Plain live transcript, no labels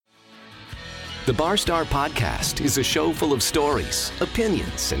The Barstar Podcast is a show full of stories,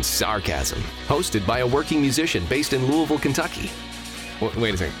 opinions, and sarcasm. Hosted by a working musician based in Louisville, Kentucky.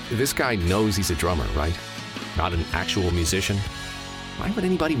 Wait a second. This guy knows he's a drummer, right? Not an actual musician? Why would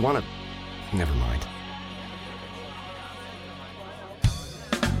anybody want to... Never mind.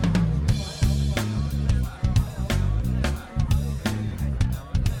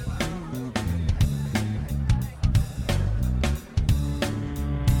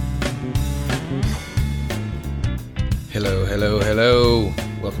 Hello.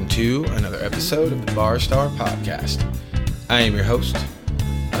 Welcome to another episode of the Barstar Podcast. I am your host,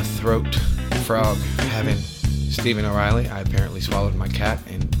 a throat frog having Stephen O'Reilly. I apparently swallowed my cat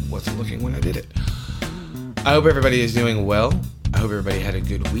and wasn't looking when I did it. I hope everybody is doing well. I hope everybody had a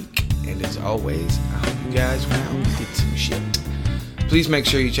good week. And as always, I hope you guys went out and did some shit. Please make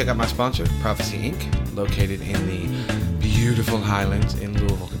sure you check out my sponsor, Prophecy Inc., located in the beautiful Highlands in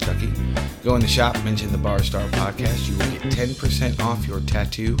Louisville, Kentucky. Go in the shop, mention the Barstar Podcast. You will get 10% off your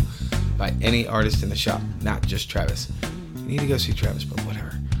tattoo by any artist in the shop, not just Travis. You need to go see Travis, but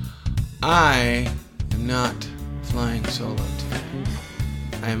whatever. I am not flying solo today.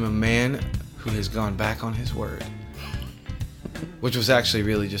 I am a man who has gone back on his word, which was actually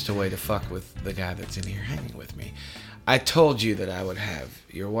really just a way to fuck with the guy that's in here hanging with me. I told you that I would have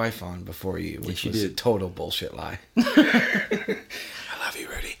your wife on before you, which was a total bullshit lie. I love you,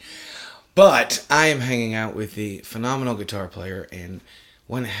 Rudy. But I am hanging out with the phenomenal guitar player and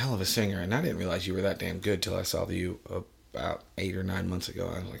one hell of a singer. And I didn't realize you were that damn good till I saw you about 8 or 9 months ago.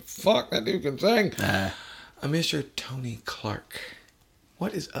 I was like, fuck, that dude can sing. Mr. Tony Clark.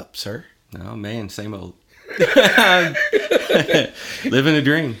 What is up, sir? Oh, man, same old. Living a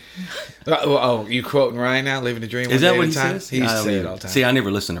dream. Oh, you quoting Ryan now? Living a dream? Is that what he says? He used to say it all the time. See, I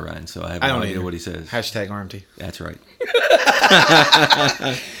never listen to Ryan, so I have no idea what he says. Hashtag RMT. That's right.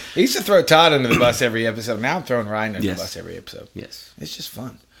 He used to throw Todd under the bus every episode. Now I'm throwing Ryan under the bus every episode. Yes. It's just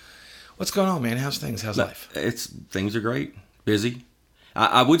fun. What's going on, man? How's things? How's life? Things are great. Busy.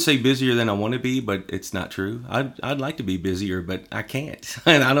 I would say busier than I want to be, but it's not true. I'd like to be busier, but I can't.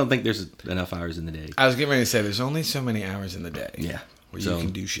 And I don't think there's enough hours in the day. I was getting ready to say there's only so many hours in the day. Yeah. Where you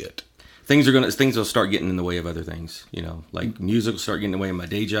can do shit. Things will start getting in the way of other things, like music will start getting in the way of my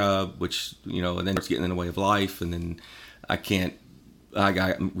day job, which, and then it's getting in the way of life. And then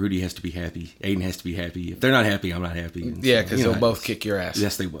Rudy has to be happy. Aiden has to be happy. If they're not happy, I'm not happy. And yeah, because they'll both kick your ass.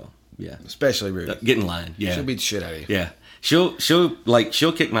 Yes, they will. Yeah. Especially Rudy. Get in line. Yeah. She'll beat the shit out of you. Yeah. She'll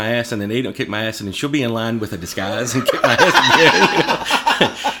kick my ass, and then Aiden will kick my ass, and then she'll be in line with a disguise and kick my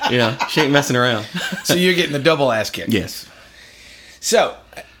ass again. She ain't messing around. So you're getting the double ass kick. Yes. So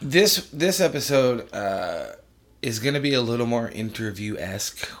this episode is going to be a little more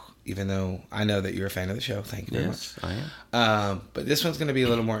interview-esque, even though I know that you're a fan of the show. Thank you very much. I am. But this one's going to be a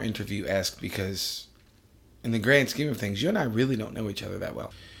little more interview-esque because in the grand scheme of things, you and I really don't know each other that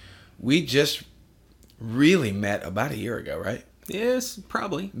well. We just really met about a year ago, right? Yes,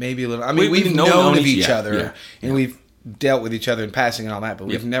 probably. Maybe a little. I mean, we've known of each other, and we've dealt with each other in passing and all that, but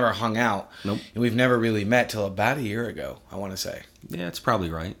we've never hung out. Nope. And we've never really met till about a year ago, I want to say. Yeah, it's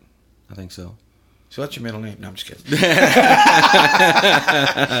probably right. I think so. So what's your middle name? No, I'm just kidding.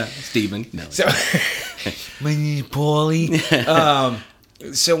 Steven. No. So, my name is Paulie.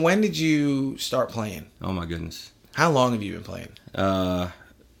 So when did you start playing? Oh, my goodness. How long have you been playing? I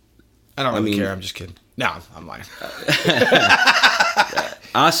don't really care. I'm just kidding. No, I'm lying.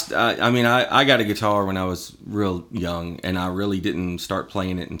 I got a guitar when I was real young, and I really didn't start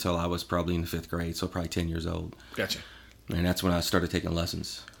playing it until I was probably in the 5th grade, so probably 10 years old. Gotcha. And that's when I started taking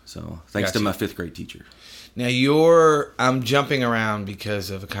lessons. So thanks to my 5th grade teacher. Now I'm jumping around because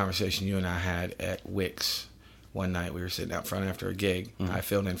of a conversation you and I had at Wix one night. We were sitting out front after a gig. Mm-hmm. I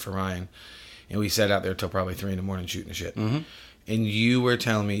filled in for Ryan, and we sat out there till probably 3 a.m. shooting the shit. Mm-hmm. And you were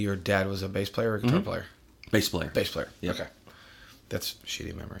telling me your dad was a bass player or a guitar player? Bass player. Bass player. Yep. Okay. That's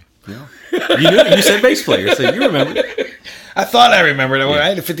shitty memory. No. You knew it. You said bass player, so you remembered. I thought I remembered. I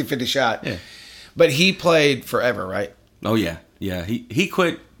had a 50-50 shot. Yeah. But he played forever, right? Oh, yeah. Yeah. He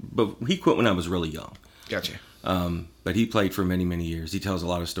quit, but he quit when I was really young. Gotcha. But he played for many, many years. He tells a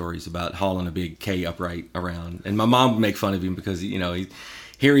lot of stories about hauling a big K upright around. And my mom would make fun of him because,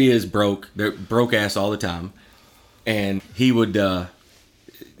 here he is broke ass all the time. And he would,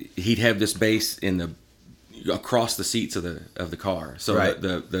 he'd have this bass across the seats of the car. So right.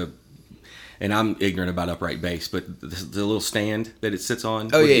 And I'm ignorant about upright bass, but the little stand that it sits on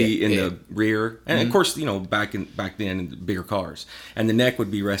would be in the rear. And of course, back then in bigger cars. And the neck would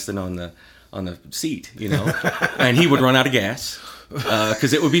be resting on the seat, and he would run out of gas.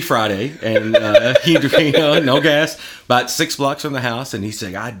 because it would be Friday, and he'd, no gas, about 6 blocks from the house, and he'd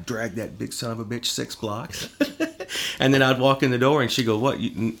say, I'd drag that big son of a bitch 6 blocks. And then I'd walk in the door, and she'd go, what,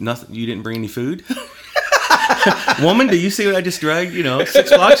 nothing? You didn't bring any food? Woman, do you see what I just dragged? 6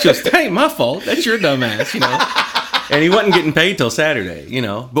 blocks? She goes, that ain't my fault. That's your dumb ass, And he wasn't getting paid till Saturday,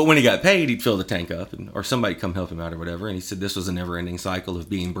 But when he got paid, he'd fill the tank up, or somebody come help him out or whatever. And he said this was a never-ending cycle of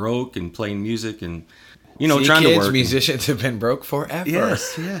being broke and playing music and, trying to work. Musicians have been broke forever.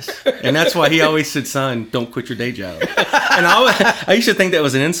 Yes. And that's why he always said, son, don't quit your day job. And I used to think that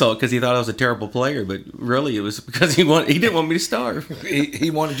was an insult because he thought I was a terrible player, but really it was because he didn't want me to starve. He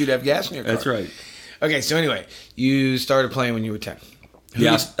wanted you to have gas in your car. That's right. Okay, so anyway, you started playing when you were 10.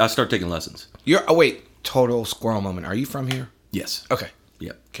 I started taking lessons. Total squirrel moment. Are you from here? Yes. Okay.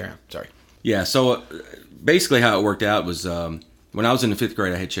 Yep. Carry on. Sorry. Yeah, so basically how it worked out was when I was in the 5th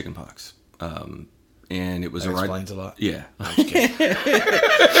grade, I had chicken pox. And it was that explains a lot. Yeah. I'm just kidding.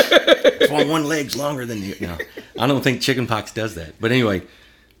 It's one leg's longer than the. I don't think chicken pox does that. But anyway.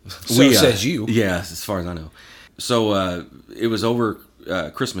 So says you. Yeah, as far as I know. So it was over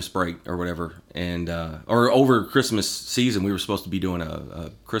Christmas break or whatever, and or over Christmas season, we were supposed to be doing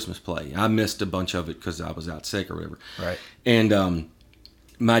a Christmas play. I missed a bunch of it because I was out sick or whatever. Right. And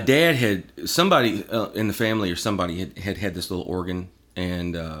my dad had somebody in the family or somebody had this little organ,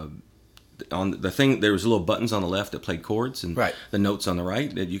 and on the thing there was little buttons on the left that played chords, and the notes on the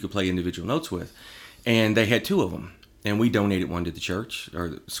right that you could play individual notes with, and they had 2 of them. And we donated one to the church or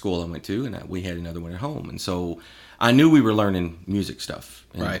the school I went to, and we had another one at home. And so I knew we were learning music stuff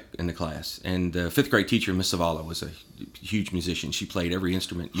in the class. And the 5th grade teacher, Miss Zavala, was a huge musician. She played every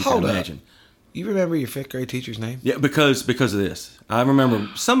instrument you can imagine. You remember your 5th grade teacher's name? Yeah, because of this. I remember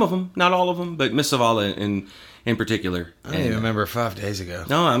some of them, not all of them, but Miss Zavala in particular. I don't even remember 5 days ago.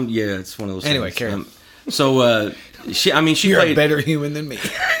 No, it's one of those anyway, things. Carry on. So she You're played a better human than me.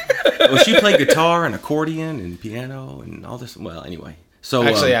 Well, she played guitar and accordion and piano and all this. Well, anyway. So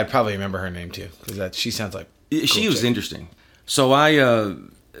actually, I'd probably remember her name too because she sounds like she was interesting. So I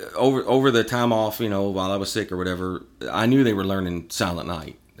over the time off, while I was sick or whatever, I knew they were learning Silent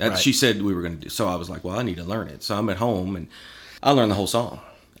Night. She said we were going to do. So I was like, well, I need to learn it. So I'm at home and I learned the whole song.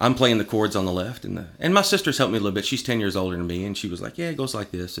 I'm playing the chords on the left, and my sister's helped me a little bit. She's 10 years older than me, and she was like, yeah, it goes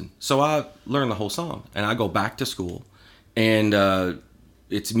like this. And so I learned the whole song, and I go back to school, and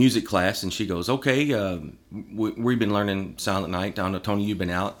it's music class, and she goes, okay, we've been learning Silent Night. I know, Tony, you've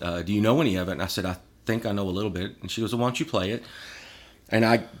been out. Do you know any of it? And I said, I think I know a little bit. And she goes, well, why don't you play it? And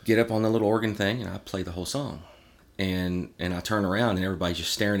I get up on the little organ thing, and I play the whole song. And I turn around, and everybody's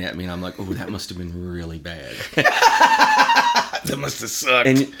just staring at me, and I'm like, oh, that must have been really bad. That must have sucked.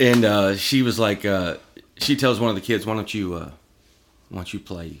 And she was like, she tells one of the kids, why don't you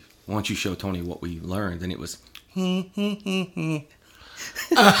show Tony what we learned? And it was, that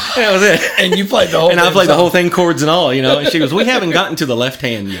was it. And you played the whole thing. And I played the whole thing, chords and all, And she goes, we haven't gotten to the left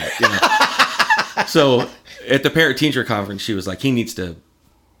hand yet. So at the parent-teacher conference, she was like, he needs to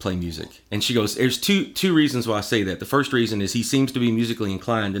play music. And she goes, there's two reasons why I say that. The first reason is he seems to be musically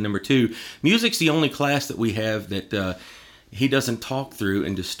inclined. And number 2, music's the only class that we have that he doesn't talk through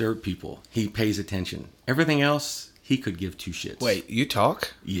and disturb people. He pays attention. Everything else, he could give 2 shits. Wait, you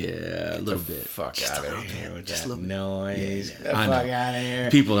talk? Yeah, a little bit. Fuck out of here with that Yeah, noise. Get the I fuck know. out of here.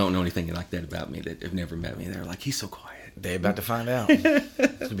 People don't know anything like that about me that have never met me. They're like, he's so quiet. They're about to find out. It's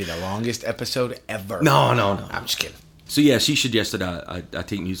going to be the longest episode ever. No. I'm just kidding. So yeah, she suggested I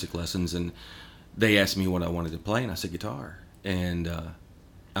take music lessons, and they asked me what I wanted to play, and I said guitar. And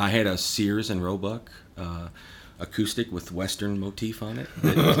I had a Sears and Roebuck acoustic with Western motif on it.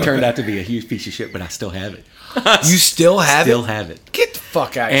 It turned out to be a huge piece of shit, but I still have it. You still have it? Still have it. Get the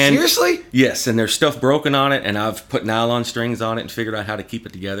fuck out. Seriously? Yes, and there's stuff broken on it, and I've put nylon strings on it and figured out how to keep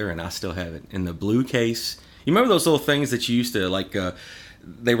it together, and I still have it. In the blue case. You remember those little things that you used to, like,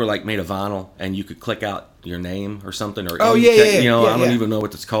 they were, like, made of vinyl, and you could click out your name or something? Or I don't even know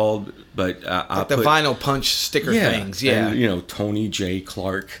what it's called, but I put the vinyl punch sticker things, and, Tony J.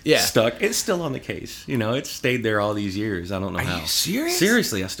 Clark stuck. It's still on the case. It's stayed there all these years. I don't know how. Are you serious?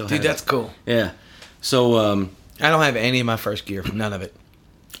 Seriously, I still have it. Dude, that's cool. Yeah. So I don't have any of my first gear. None of it.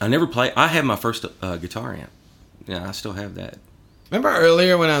 I never play. I have my first guitar amp. Yeah, I still have that. Remember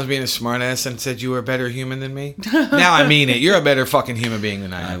earlier when I was being a smartass and said you were a better human than me? Now I mean it. You're a better fucking human being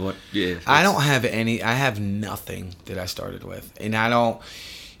than I am. I don't have any. I have nothing that I started with, and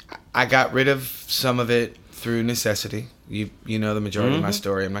I got rid of some of it through necessity. You know the majority of my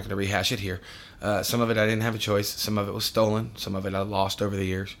story. I'm not going to rehash it here. Some of it I didn't have a choice. Some of it was stolen. Some of it I lost over the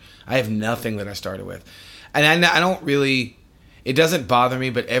years. I have nothing that I started with, and I don't really. It doesn't bother me,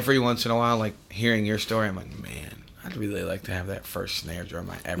 but every once in a while, like hearing your story, I'm like, man. I'd really like to have that first snare drum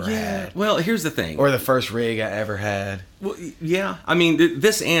I ever had. Well, here's the thing. Or the first rig I ever had. Well, yeah. I mean,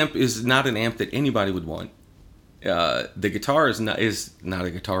 this amp is not an amp that anybody would want. The guitar is not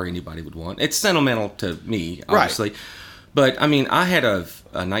a guitar anybody would want. It's sentimental to me, obviously. Right. But, I mean, I had a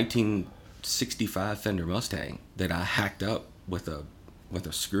 1965 Fender Mustang that I hacked up with a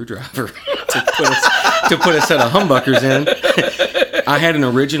screwdriver to put a set of humbuckers in. I had an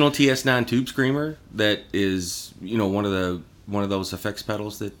original TS9 Tube Screamer that is, one of those effects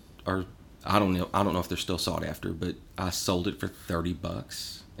pedals that are, I don't know if they're still sought after, but I sold it for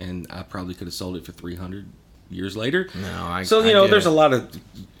 $30, and I probably could have sold it for $300 years later. There's a lot of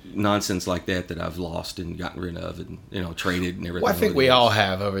nonsense like that I've lost and gotten rid of and traded and everything. Well, I think we all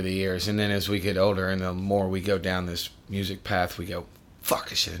have over the years, and then as we get older and the more we go down this music path, we go, fuck,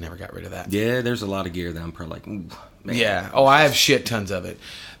 I should have never got rid of that. Yeah, there's a lot of gear that I'm probably like, man. Yeah. Oh, I have shit tons of it.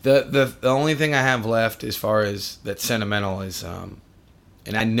 The only thing I have left as far as that's sentimental is, and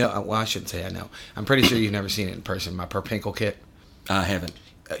I know, well, I shouldn't say I know. I'm pretty sure you've never seen it in person. My Perpinkel kit. I haven't.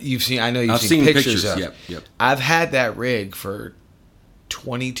 I know you've seen pictures of. Yep. I've had that rig for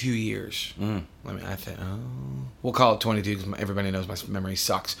 22 years. We'll call it 22 because everybody knows my memory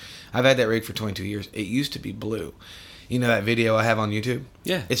sucks. I've had that rig for 22 years. It used to be blue. You know that video I have on YouTube?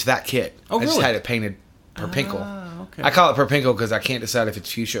 Yeah. It's that kit. Oh, really? I just had it painted Perpinkel. Okay. I call it Perpinkel because I can't decide if it's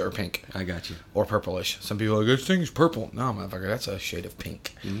fuchsia or pink. I got you. Or purplish. Some people are like, this thing's purple. No, motherfucker, that's a shade of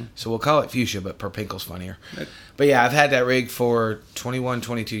pink. Mm-hmm. So we'll call it fuchsia, but Perpinkel's funnier. But yeah, I've had that rig for 21,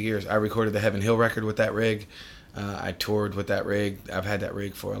 22 years. I recorded the Heaven Hill record with that rig. I toured with that rig. I've had that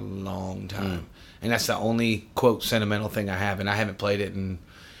rig for a long time. And that's the only, quote, sentimental thing I have. And I haven't played it in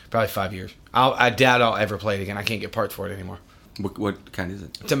probably 5 years. I doubt I'll ever play it again. I can't get parts for it anymore. What kind is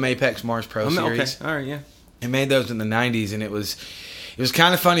it? It's a Mapex Mars Pro series. Okay. All right, yeah. They made those in the 90s, and it was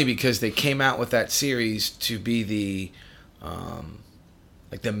kind of funny because they came out with that series to be the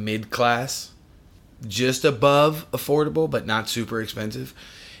mid-class, just above affordable, but not super expensive.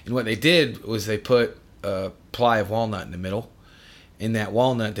 And what they did was they put a ply of walnut in the middle. And that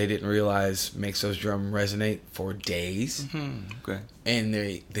walnut, they didn't realize, makes those drums resonate for days. Mm-hmm. Okay. And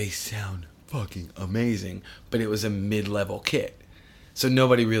they sound fucking amazing, but it was a mid-level kit. So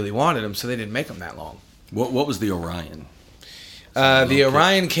nobody really wanted them, so they didn't make them that long. What was the Orion? The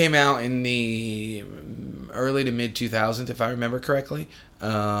Orion came out in the early to mid 2000s, if I remember correctly,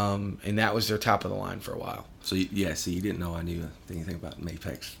 and that was their top of the line for a while. So you didn't know I knew anything about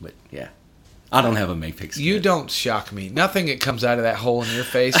Mapex, but yeah, I don't have a Mapex. You don't shock me. Nothing that comes out of that hole in your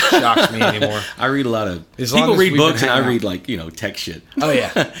face shocks me anymore. I read a lot of people read books, and I read tech shit. Oh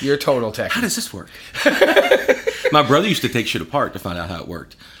yeah, you're total tech. How does this work? My brother used to take shit apart to find out how it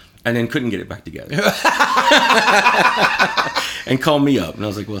worked. And then couldn't get it back together. And called me up. And I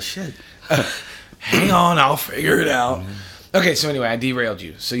was like, well, shit. Hang on, I'll figure it out. Okay, so anyway, I derailed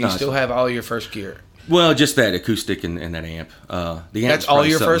you. So you still have all your first gear? Well, just that acoustic and that amp. That's all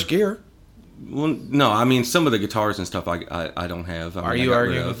your first gear? Well, no, I mean, some of the guitars and stuff I don't have. Are you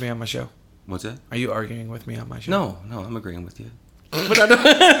arguing with me on my show? What's that? Are you arguing with me on my show? No, I'm agreeing with you. But I don't...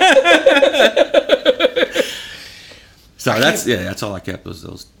 So that's all I kept was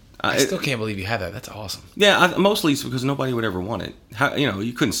those. I still can't believe you have that. That's awesome. Yeah, mostly it's because nobody would ever want it.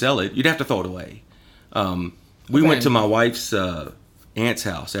 You couldn't sell it. You'd have to throw it away. We went to my wife's aunt's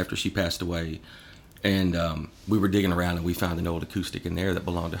house after she passed away, and we were digging around and we found an old acoustic in there that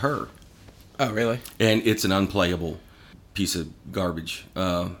belonged to her. Oh, really? And it's an unplayable piece of garbage.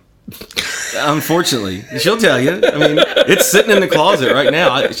 Unfortunately, she'll tell you. I mean, it's sitting in the closet right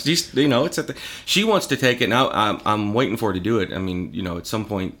now. It's at she wants to take it now. I'm waiting for her to do it. I mean, at some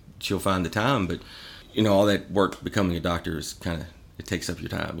point she'll find the time, but all that work becoming a doctor is kind of, it takes up your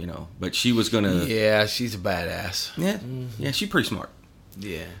time, But she was gonna. Yeah, she's a badass. Yeah, yeah, she's pretty smart.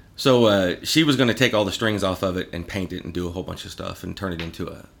 Yeah. So she was gonna take all the strings off of it and paint it and do a whole bunch of stuff and turn it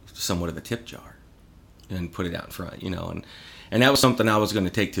into somewhat of a tip jar and put it out in front, And that was something I was going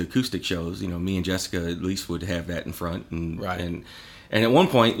to take to acoustic shows. Me and Jessica at least would have that in front. And at one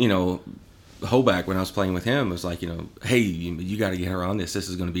point, Hoback, when I was playing with him, was like, hey, you got to get her on this. This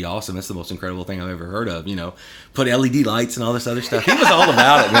is going to be awesome. It's the most incredible thing I've ever heard of. Put LED lights and all this other stuff. He was all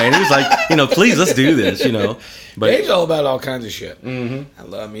about it, man. He was like, please, let's do this, But Dave's all about all kinds of shit. Mm-hmm. I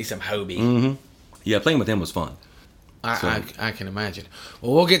love me some Hobie. Mm-hmm. Yeah, playing with him was fun. I can imagine.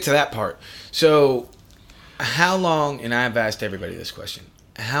 Well, we'll get to that part. So... how long, and I've asked everybody this question,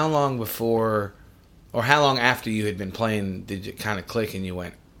 how long before, or how long after you had been playing did it kind of click and you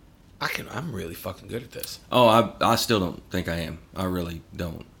went, I'm really fucking good at this? Oh, I still don't think I am. I really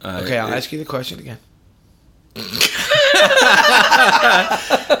don't. Okay, I'll ask you the question again.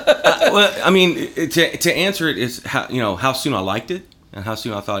 Well, I mean, to answer it is how soon I liked it and how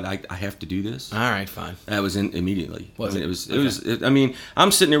soon I thought I have to do this. All right, fine. That was immediately. Was it? It was. I mean,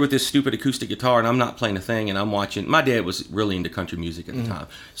 I'm sitting there with this stupid acoustic guitar and I'm not playing a thing, and I'm watching. My dad was really into country music at the time,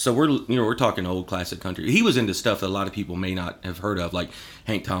 so we're talking old classic country. He was into stuff that a lot of people may not have heard of, like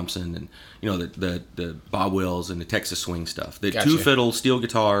Hank Thompson and the Bob Wills and the Texas swing stuff, the Gotcha. two fiddle steel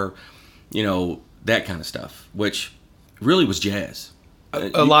guitar, that kind of stuff, which really was jazz.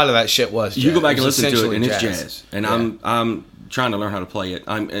 A lot of that shit was jazz. You go back and It was listen to it, essentially and it's jazz. And Yeah. I'm trying to learn how to play it.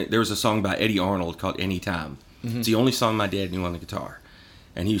 There was a song by Eddie Arnold called "Anytime." It's the only song my dad knew on the guitar,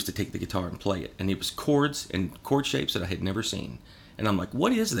 and he used to take the guitar and play it. And it was chords and chord shapes that I had never seen. And I'm like,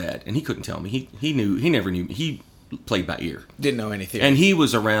 "What is that?" And he couldn't tell me. He knew. He never knew. He played by ear. Didn't know anything. And he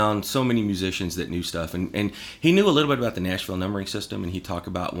was around so many musicians that knew stuff, and he knew a little bit about the Nashville numbering system, and he'd talk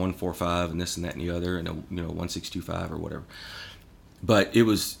about 145 and this and that and the other, and 1625 or whatever. But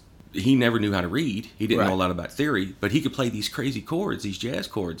he never knew how to read. He didn't know a lot about theory, but he could play these crazy chords, these jazz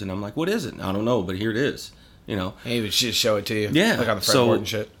chords, and I'm like, what is it? I don't know, but here it is. He would just show it to you. Yeah. Like on the fretboard and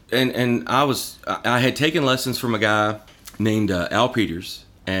shit. And I had taken lessons from a guy named Al Peters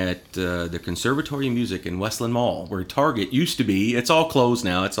at the Conservatory of Music in Westland Mall, where Target used to be. It's all closed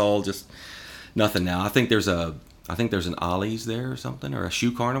now. It's all just nothing now. I think there's an Ollie's there or something, or a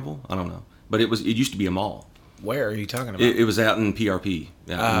shoe carnival. I don't know, but it used to be a mall. Where are you talking about? It was out in PRP,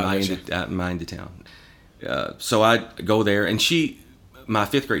 out in my end of town. So I go there, and my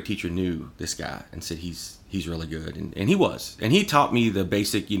fifth grade teacher knew this guy and said he's really good, and he was, and he taught me the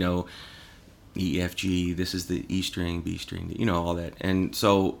basic, E, F, G, this is the E string, B string, all that. And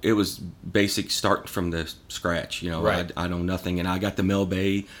so it was basic start from the scratch, Right. I know nothing. And I got the Mel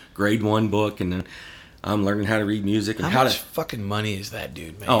Bay grade 1 book, and then I'm learning how to read music and How much fucking money is that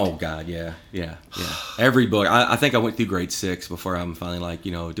dude made? Oh God, yeah. Every book. I think I went through grade 6 before I'm finally like,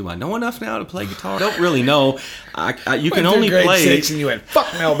 do I know enough now to play guitar? I don't really know. You can only grade play 6 and you went,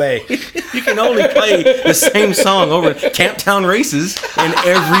 fuck Mel Bay. You can only play the same song over Camptown Races and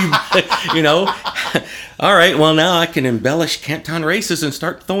All right, well now I can embellish Camptown Races and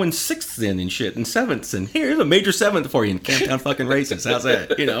start throwing sixths in and shit and sevenths, and here's a major seventh for you in Camptown fucking Races. How's that?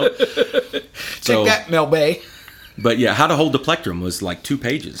 Take that, Mel Bay. But yeah, how to hold the plectrum was like 2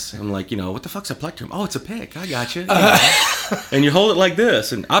 pages. I'm like, what the fuck's a plectrum? Oh, it's a pick. I got you. And you hold it like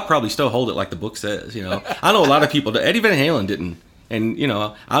this, and I probably still hold it like the book says. I know a lot of people. Eddie Van Halen didn't. And,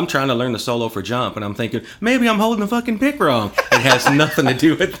 I'm trying to learn the solo for Jump, and I'm thinking, maybe I'm holding the fucking pick wrong. It has nothing to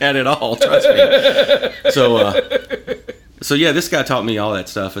do with that at all, trust me. So yeah, this guy taught me all that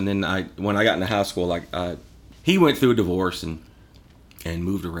stuff. And then when I got into high school, he went through a divorce and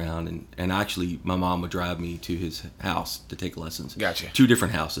moved around. And actually, my mom would drive me to his house to take lessons. Gotcha. 2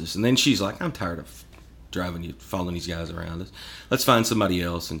 different houses. And then she's like, I'm tired of driving you, following these guys around. Let's find somebody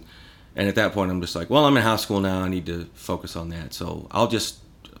else. And at that point, I'm just like, well, I'm in high school now. I need to focus on that. So I'll just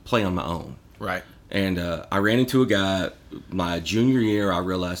play on my own. Right. And I ran into a guy my junior year. I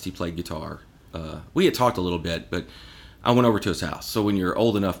realized he played guitar. We had talked a little bit, but I went over to his house. So when you're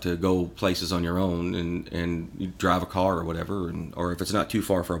old enough to go places on your own and you drive a car or whatever, or if it's not too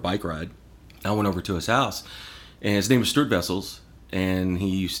far for a bike ride, I went over to his house. And his name was Stuart Vessels. And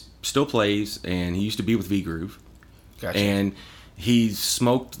he still plays. And he used to be with V-Groove. Gotcha. And he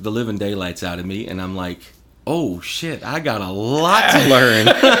smoked the living daylights out of me, and I'm like, oh shit, I got a lot to learn.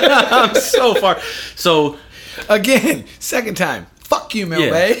 I'm so far. So again, second time. Fuck you, Mel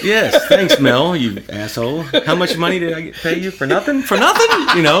Bay. Yes, thanks, Mel, you asshole. How much money did I pay you for nothing? For nothing,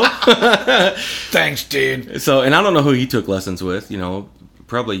 Thanks, dude. So, and I don't know who he took lessons with.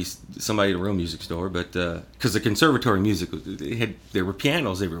 Probably somebody at a real music store, but because the Conservatory of Music, there were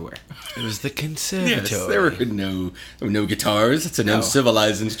pianos everywhere. It was the conservatory. Yes, there were no guitars. It's an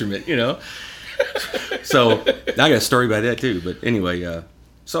uncivilized instrument, So I got a story about that too. But anyway,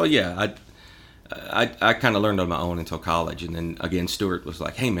 so yeah, I kind of learned on my own until college, and then again, Stuart was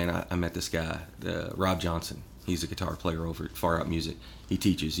like, "Hey man, I met this guy, Rob Johnson. He's a guitar player over at Far Out Music. He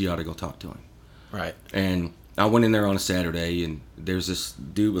teaches. You ought to go talk to him." Right. And I went in there on a Saturday, and there's this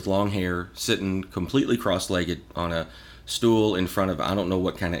dude with long hair sitting completely cross-legged on a stool in front of, I don't know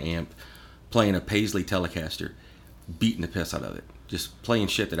what kind of amp, playing a Paisley Telecaster, beating the piss out of it. Just playing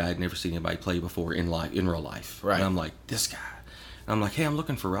shit that I had never seen anybody play before in real life. Right. And I'm like, this guy. And I'm like, hey, I'm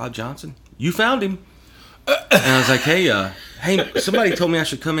looking for Rob Johnson. You found him. And I was like, hey, somebody told me I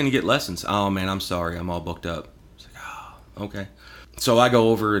should come in and get lessons. Oh, man, I'm sorry. I'm all booked up. I was like, oh, okay. So I go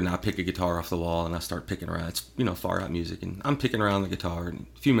over and I pick a guitar off the wall and I start picking around. It's, Far Out Music. And I'm picking around the guitar. And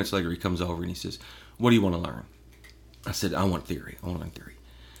a few minutes later, he comes over and he says, what do you want to learn? I said, I want theory. I want to learn theory.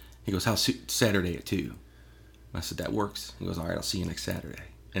 He goes, how's Saturday at 2? I said, that works. He goes, all right, I'll see you next Saturday.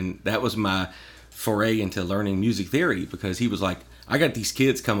 And that was my foray into learning music theory, because he was like, I got these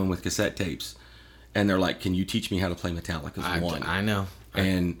kids coming with cassette tapes, and they're like, can you teach me how to play Metallica's One? I know.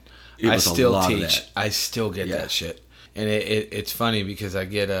 And it was a lot of that. I still get that shit. And it's funny because I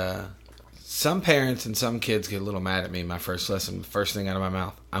get some parents and some kids get a little mad at me. My first lesson, first thing out of my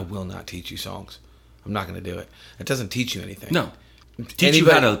mouth, I will not teach you songs. I'm not going to do it. It doesn't teach you anything. No. Teach you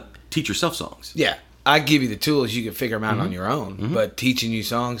how to teach yourself songs. Yeah. I give you the tools, you can figure them out on your own. But teaching you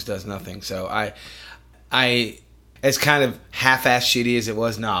songs does nothing. So I as kind of half-assed shitty as it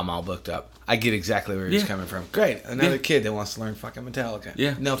was, I'm all booked up. I get exactly where he's coming from. Great. Another kid that wants to learn fucking Metallica.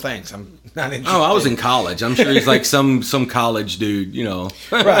 Yeah. No thanks. I'm not interested. Oh, I was in college. I'm sure he's like some college dude, you know.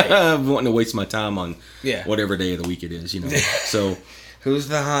 Right. Wanting to waste my time on whatever day of the week it is, you know. So who's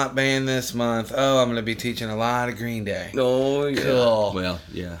the hot band this month? Oh, I'm going to be teaching a lot of Green Day. Oh, yeah. Cool. Well,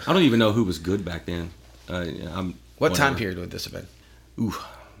 yeah. I don't even know who was good back then. What time period would this have been? Ooh,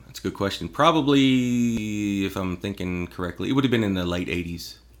 that's a good question. Probably, if I'm thinking correctly, it would have been in the late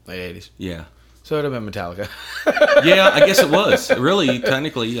 80s. Late 80s? Yeah. So it would have been Metallica. Yeah, I guess it was. Really,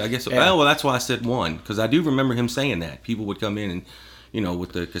 technically, I guess. Well, that's why I said one, because I do remember him saying that. People would come in and, you know,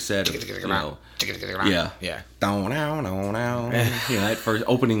 with the cassette of, you know. Yeah. Yeah. Down, down, down, down. You know, that first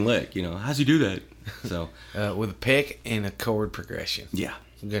opening lick, you know. How's he do that? So with a pick and a chord progression. Yeah.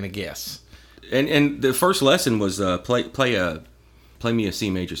 I'm going to guess. And the first lesson was play me a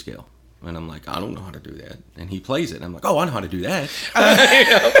C major scale. And I'm like, I don't know how to do that. And he plays it. And I'm like, oh, I know how to do that.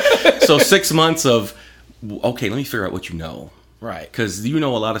 So 6 months of, okay, let me figure out what you know. Right. Because you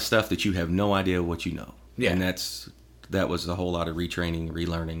know a lot of stuff that you have no idea what you know. Yeah. And that was a whole lot of retraining,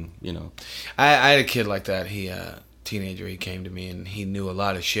 relearning, you know. I had a kid like that. He, teenager, he came to me and he knew a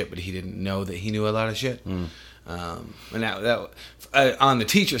lot of shit, but he didn't know that he knew a lot of shit. And that on the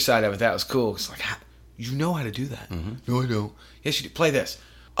teacher side of it, that was cool. It's like, you know how to do that? Mm-hmm. No, I don't. Yes, you do. Play this.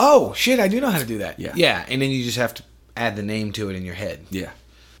 Oh, shit, I do know how to do that. Yeah. Yeah, and then you just have to add the name to it in your head. Yeah.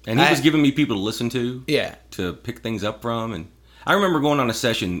 And he was giving me people to listen to. Yeah. To pick things up from. And I remember going on a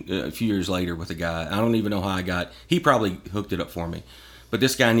session a few years later with a guy. I don't even know how he probably hooked it up for me. But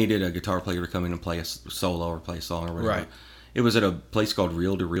this guy needed a guitar player to come in and play a solo or play a song or whatever. Right. It was at a place called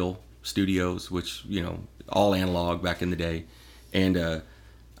Reel to Reel Studios, which, you know, all analog back in the day. And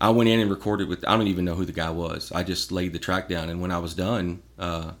I went in and recorded with, I don't even know who the guy was. I just laid the track down. And when I was done,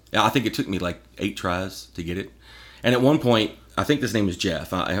 I think it took me like 8 tries to get it. And at one point, I think his name is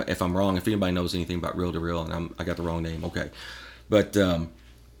Jeff. If I'm wrong, if anybody knows anything about Reel to Reel and I got the wrong name, okay. But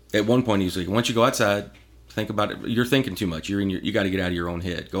at one point, he was like, once you go outside, think about it. You're thinking too much. You got to get out of your own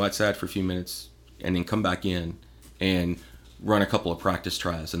head. Go outside for a few minutes and then come back in and run a couple of practice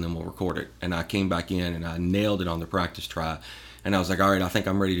tries and then we'll record it. And I came back in and I nailed it on the practice try. And I was like, all right, I think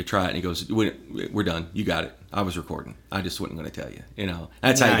I'm ready to try it. And he goes, we're done. You got it. I was recording. I just wasn't going to tell you. You know,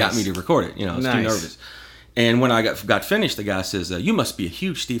 that's how he got me to record it. You know, I was too nervous. And when I got finished, the guy says, you must be a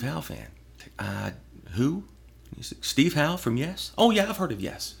huge Steve Howe fan. Who? He said, Steve Howe from Yes? Oh, yeah, I've heard of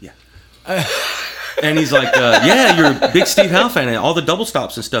Yes. Yeah. And he's like, yeah, you're a big Steve Howe fan. And all the double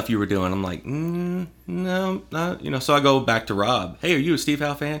stops and stuff you were doing. I'm like, no, not. You know, so I go back to Rob. Hey, are you a Steve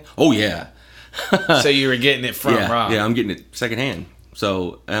Howe fan? Oh, yeah. So you were getting it from Rob. Yeah, I'm getting it secondhand.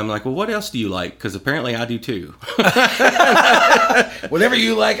 So I'm like, well, what else do you like? Because apparently I do too. Whatever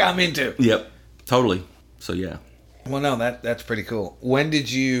you like, I'm into. Yep, totally. So yeah. Well, no, that's pretty cool. When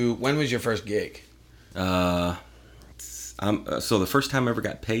was your first gig? So the first time I ever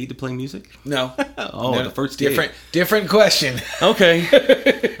got paid to play music? No. No, the first gig. Different question. Okay.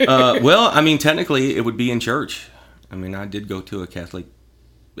 Well, I mean, technically it would be in church. I mean, I did go to a Catholic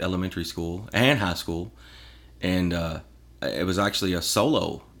elementary school and high school, and it was actually a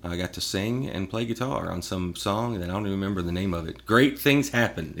solo. I got to sing and play guitar on some song that I don't even remember the name of it. Great Things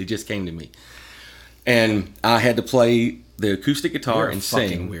Happen. It just came to me, and I had to play the acoustic guitar and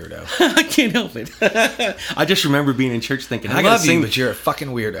sing. You're a fucking weirdo. I can't help it. I just remember being in church thinking, I love sing. You, but you're a fucking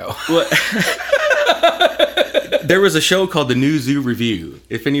weirdo. There was a show called the New Zoo Review.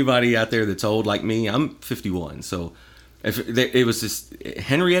 If anybody out there that's old like me, I'm 51, so it was this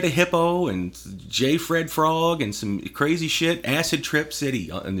Henrietta Hippo and J. Fred Frog and some crazy shit, Acid Trip City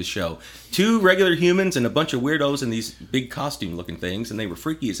in the show. 2 regular humans and a bunch of weirdos in these big costume looking things, and they were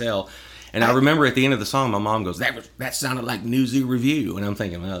freaky as hell. And I remember at the end of the song, my mom goes, that sounded like New Zoo Review. And I'm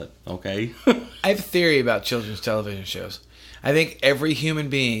thinking, okay. I have a theory about children's television shows. I think every human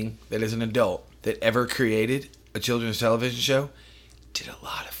being that is an adult that ever created a children's television show did a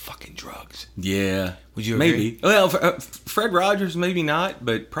lot of fucking drugs. Yeah. Would you agree? Maybe. Well, Fred Rogers, maybe not,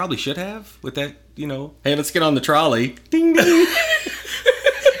 but probably should have with that, you know, hey, let's get on the trolley. Ding, ding.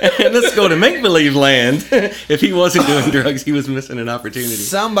 And let's go to make-believe land. If he wasn't doing drugs, he was missing an opportunity.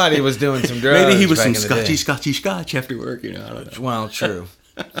 Somebody was doing some drugs. Maybe he was some back in the day. scotchy after work. I don't know. Well, true.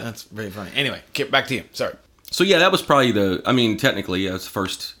 That's very funny. Anyway, get back to you. Sorry. So yeah, that was probably technically, that was the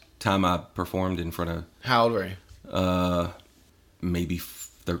first time I performed in front of How old were you? maybe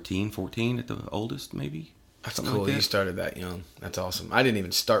 13, 14 at the oldest, maybe. That's Something cool. like that. You started that young. That's awesome. I didn't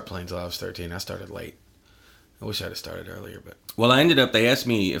even start playing until I was 13. I started late. I wish I'd have started earlier, but Well, they asked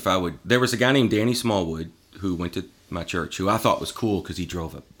me if I would. There was a guy named Danny Smallwood who went to my church, who I thought was cool because he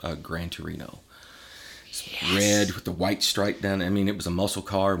drove a Gran Torino. Red with the white stripe down. I mean, it was a muscle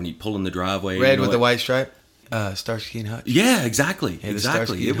car when he'd pull in the driveway. red with the white stripe. Starsky and Hutch. Yeah, exactly. the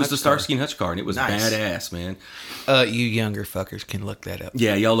Exactly. Starsky It and was the Hutch car. Starsky and Hutch car, and it was Nice. badass, man. You younger fuckers can look that up.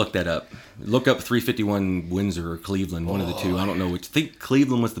 Yeah, y'all look that up. Look up 351 Windsor or Cleveland, one of the two. I don't know which. I think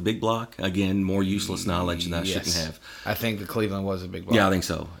Cleveland was the big block. Again, more useless knowledge than I shouldn't have. I think the Cleveland was a big block. Yeah, I think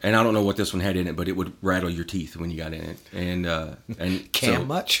so. And I don't know what this one had in it, but it would rattle your teeth when you got in it. And Cam so,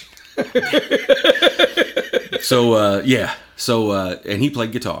 much? and he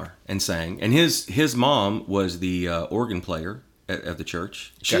played guitar and sang. And his mom was the organ player at the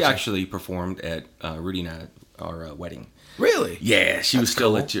church. She Gotcha. actually performed at Rudy and our wedding. Really? Yeah, she was still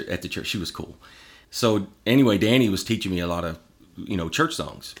cool. at the church. She was cool. So anyway, Danny was teaching me a lot of church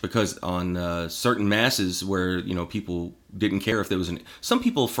songs, because on certain masses where people didn't care if there was some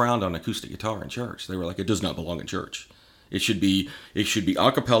people frowned on acoustic guitar in church. They were like, it does not belong in church. It should be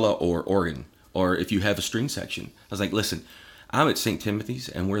a cappella or organ, or if you have a string section. I was like, listen, I'm at St. Timothy's,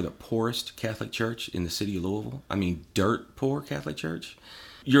 and we're the poorest Catholic church in the city of Louisville. I mean, dirt poor Catholic church.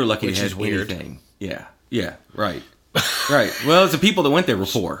 You're lucky Which to is have weird. anything. Yeah, right. Right. Well, it's the people that went there were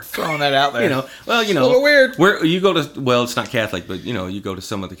poor. Throwing that out there. It's a little weird. Where you go to, well, it's not Catholic, but you go to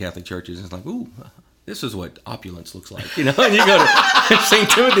some of the Catholic churches, and it's like, ooh, this is what opulence looks like, and you go to St.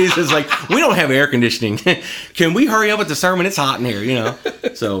 Timothy's, it's like, we don't have air conditioning. Can we hurry up with the sermon? It's hot in here,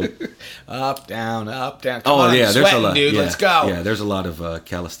 So Up, down, up, down. Come on, there's sweating, a lot, dude. yeah, Let's go. Yeah, there's a lot of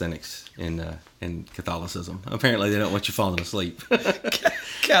calisthenics in Catholicism. Apparently, they don't want you falling asleep.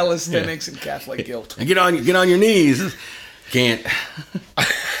 Calisthenics and Catholic guilt. Get on your knees. Can't.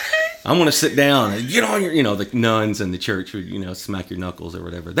 I'm gonna sit down and get on your. The nuns in the church would smack your knuckles or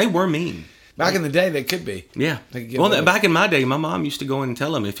whatever. They were mean. Back in the day, they could be. Yeah. They could get Well, away. back in my day, my mom used to go in and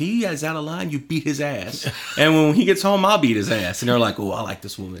tell him, if he is out of line, you beat his ass. And when he gets home, I'll beat his ass. And they're like, oh, I like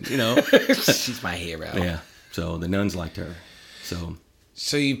this woman. She's my hero. Yeah. So the nuns liked her.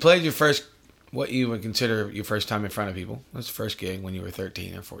 So you played your first, what you would consider your first time in front of people. That's the first gig when you were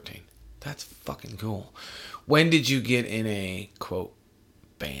 13 or 14. That's fucking cool. When did you get in a, quote,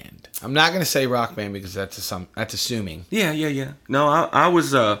 band? I'm not going to say rock band because that's assuming. Yeah. No, I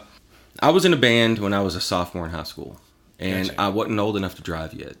was in a band when I was a sophomore in high school. And Gotcha. I wasn't old enough to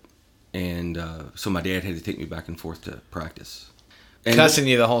drive yet. And so my dad had to take me back and forth to practice. And Cussing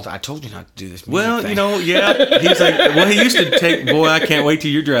you the whole time. I told you not to do this music well, thing. yeah. He's like, well, he used to take, boy, I can't wait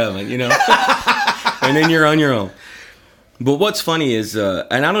till you're driving, And then you're on your own. But what's funny is,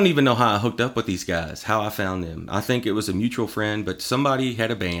 and I don't even know how I hooked up with these guys, how I found them. I think it was a mutual friend, but somebody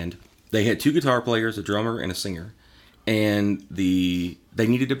had a band. They had 2 guitar players, a drummer, and a singer. And they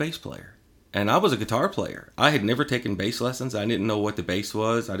needed a bass player. And I was a guitar player. I had never taken bass lessons. I didn't know what the bass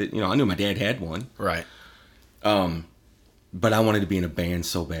was. I knew my dad had one. Right. But I wanted to be in a band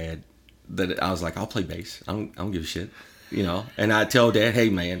so bad that I was like, I'll play bass. I don't give a shit, And I tell Dad, hey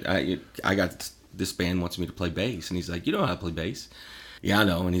man, I got this band wants me to play bass, and he's like, you know how to play bass? Yeah, I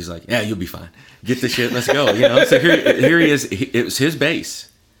know. And he's like, yeah, you'll be fine. Get the shit, let's go. So here he is. It was his bass.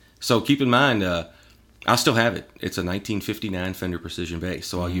 So keep in mind, I still have it. It's a 1959 Fender Precision bass.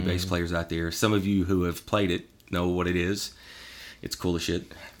 So all you bass players out there, some of you who have played it know what it is. It's cool as shit.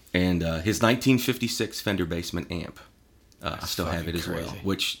 And his 1956 Fender Bassman amp. I still have it as well, crazy.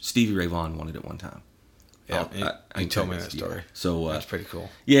 which Stevie Ray Vaughan wanted at one time. Yeah, I you told me tell that you. story. So That's pretty cool.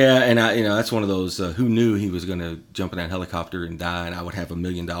 yeah, and that's one of those who knew he was going to jump in that helicopter and die, and I would have $1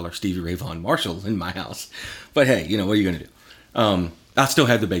 million Stevie Ray Vaughan Marshall in my house. But hey, what are you going to do? I still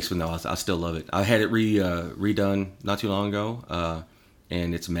have the Bassman though. I still love it. I had it redone not too long ago,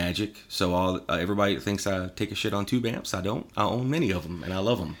 and it's magic. So everybody thinks I take a shit on tube amps. I don't. I own many of them, and I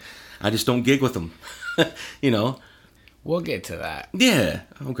love them. I just don't gig with them. We'll get to that. Yeah.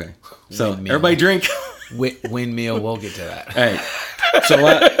 Okay. So Windmill. everybody drink. Windmill, we'll get to that. Hey. So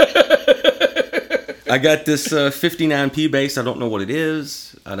I got this 59P bass. I don't know what it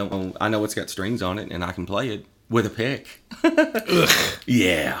is. I don't know. I know it's got strings on it, and I can play it with a pick.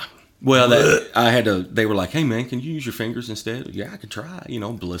 Yeah. Well, they were like, hey man, can you use your fingers instead? Yeah, I could try.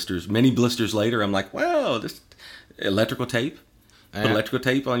 Blisters. Many blisters later, I'm like, well, this electrical tape. Put electrical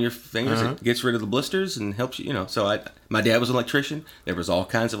tape on your fingers. It gets rid of the blisters and helps you. You know. So my dad was an electrician. There was all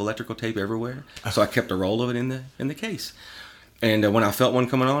kinds of electrical tape everywhere. So I kept a roll of it in the case. And when I felt one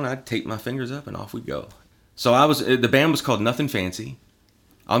coming on, I'd tape my fingers up and off we'd go. So the band was called Nothing Fancy.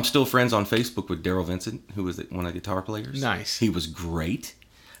 I'm still friends on Facebook with Daryl Vincent, who was one of the guitar players. Nice. He was great.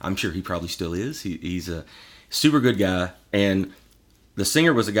 I'm sure he probably still is. He's a super good guy. And the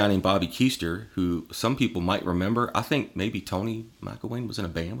singer was a guy named Bobby Keister, who some people might remember. I think maybe Tony McElwain was in a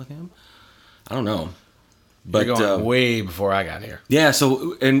band with him. I don't know. But you're going way before I got here. Yeah.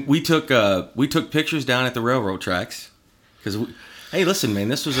 So we took pictures down at the railroad tracks because hey, listen, man,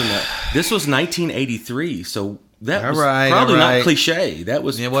 this was 1983. So that was probably not cliche. That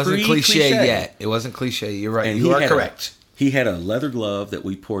was it wasn't cliche yet. It wasn't cliche. You're right. And you are correct. He had a leather glove that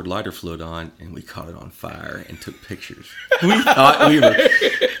we poured lighter fluid on, and we caught it on fire and took pictures. We thought we were...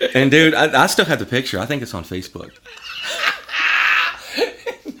 And, dude, I still have the picture. I think it's on Facebook.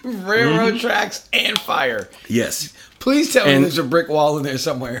 Railroad tracks and fire. Yes. Please tell me there's a brick wall in there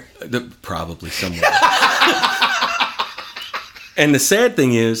somewhere. Probably somewhere. And the sad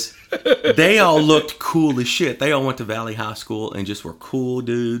thing is, they all looked cool as shit. They all went to Valley High School and just were cool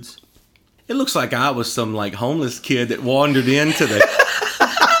dudes. It looks like I was some like homeless kid that wandered into the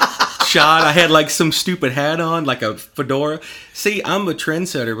shot. I had like some stupid hat on, like a fedora. See, I'm a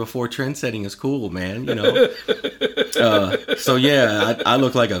trendsetter before trendsetting is cool, man. You know. So yeah, I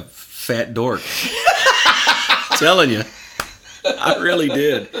look like a fat dork. Telling you, I really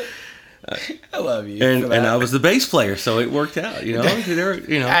did. I love you. And I was the bass player, so it worked out. You know,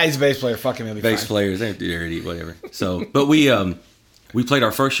 he's a bass player. Fucking really bass players, they're dirty, whatever. So, but we played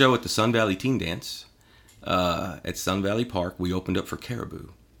our first show at the Sun Valley Teen Dance at Sun Valley Park. We opened up for Caribou,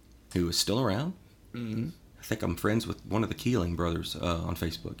 who is still around. Mm-hmm. I think I'm friends with one of the Keeling brothers on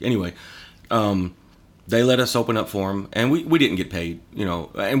Facebook. Anyway, they let us open up for him, and we didn't get paid, you know.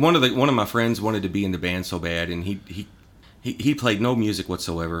 And one of my friends wanted to be in the band so bad, and he played no music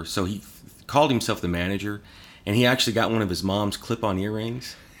whatsoever. So he called himself the manager, and he actually got one of his mom's clip-on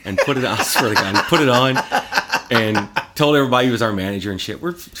earrings and put it on. I swear to God, he put it on. And told everybody he was our manager and shit.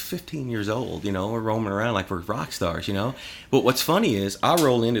 We're 15 years old, you know. We're roaming around like we're rock stars, you know. But what's funny is I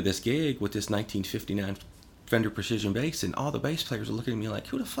roll into this gig with this 1959 Fender Precision bass, and all the bass players are looking at me like,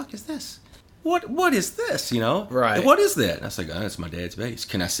 "Who the fuck is this? What is this? You know? Right? What is that?" And I was like, "Oh, it's my dad's bass.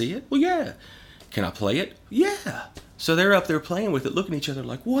 Can I see it? Well, yeah. Can I play it? Yeah." So they're up there playing with it, looking at each other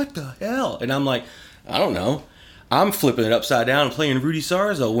like, "What the hell?" And I'm like, "I don't know. I'm flipping it upside down and playing Rudy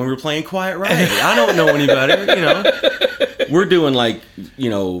Sarzo when we're playing Quiet Riot. I don't know any better, you know." We're doing like, you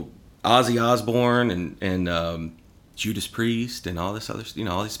know, Ozzy Osbourne and Judas Priest and all this other, you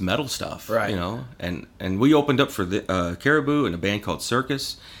know, all this metal stuff, right? You know, and we opened up for the Caribou and a band called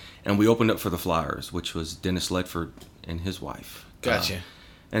Circus, and we opened up for the Flyers, which was Dennis Ledford and his wife. Gotcha.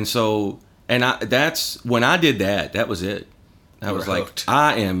 And so, that's when I did that. That was it. I was like, hooked.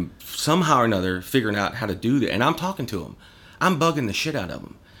 I am somehow or another figuring out how to do that. And I'm talking to them. I'm bugging the shit out of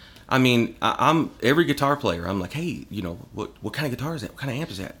them. I mean, I'm every guitar player. I'm like, hey, you know, what kind of guitar is that? What kind of amp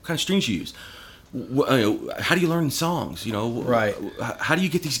is that? What kind of strings you use? How do you learn songs? You know, right? How do you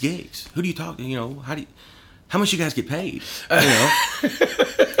get these gigs? Who do you talk to? You know, how much you guys get paid? You know,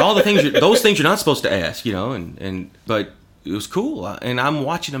 all the things. Those things you're not supposed to ask. You know, but. It was cool, and I'm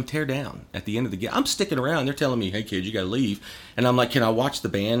watching them tear down at the end of the game. I'm sticking around. They're telling me, "Hey, kid, you got to leave," and I'm like, "Can I watch the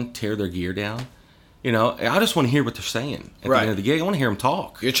band tear their gear down?" You know, I just want to hear what they're saying at the end of the gig. I want to hear them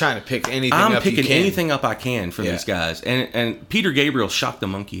talk. You're trying to pick anything. I'm up picking you can. anything up I can from these guys. And Peter Gabriel, "Shock the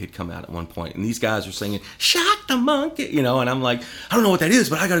Monkey" had come out at one point, and these guys were singing "Shock the Monkey," you know, and I'm like, I don't know what that is,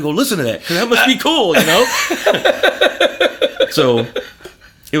 but I got to go listen to that because that must be cool, you know. So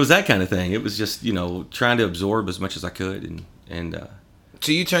it was that kind of thing. It was just, you know, trying to absorb as much as I could, and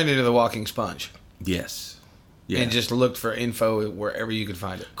so you turned into the walking sponge. Yes. Yeah. And just looked for info wherever you could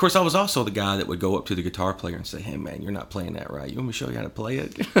find it. Of course, I was also the guy that would go up to the guitar player and say, "Hey, man, you're not playing that right. You want me to show you how to play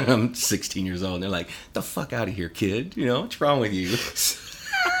it?" I'm 16 years old, and they're like, "The fuck out of here, kid. You know, what's wrong with you?"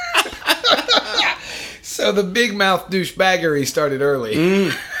 So the big mouth douchebaggery started early.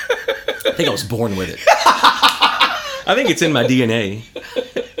 I think I was born with it. I think it's in my DNA.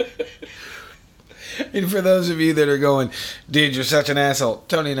 And for those of you that are going, "Dude, you're such an asshole,"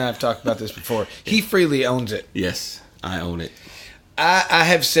 Tony and I have talked about this before. He freely owns it. Yes, I own it. I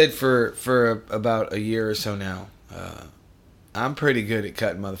have said for about a year or so now, I'm pretty good at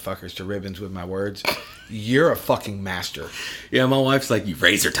cutting motherfuckers to ribbons with my words. You're a fucking master. Yeah, my wife's like, "You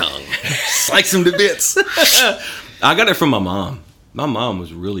razor tongue. Slice them to bits." I got it from my mom. My mom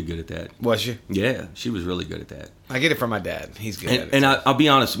was really good at that. Was you? Yeah, she was really good at that. I get it from my dad. He's good at it. And I'll be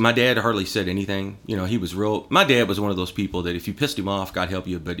honest, my dad hardly said anything. You know, he was real. My dad was one of those people that if you pissed him off, God help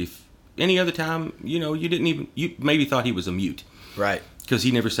you. But if any other time, you know, you maybe thought he was a mute. Right. Because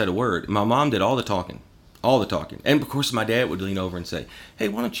he never said a word. My mom did all the talking. All the talking. And of course, my dad would lean over and say, hey,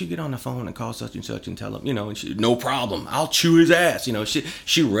 why don't you get on the phone and call such and such and tell him, you know, and she, no problem. I'll chew his ass. You know,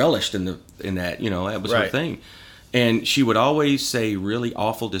 she relished in that, you know, that was her thing. And she would always say really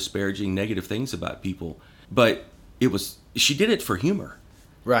awful, disparaging, negative things about people. But she did it for humor.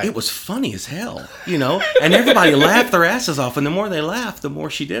 Right. It was funny as hell, you know, and everybody laughed their asses off. And the more they laughed, the more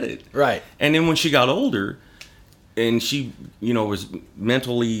she did it. Right. And then when she got older and she, you know, was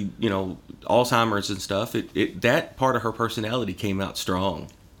mentally, you know, Alzheimer's and stuff, that part of her personality came out strong.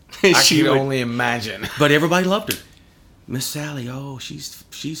 I can only imagine. But everybody loved her. Miss Sally, oh, she's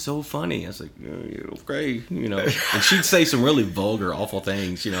so funny. I was like, oh, okay, you know. And she'd say some really vulgar, awful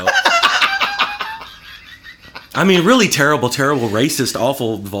things, you know. I mean, really terrible, racist,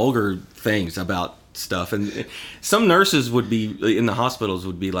 awful, vulgar things about stuff. And some nurses would be, in the hospitals,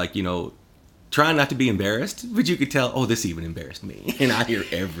 would be like, you know, trying not to be embarrassed, but you could tell, oh, this even embarrassed me. And I hear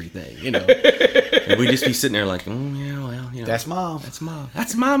everything, you know. And we'd just be sitting there like, yeah, well, you know. That's mom. That's mom.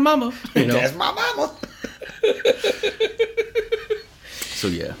 That's my mama. You know? That's my mama. So,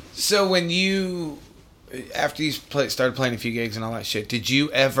 yeah. So when after you started playing a few gigs and all that shit, did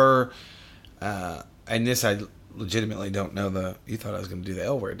you ever, and this I legitimately don't know you thought I was going to do the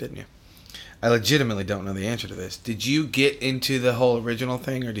L word, didn't you? I legitimately don't know the answer to this. Did you get into the whole original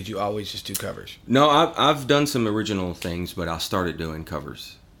thing, or did you always just do covers? No, I've done some original things, but I started doing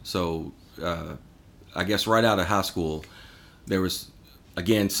covers. So I guess right out of high school, there was,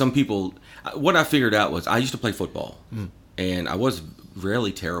 again, some people, what I figured out was I used to play football, and I was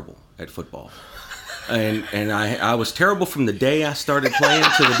really terrible at football. And I was terrible from the day I started playing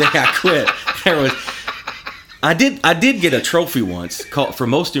to the day I quit. I did get a trophy once called for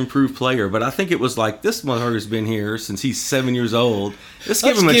most improved player, but I think it was like, this motherfucker's been here since he's 7 years old. Let's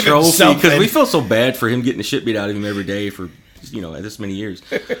give him a trophy, because we feel so bad for him getting the shit beat out of him every day for, you know, this many years.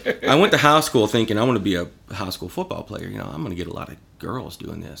 I went to high school thinking I want to be a high school football player. You know, I'm going to get a lot of girls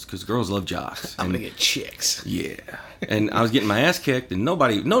doing this because girls love jocks. I'm going to get chicks. Yeah. And I was getting my ass kicked, and no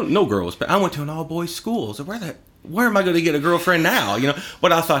girls. But I went to an all-boys school. So where am I going to get a girlfriend now? You know,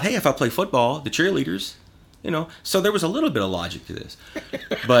 but I thought, hey, if I play football, the cheerleaders, you know, so there was a little bit of logic to this,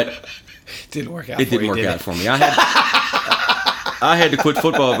 but it didn't work out. It didn't work out for me. I had to quit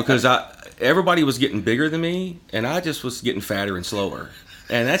football because everybody was getting bigger than me, and I just was getting fatter and slower,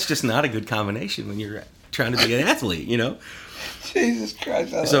 and that's just not a good combination when you're trying to be an athlete, you know. Jesus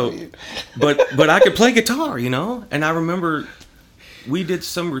Christ! I love you. but I could play guitar, you know, and I remember we did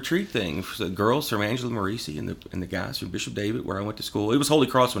some retreat thing for the girls from Angela Morisi and the guys from Bishop David, where I went to school. It was Holy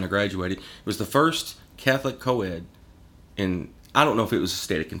Cross when I graduated. It was the first Catholic co-ed in, I don't know if it was the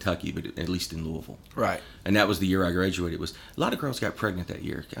state of Kentucky, but at least in Louisville. Right. And that was the year I graduated. A lot of girls got pregnant that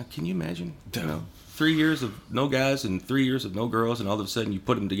year. Can you imagine? You know, 3 years of no guys and 3 years of no girls, and all of a sudden you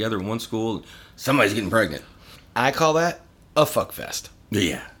put them together in one school, and somebody's getting pregnant. I call that a fuck fest.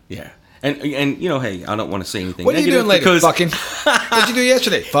 Yeah, yeah. And you know, hey, I don't want to say anything what are you doing later? Fucking. What'd you do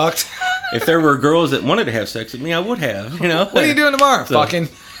yesterday? Fucked. If there were girls that wanted to have sex with me, I would have. You know. What are you doing tomorrow? So, fucking.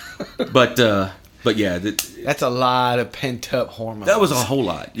 But yeah, that's a lot of pent up hormones. That was a whole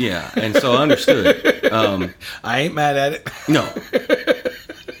lot, yeah. And so I understood. I ain't mad at it. No.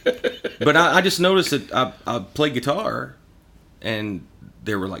 But I just noticed that I played guitar, and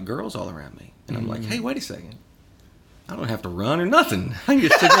there were like girls all around me, and I'm like, hey, wait a second. I don't have to run or nothing. I can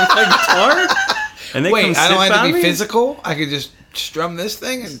just sit there and play guitar. And they wait, I don't have to be physical. I could just strum this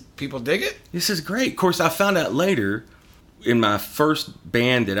thing and people dig it. This is great. Of course, I found out later in my first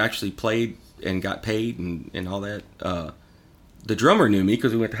band that actually played and got paid and all that. The drummer knew me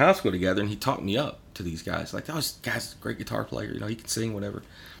because we went to high school together, and he talked me up to these guys. Like, oh, this guy's a great guitar player. You know, he can sing, whatever.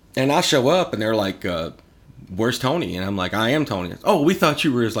 And I show up, and they're like, where's Tony? And I'm like, I am Tony. Oh, we thought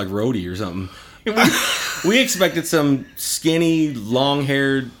you were his like roadie or something. We expected some skinny,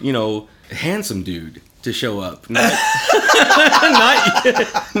 long-haired, you know, handsome dude to show up, not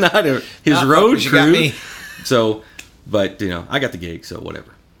his road crew. Got me. So, but you know, I got the gig, so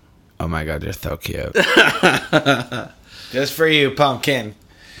whatever. Oh my God, they're so cute. Just for you, pumpkin.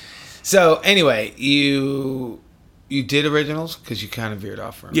 So anyway, you did originals because you kind of veered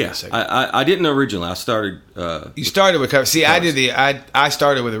off for a second. I didn't originally. I started. You started with covers. See, covers. I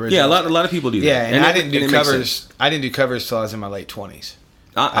started with originals. Yeah, a lot of people do that. Yeah, and I didn't do covers. I didn't do covers till I was in my late 20s.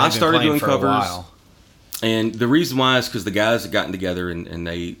 I started doing covers, and the reason why is because the guys had gotten together and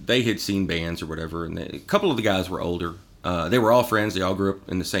they had seen bands or whatever, and a couple of the guys were older, They were all friends. They all grew up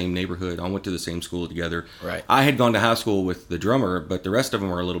in the same neighborhood. All went to the same school together. Right. I had gone to high school with the drummer, but the rest of them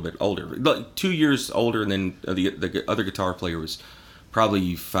were a little bit older. Like 2 years older, and then the other guitar player was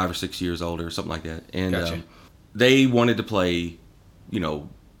probably 5 or 6 years older, or something like that. And Gotcha. they wanted to play,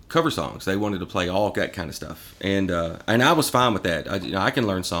 cover songs. They wanted to play all that kind of stuff. And I was fine with that. I can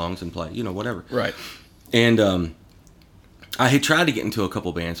learn songs and play, whatever. Right. And I had tried to get into a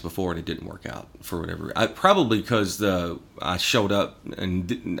couple bands before, and it didn't work out for whatever. Probably because I showed up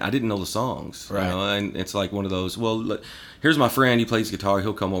and I didn't know the songs. Right. And it's like one of those. Well, look, here's my friend. He plays guitar.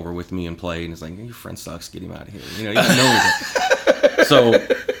 He'll come over with me and play. And it's like, your friend sucks. Get him out of here. He doesn't know anything.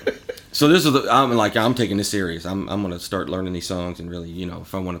 So this is I'm taking this serious. I'm going to start learning these songs and really,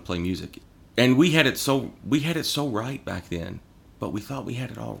 if I want to play music. And we had it so right back then, but we thought we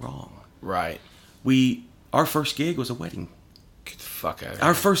had it all wrong. Right. Our first gig was a wedding. Get the fuck out of here.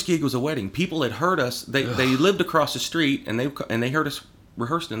 Our first gig was a wedding. People had heard us. They lived across the street, and they heard us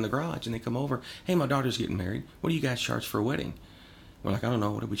rehearsing in the garage, and they come over. Hey, my daughter's getting married. What do you guys charge for a wedding? We're like, I don't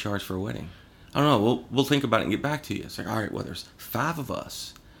know. What do we charge for a wedding? I don't know. We'll think about it and get back to you. It's like, all right, well, there's 5 of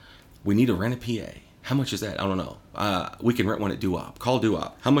us. We need to rent a PA. How much is that? I don't know. We can rent one at Doo-Wop. Call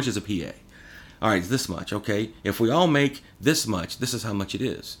Doo-Wop. How much is a PA? All right, it's this much. Okay. If we all make this much, this is how much it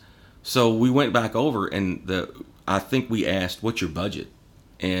is. So we went back over, and I think we asked, what's your budget?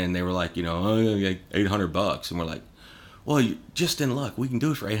 And they were like, $800. And we're like, well, you're just in luck. We can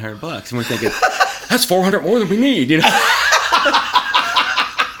do it for $800. And we're thinking, that's $400 more than we need,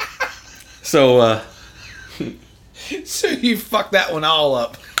 So, So you fucked that one all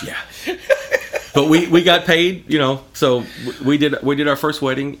up. Yeah. But we got paid, so we did our first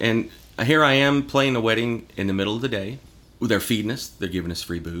wedding, and here I am playing the wedding in the middle of the day. They're feeding us. They're giving us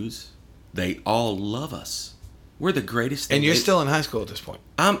free booze. They all love us. We're the greatest thing. And you're still in high school at this point.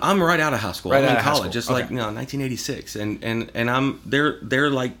 I'm right out of high school. Right I'm out in of high college, school. just Okay. like 1986, and they're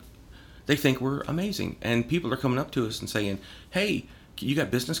like, they think we're amazing, and people are coming up to us and saying, hey, you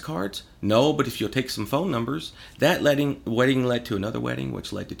got business cards? No, but if you'll take some phone numbers. That wedding led to another wedding,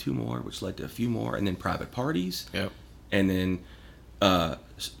 which led to 2 more, which led to a few more, and then private parties. Yep. And then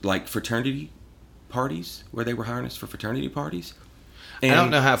like fraternity parties, where they were hiring us for fraternity parties. And I don't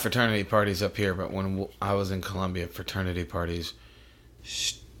know how fraternity parties up here, but when I was in Columbia, fraternity parties,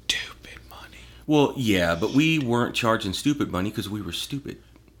 stupid money. Well, yeah, but we weren't charging stupid money because we were stupid.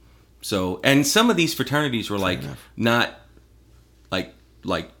 So, and some of these fraternities were like not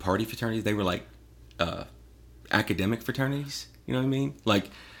like party fraternities. They were like academic fraternities. You know what I mean?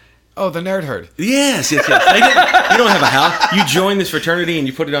 Like, oh, the nerd herd. yes. You don't have a house. You join this fraternity and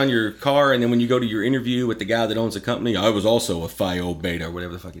you put it on your car, and then when you go to your interview with the guy that owns the company, I was also a Phi Beta or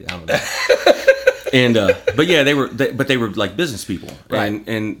whatever the fuck. I don't know. And but yeah, they were like business people, Right.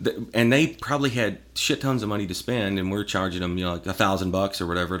 and they probably had shit tons of money to spend, and we're charging them like $1,000 or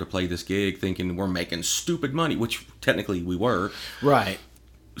whatever to play this gig, thinking we're making stupid money, which technically we were. Right.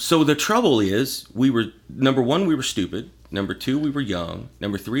 So the trouble is, number 1, we were stupid. Number 2, we were young.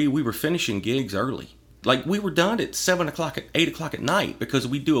 Number 3, we were finishing gigs early. Like, we were done at 7 o'clock, at 8 o'clock at night, because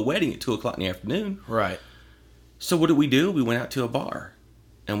we'd do a wedding at 2 o'clock in the afternoon. Right. So what did we do? We went out to a bar,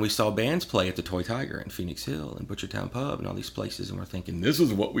 and we saw bands play at the Toy Tiger in Phoenix Hill and Butchertown Pub and all these places, and we're thinking, there's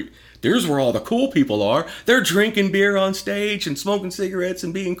where all the cool people are. They're drinking beer on stage and smoking cigarettes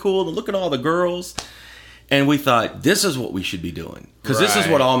and being cool, and look at all the girls. And we thought, this is what we should be doing. Because this is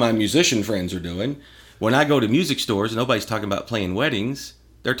Right. what all my musician friends are doing. When I go to music stores, nobody's talking about playing weddings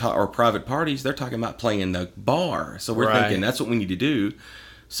or private parties. They're talking about playing the bar. So we're Right. thinking, that's what we need to do.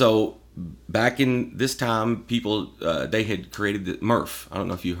 So back in this time, people, they had created the Murph. I don't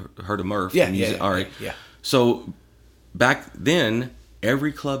know if you heard of Murph. Yeah, the music. yeah, All right. yeah. So back then,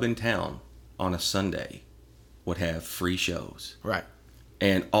 every club in town on a Sunday would have free shows. Right.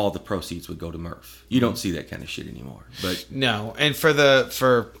 And all the proceeds would go to Murph. You don't see that kind of shit anymore. But No, and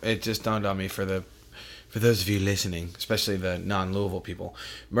it just dawned on me for those of you listening, especially the non-Louisville people,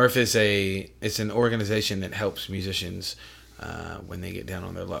 Murph it's an organization that helps musicians when they get down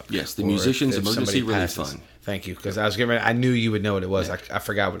on their luck. Yes, the Or Musicians if Emergency somebody Relief passes. Fund. Thank you, because I knew you would know what it was. I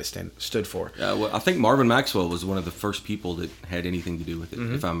forgot what it stood for. well, I think Marvin Maxwell was one of the first people that had anything to do with it,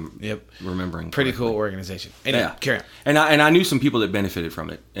 if I'm remembering Pretty correctly. cool organization. Anyway, Yeah, carry on. And I knew some people that benefited from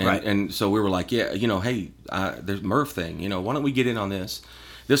it, and, Right. and so we were like, yeah, hey, there's Murph thing, why don't we get in on this?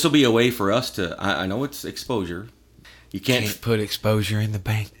 This will be a way for us to. I know it's exposure. You Can't put exposure in the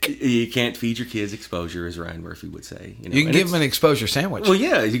bank. You can't feed your kids exposure, as Ryan Murphy would say. You can and give them an exposure sandwich. Well,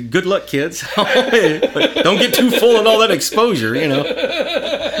 yeah. Good luck, kids. But don't get too full on all that exposure,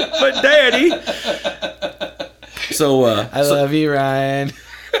 But Daddy. So I love you, Ryan.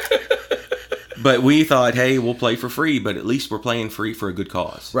 But we thought, hey, we'll play for free, but at least we're playing free for a good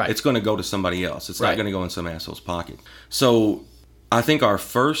cause. Right. It's going to go to somebody else. It's Right. not going to go in some asshole's pocket. So I think our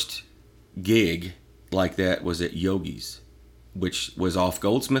first gig like that was at Yogi's, which was off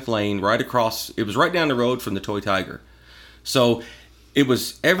Goldsmith Lane, right across. It was right down the road from the Toy Tiger. So it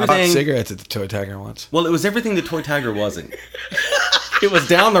was I bought everything. cigarettes at the Toy Tiger once. Well, it was everything the Toy Tiger wasn't. It was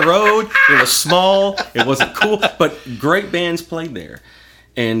down the road. It was small. It wasn't cool. But great bands played there.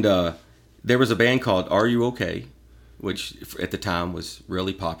 And there was a band called Are You Okay? Which at the time was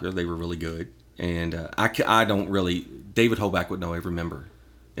really popular. They were really good. And I don't really... David Hoback would know every member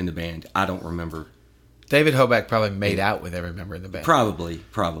in the band. I don't remember. David Hoback probably made out with every member in the band. Probably.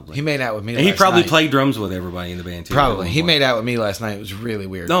 He made out with me And last he probably night. played drums with everybody in the band, too. Probably. He made out with me last night. It was really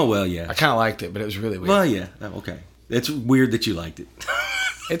weird. Oh, well, yeah. I kind of liked it, but it was really weird. Well, yeah. Okay. It's weird that you liked it.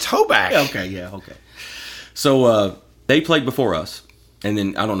 It's Hoback. Okay. So they played before us, and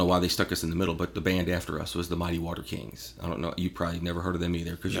then I don't know why they stuck us in the middle, but the band after us was the Mighty Water Kings. I don't know. You probably never heard of them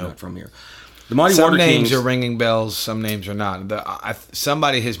either because you're not from here. The Mighty Some Water names Kings are ringing bells. Some names are not.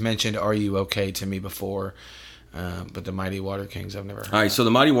 Somebody has mentioned "Are You Okay" to me before, but the Mighty Water Kings I've never heard. All right, so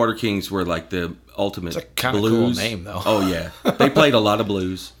the Mighty Water Kings were like the ultimate It's a kinda blues. cool name, though. Oh yeah, they played a lot of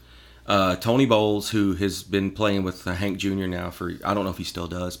blues. Tony Bowles, who has been playing with Hank Jr. now for, I don't know if he still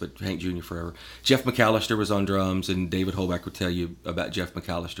does, but Hank Jr. forever. Jeff McAllister was on drums, and David Hoback would tell you about Jeff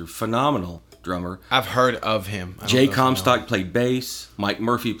McAllister. Phenomenal drummer. I've heard of him. I don't Jay know if I know him. Comstock played bass. Mike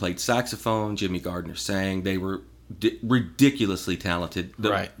Murphy played saxophone. Jimmy Gardner sang. They were ridiculously talented.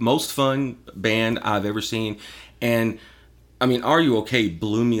 The Right. most fun band I've ever seen. And, I mean, Are You Okay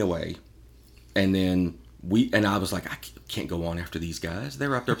blew me away. And then I was like, I can't go on after these guys. They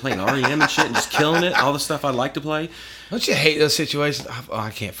were up there playing REM and shit and just killing it. All the stuff I'd like to play. Don't you hate those situations? Oh, I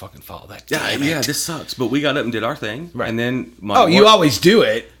can't fucking follow that. Damn it. Yeah, this sucks. But we got up and did our thing. Right. And then... You always do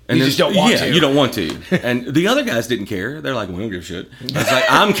it. You just don't want to. Yeah, you don't want to. And the other guys didn't care. They're like, we don't give a shit. I was like,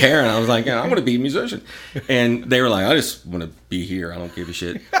 I'm caring. I was like, I want to be a musician. And they were like, I just want to be here. I don't give a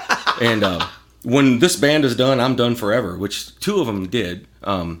shit. And when this band is done, I'm done forever, which two of them did.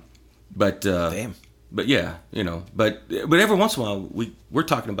 Damn. But yeah, but every once in a while, we're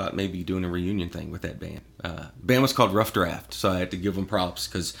talking about maybe doing a reunion thing with that band. Band was called Rough Draft, so I had to give them props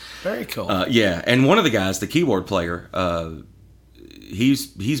because... Very cool. Yeah, and one of the guys, the keyboard player...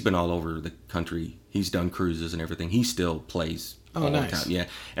 He's been all over the country. He's done cruises and everything. He still plays all nice. the time. Yeah,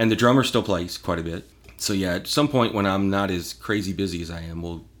 and the drummer still plays quite a bit. So yeah, at some point when I'm not as crazy busy as I am,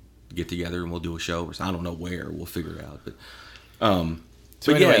 we'll get together and we'll do a show. Or I don't know where. We'll figure it out. But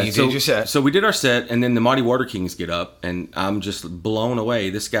So anyway, you did your set. So we did our set, and then the Mighty Water Kings get up, and I'm just blown away.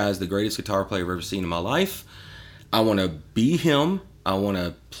 This guy's the greatest guitar player I've ever seen in my life. I want to be him. I want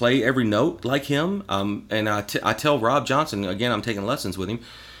to play every note like him. And I tell Rob Johnson, again, I'm taking lessons with him.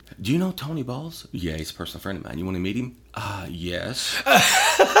 Do you know Tony Balls? Yeah, he's a personal friend of mine. You want to meet him? Yes.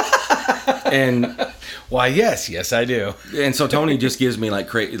 And Why, yes, I do. and so Tony just gives me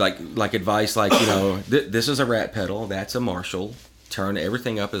like advice, like, this is a Rat pedal, that's a Marshall. Turn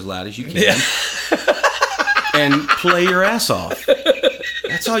everything up as loud as you can, and play your ass off.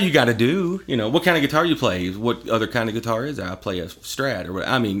 That's all you got to do. What kind of guitar you play? What other kind of guitar is that? I play a Strat or what?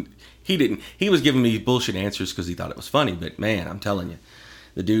 I mean, he was giving me bullshit answers because he thought it was funny. But man, I'm telling you,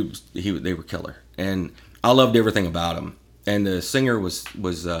 the dude, they were killer, and I loved everything about him. And the singer was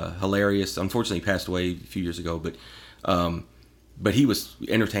hilarious. Unfortunately, he passed away a few years ago, but he was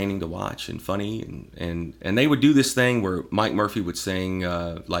entertaining to watch and funny, and they would do this thing where Mike Murphy would sing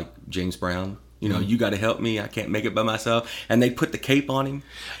like James Brown. You got to help me. I can't make it by myself. And they'd put the cape on him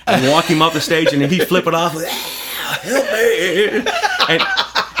and walk him off the stage, and then he'd flip it off. Like, help me! And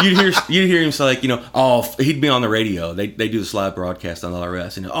you'd hear him say, like, he'd be on the radio. They do this live broadcast on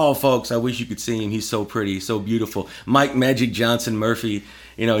LRS, and folks, I wish you could see him. He's so pretty, so beautiful. Mike Magic Johnson Murphy,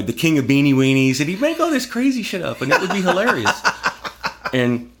 the king of beanie weenies, and he'd make all this crazy shit up, and it would be hilarious.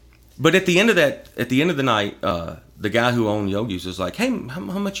 But at the end of the night, the guy who owned Yogi's was like, "Hey, how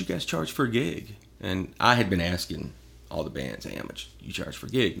much you guys charge for a gig?" And I had been asking all the bands, "Hey, how much you charge for a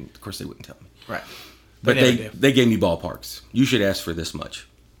gig?" And of course, they wouldn't tell me. Right. But they gave me ballparks. You should ask for this much.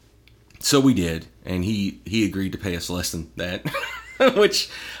 So we did, and he agreed to pay us less than that, which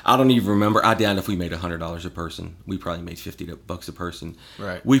I don't even remember. I doubt if we made $100 a person. We probably made $50 a person.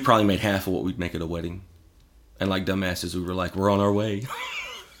 Right. We probably made half of what we'd make at a wedding. And like dumbasses, we were like, we're on our way.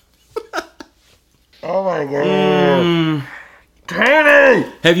 Oh my god. Tony!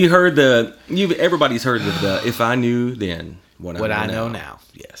 Have you heard everybody's heard of the If I Knew Then What I Know Now.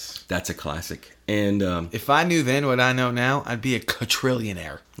 Yes. That's a classic. And if I knew then what I know now, I'd be a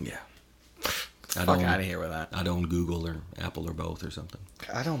quadrillionaire. yeah. Fuck out of here with that. I'd own Google or Apple or both or something.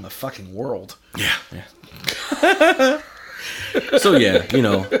 I'd own the fucking world. Yeah. So, yeah,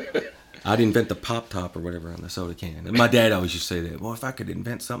 I'd invent the pop top or whatever on the soda can. And my dad always used to say that, well, if I could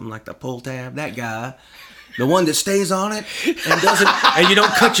invent something like the pull tab, that guy, the one that stays on it and doesn't, and you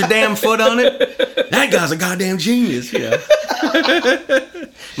don't cut your damn foot on it, that guy's a goddamn genius. Yeah.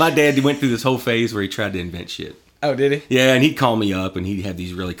 My dad went through this whole phase where he tried to invent shit. Oh, did he? Yeah, and he'd call me up and he'd have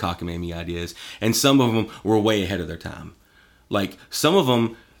these really cockamamie ideas. And some of them were way ahead of their time. Like, some of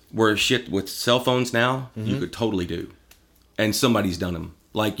them were shit with cell phones now, you could totally do. And somebody's done them.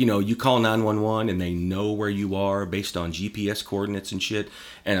 Like, you call 911 and they know where you are based on GPS coordinates and shit.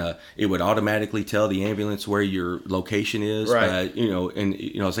 And it would automatically tell the ambulance where your location is. Right.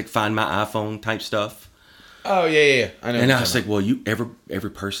 It's like Find My iPhone type stuff. Oh, yeah. I know. And I was like, well, every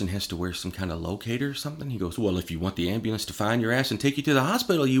person has to wear some kind of locator or something? He goes, well, if you want the ambulance to find your ass and take you to the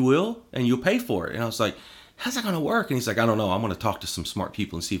hospital, you will, and you'll pay for it. And I was like, how's that going to work? And he's like, I don't know. I'm going to talk to some smart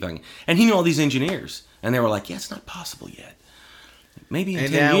people and see if I can. And he knew all these engineers. And they were like, yeah, it's not possible yet. Maybe in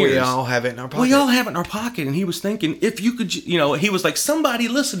 10 years. And now we all have it in our pocket. We all have it in our pocket. And he was thinking, if you could, he was like, somebody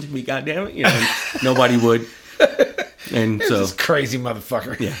listen to me, goddammit. And nobody would. And so, this crazy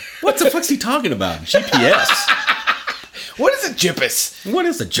motherfucker. Yeah. What the fuck's he talking about? GPS. What is a JIPUS? What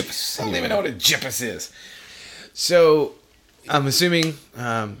is a JIPUS? I don't even know what a JIPUS is. So, I'm assuming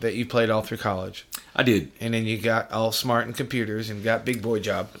that you played all through college. I did. And then you got all smart in computers and got big boy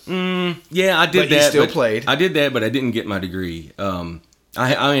job. Yeah, I did that. But you still played. I did that, but I didn't get my degree.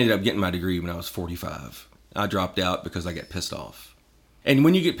 I ended up getting my degree when I was 45. I dropped out because I got pissed off. And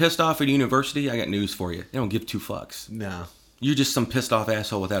when you get pissed off at a university, I got news for you. They don't give two fucks. No. You're just some pissed off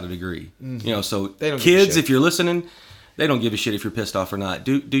asshole without a degree. Mm-hmm. So they don't kids, if you're listening, they don't give a shit if you're pissed off or not.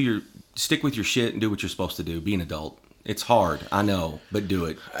 Stick with your shit and do what you're supposed to do. Be an adult. It's hard, I know, but do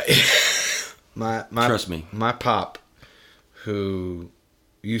it. Trust me. My pop, who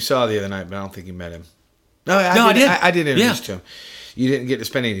you saw the other night, but I don't think you met him. No, I did. I did introduce to him. You didn't get to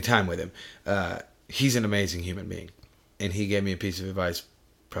spend any time with him. He's an amazing human being. And he gave me a piece of advice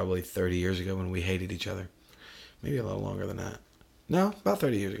probably 30 years ago when we hated each other. Maybe a little longer than that. No, about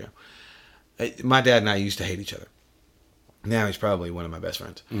 30 years ago. My dad and I used to hate each other. Now he's probably one of my best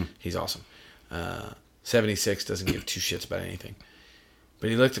friends. He's awesome. 76, doesn't give two shits about anything. But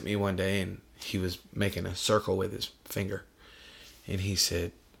he looked at me one day and he was making a circle with his finger. And he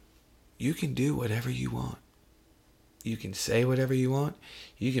said, you can do whatever you want. You can say whatever you want.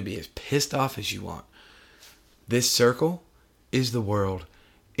 You can be as pissed off as you want. This circle is the world.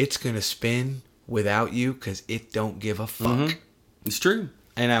 It's going to spin without you because it don't give a fuck. Mm-hmm. It's true.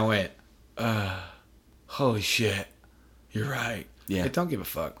 And I went, holy shit. You're right. Yeah. It don't give a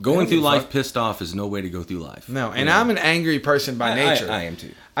fuck. Going through life pissed off is no way to go through life. No, and I'm an angry person by nature. I am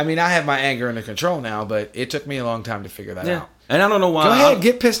too. I mean, I have my anger under control now, but it took me a long time to figure that out. And I don't know why. Go ahead,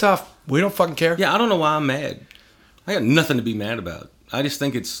 get pissed off. We don't fucking care. Yeah, I don't know why I'm mad. I got nothing to be mad about. I just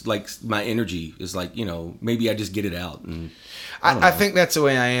think it's like my energy is like, maybe I just get it out. And I think that's the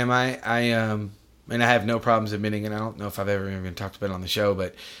way I am. And I have no problems admitting it. I don't know if I've ever even talked about it on the show,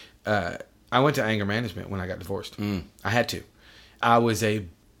 but I went to anger management when I got divorced. I had to. I was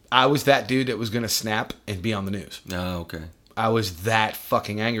that dude that was going to snap and be on the news. Oh, okay. I was that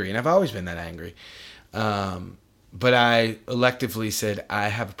fucking angry, and I've always been that angry. But I electively said, I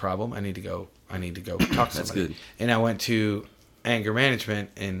have a problem. I need to go talk to somebody. That's good. And I went to anger management,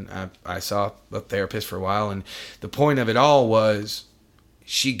 and I saw a therapist for a while, and the point of it all was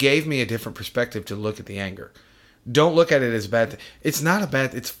she gave me a different perspective to look at the anger. Don't look at it as bad. It's not a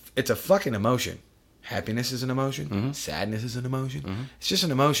bad. It's a fucking emotion. Happiness is an emotion. Mm-hmm. Sadness is an emotion. Mm-hmm. It's just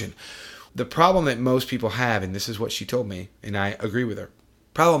an emotion. The problem that most people have, and this is what she told me, and I agree with her.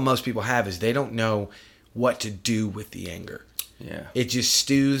 Problem most people have is they don't know what to do with the anger. Yeah. It just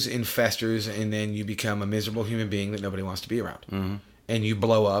stews and festers, and then you become a miserable human being that nobody wants to be around. Mm-hmm. And you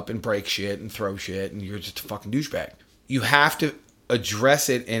blow up and break shit and throw shit, and you're just a fucking douchebag. You have to address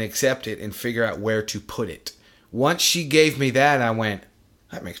it and accept it and figure out where to put it. Once she gave me that, I went,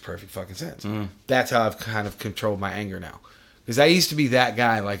 that makes perfect fucking sense. Mm. That's how I've kind of controlled my anger now. Because I used to be that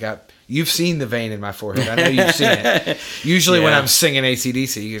guy. Like you've seen the vein in my forehead. I know you've seen it. Usually when I'm singing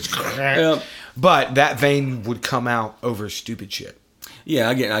AC/DC, you just... Yep. But that vein would come out over stupid shit. Yeah,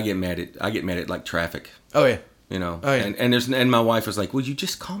 I get mad at like traffic. Oh yeah. Oh yeah. And my wife was like, "Would you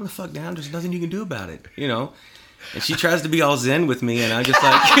just calm the fuck down? There's nothing you can do about it." And she tries to be all zen with me, and I'm just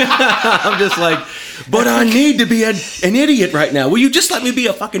like, but I need to be an idiot right now. Will you just let me be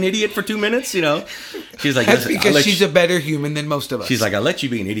a fucking idiot for 2 minutes? She's like, that's because she's a better human than most of us. She's like, I let you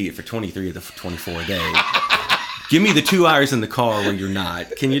be an idiot for 23 of the 24 days. Give me the 2 hours in the car where you're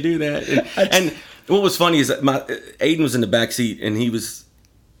not. Can you do that? And what was funny is that Aiden was in the back seat, and he was,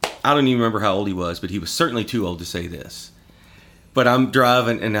 I don't even remember how old he was, but he was certainly too old to say this. But I'm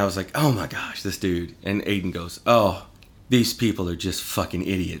driving, and I was like, oh my gosh, this dude. And Aiden goes, oh, these people are just fucking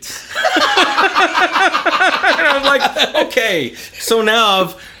idiots. And I'm like, okay, so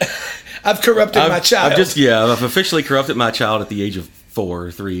now I've corrupted my child. I've officially corrupted my child at the age of 4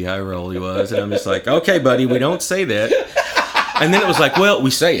 or 3, however old he was. And I'm just like, okay, buddy, we don't say that. And then it was like, well,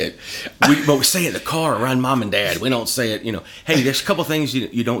 we say it. But we say it in the car around mom and dad. We don't say it, Hey, there's a couple things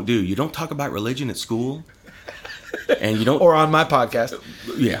you don't do. You don't talk about religion at school. And you don't... Or on my podcast.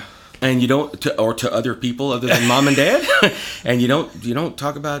 Yeah. And you don't, to other people other than mom and dad, and you don't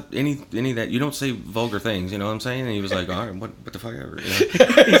talk about any of that. You don't say vulgar things. You know what I'm saying? And he was like, all right, what the fuck ever.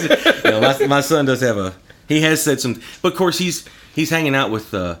 My son does have he has said some, but of course he's hanging out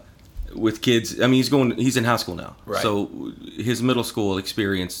with kids. I mean, he's in high school now. Right. So his middle school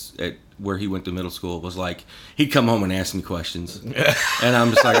experience at where he went to middle school was like, he'd come home and ask me questions. And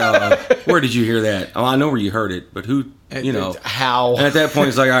I'm just like, oh, where did you hear that? Oh, I know where you heard it, but who, how? And at that point,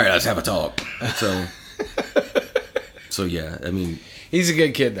 it's like, all right, let's have a talk. So yeah, I mean. He's a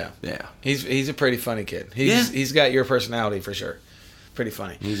good kid, though. Yeah. He's a pretty funny kid. He's got your personality for sure. Pretty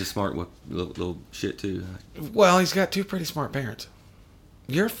funny. He's a smart little shit, too. Well, he's got 2 pretty smart parents.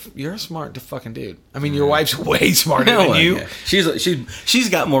 You're a smart fucking dude. I mean, your wife's way smarter than you. Yeah. She's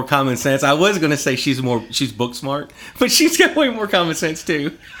got more common sense. I was gonna say she's book smart, but she's got way more common sense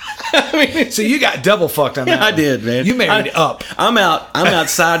too. I mean, so you got double fucked on that. I did, man. You married up. I'm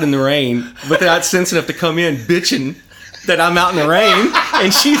outside in the rain, but they're not sense enough to come in bitching that I'm out in the rain,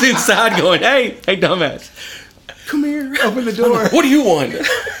 and she's inside going, "Hey, dumbass, come here, open the door. What do you want?"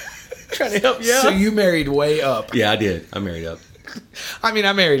 Trying to help you out. So you married way up. Yeah, I did. I married up. I mean,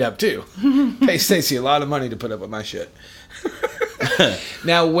 I married up too. Pay Stacey a lot of money to put up with my shit.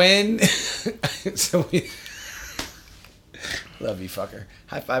 Now, when... Love you, fucker.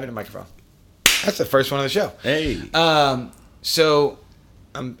 High five in the microphone. That's the first one of the show. Hey. So,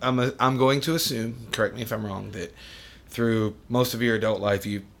 I'm going to assume, correct me if I'm wrong, that through most of your adult life,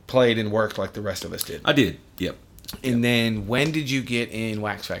 you played and worked like the rest of us did. I did. Yep. And then, when did you get in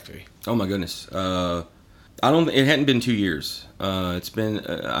Wax Factory? Oh my goodness. It hadn't been 2 years. It's been,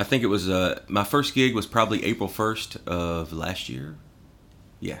 I think it was, my first gig was probably April 1st of last year.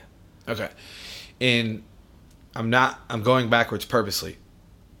 Yeah. Okay. And I'm going backwards purposely.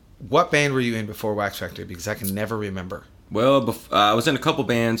 What band were you in before Wax Factory? Because I can never remember. Well, I was in a couple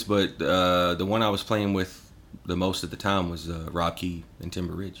bands, but the one I was playing with the most at the time was Rob Key and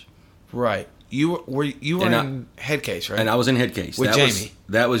Timber Ridge. Right. You were in Headcase, right? And I was in Headcase. With Jamie.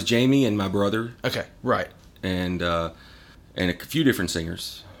 That was Jamie and my brother. Okay, right. And a few different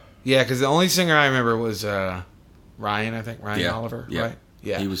singers. Yeah, because the only singer I remember was Ryan, I think. Ryan Oliver, yeah. Right?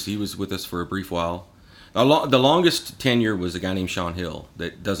 Yeah. He was with us for a brief while. The longest tenure was a guy named Sean Hill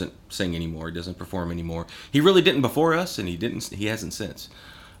that doesn't sing anymore. He doesn't perform anymore. He really didn't before us, and he hasn't since.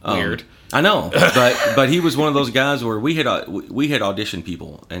 Weird. I know, but he was one of those guys where we had auditioned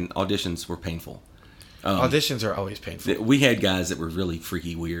people, and auditions were painful. Auditions are always painful. We had guys that were really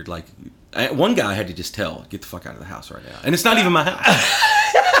freaky weird. Like one guy I had to just tell, get the fuck out of the house right now, and it's not even my house.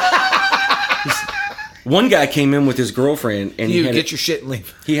 One guy came in with his girlfriend, and you get your shit and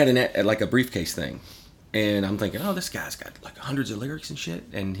leave. He had like a briefcase thing, and I'm thinking, oh, this guy's got like hundreds of lyrics and shit,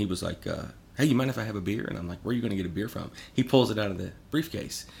 and he was like, hey, you mind if I have a beer? And I'm like, where are you going to get a beer from? He pulls it out of the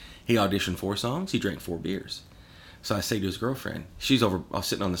briefcase. He auditioned 4 songs. He drank 4 beers. So I say to his girlfriend, she's over, I was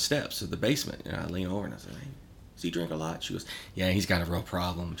sitting on the steps of the basement, and I lean over and I said, hey, does he drink a lot? She goes, yeah, he's got a real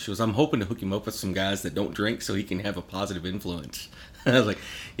problem. She goes, I'm hoping to hook him up with some guys that don't drink so he can have a positive influence. I was like,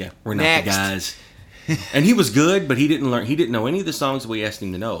 yeah, we're not the guys. And he was good, but he didn't know any of the songs we asked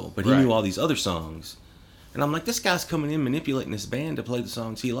him to know, but he knew all these other songs. And I'm like, this guy's coming in manipulating this band to play the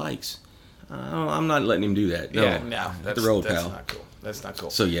songs he likes. I'm not letting him do that. No, that's the road, that's pal. not cool. That's not cool.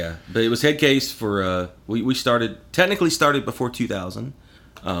 So yeah, but it was Headcase for we technically started before 2000,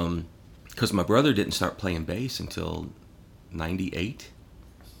 because my brother didn't start playing bass until 98,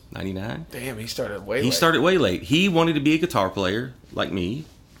 99. Damn, he started way late. He started way late. He wanted to be a guitar player like me,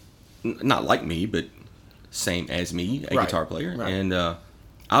 not like me, but same as me, a guitar player. Right. And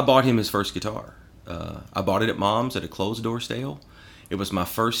I bought him his first guitar. I bought it at Mom's at a closed door sale. It was my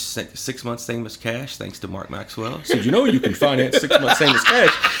first 6 months Stainless Cash, thanks to Mark Maxwell. He said, you can finance 6 months Stainless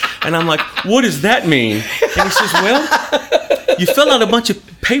Cash. And I'm like, what does that mean? And he says, well, you fill out a bunch of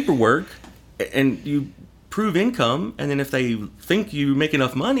paperwork and you prove income. And then if they think you make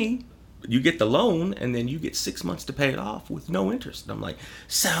enough money, you get the loan and then you get 6 months to pay it off with no interest. And I'm like,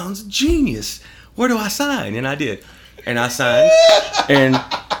 sounds genius. where do I sign? And I did. And I signed. And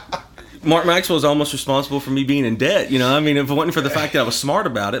Mark Maxwell was almost responsible for me being in debt. You know, I mean, if it wasn't for the fact that I was smart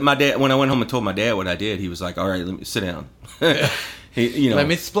about it, my dad, when I went home and told my dad what I did, he was like, all right, let me sit down. Let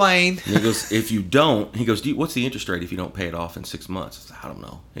me explain. He goes, if you don't, he goes, what's the interest rate if you don't pay it off in 6 months? I said, I don't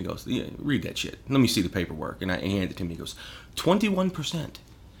know. He goes, yeah, read that shit. Let me see the paperwork. And he handed it to me. He goes, 21%.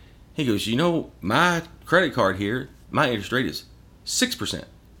 He goes, you know, my credit card here, my interest rate is 6%.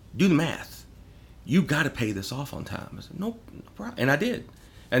 Do the math. You got to pay this off on time. I said, nope, no problem. And I did.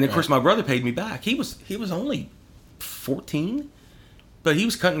 And then, of course, my brother paid me back. He was only 14, but he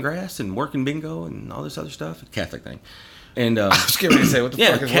was cutting grass and working bingo and all this other stuff. Catholic thing. And I was getting ready to say, what the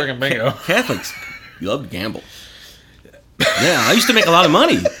fuck is working bingo? Catholics, you love to gamble. Yeah, I used to make a lot of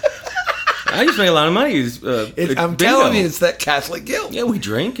money. I'm telling you, it's that Catholic guilt. Yeah, we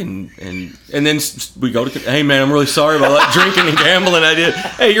drink and then we go to, hey man, I'm really sorry about that drinking and gambling I did.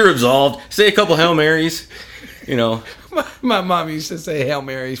 Hey, you're absolved. Say a couple Hail Marys, you know. My mom used to say Hail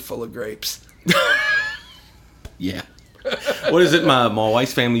Marys full of grapes. Yeah. What is it? My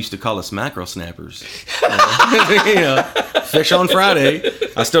wife's family used to call us mackerel snappers. You know, fish on Friday.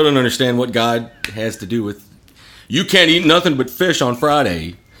 I still don't understand what God has to do with, you can't eat nothing but fish on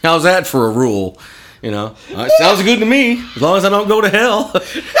Friday. How's that for a rule? You know, sounds good to me, as long as I don't go to hell.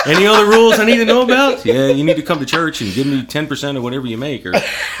 Any other rules I need to know about? Yeah, you need to come to church and give me 10% of whatever you make, or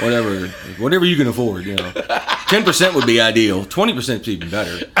whatever you can afford. You know, 10% would be ideal. 20% is even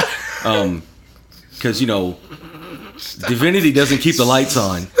better, because you know, divinity doesn't keep the lights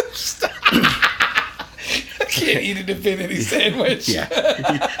on. I can't eat a divinity sandwich. Yeah,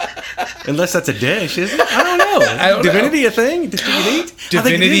 unless that's a dish, isn't it? I don't know. Divinity a thing? Do you eat?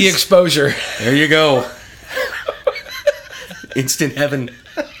 Divinity exposure. There you go. Instant heaven.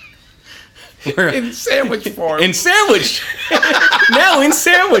 In sandwich form. In sandwich. Now in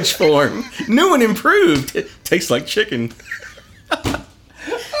sandwich form. New and improved. It tastes like chicken.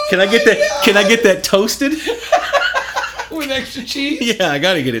 Can I get that? Can I get that toasted? With extra cheese? Yeah, I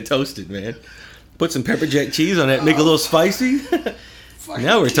gotta get it toasted, man. Put some pepper jack cheese on that. Make it a little spicy.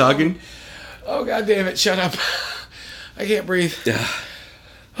 Now we're talking. Oh, God damn it. Shut up. I can't breathe.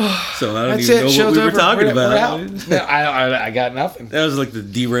 So I don't even know what we were talking about. No, I got nothing. That was like the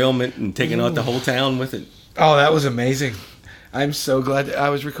derailment and taking out the whole town with it. Oh, that was amazing. I'm so glad that I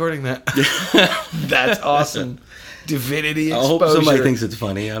was recording that. That's awesome. Divinity exposure. I hope somebody thinks it's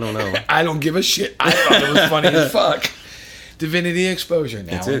funny. I don't know. I don't give a shit. I thought it was funny as fuck. Divinity exposure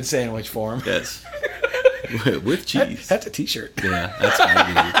now in sandwich form. Yes. With cheese. That's a t-shirt. Yeah, that's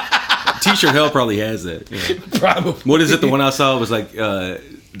funny. T-shirt hell probably has that. You know. Probably. What is it? The one I saw was like,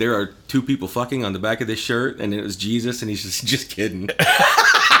 there are two people fucking on the back of this shirt, and it was Jesus, and he's just kidding.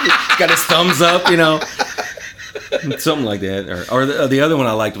 Got his thumbs up, you know. Something like that. Or the other one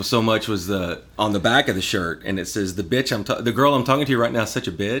I liked was so much was on the back of the shirt, and it says, the girl I'm talking to right now is such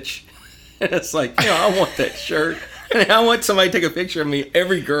a bitch. And it's like, you know, I want that shirt. And I want somebody to take a picture of me,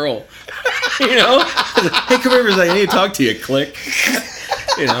 every girl. You know? Hey, come here, I need to talk to you. Click.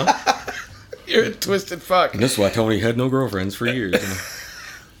 You know? You're a twisted fuck. And this is why Tony had no girlfriends for years. You know?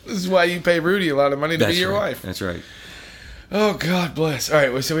 This is why you pay Rudy a lot of money to be your wife. That's right. Oh, God bless. All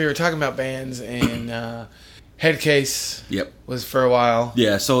right, so we were talking about bands, and Headcase was for a while.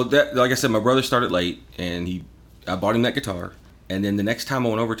 Yeah, so that, like I said, my brother started late, and I bought him that guitar. And then the next time I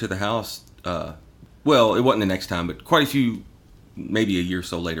went over to the house, well, it wasn't the next time, but quite a few, maybe a year or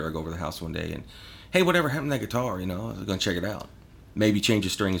so later, I go over to the house one day, and, hey, whatever happened to that guitar, you know? I was going to check it out. Maybe change the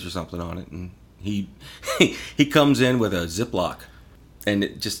strings or something on it. And he comes in with a Ziploc, and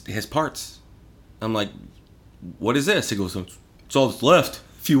it just has parts. I'm like, what is this? He goes, it's all that's left,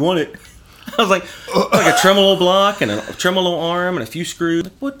 if you want it. I was like a tremolo block and a tremolo arm and a few screws.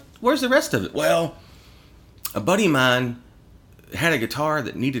 Where's the rest of it? Well, a buddy of mine had a guitar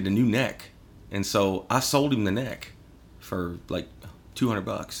that needed a new neck. And so I sold him the neck for like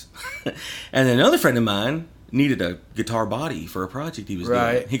 $200. And then another friend of mine needed a guitar body for a project he was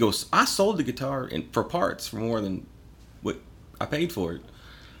doing. He goes, I sold the guitar for parts for more than what I paid for it.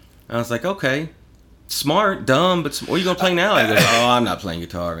 And I was like, okay, smart, dumb, but what are you going to play now? He goes, oh, I'm not playing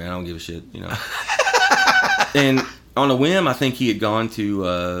guitar, man. I don't give a shit, you know. And on a whim, I think he had gone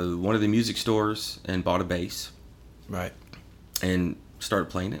to one of the music stores and bought a bass. Right. And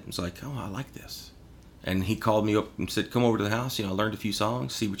started playing it. I was like, oh, I like this. And he called me up and said, come over to the house. You know, I learned a few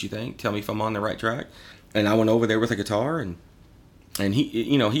songs. See what you think. Tell me if I'm on the right track. And I went over there with a guitar, and he,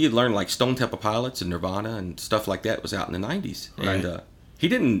 you know, he had learned like Stone Temple Pilots and Nirvana and stuff like that was out in the 90s. Right. And he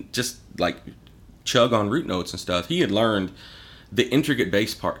didn't just like chug on root notes and stuff. He had learned the intricate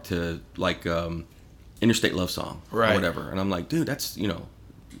bass part to like Interstate Love Song or whatever. And I'm like, dude, that's, you know,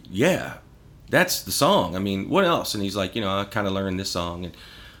 yeah, that's the song. I mean, what else? And he's like, I kind of learned this song, and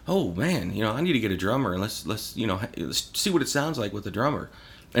oh man, I need to get a drummer, and let's let's see what it sounds like with a drummer.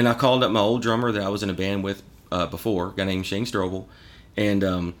 And I called up my old drummer that I was in a band with before, a guy named Shane Strobel, and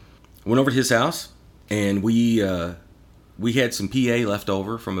went over to his house, and we had some PA left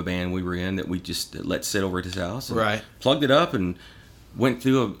over from a band we were in that we just let sit over at his house. And right. Plugged it up and went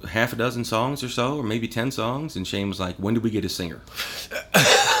through a half a dozen songs or so, or maybe 10 songs, and Shane was like, when did we get a singer?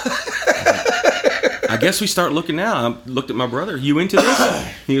 I guess we start looking now. I looked at my brother. You into this?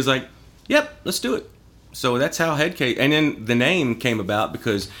 He was like, yep, let's do it. So that's how Headcase, and then the name came about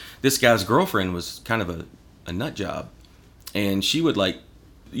because this guy's girlfriend was kind of a nut job, and she would like,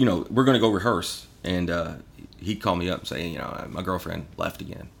 we're going to go rehearse, and he'd call me up and say, my girlfriend left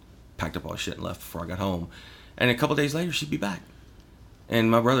again, packed up all her shit and left before I got home, and a couple days later she'd be back. And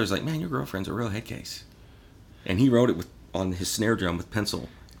my brother's like, man, your girlfriend's a real Headcase. And he wrote it on his snare drum with pencil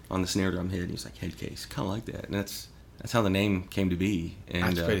on the snare drum head. He's like, Headcase, kind of like that. And that's how the name came to be.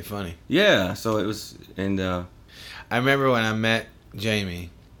 And that's pretty funny. Yeah, so it was, and I remember when I met Jamie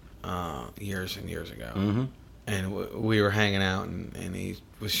years and years ago, mm-hmm. and we were hanging out, and he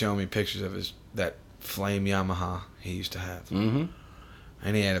was showing me pictures of that flame Yamaha he used to have. Mm-hmm.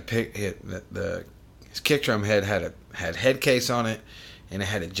 And he had his kick drum head had Headcase on it, and it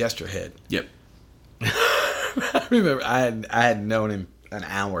had a Jester head. Yep. I remember I had known him an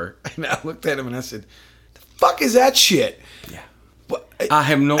hour, and I looked at him and I said, "The fuck is that shit?" Yeah. What? I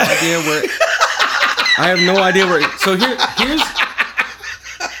have no idea where. So here's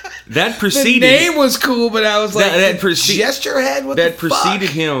that preceded. The name was cool, but I was like, Jester head. What that the preceded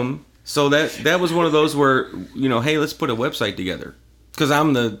fuck? him. So that was one of those where hey, let's put a website together. Because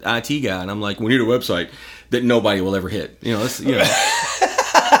I'm the IT guy, and I'm like, we need a website that nobody will ever hit.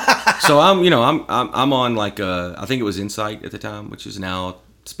 So I'm on like I think it was Insight at the time, which is now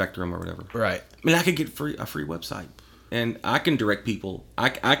Spectrum or whatever. Right. I mean, I could get a free website, and I can direct people. I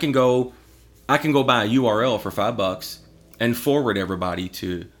can go buy a URL for $5 and forward everybody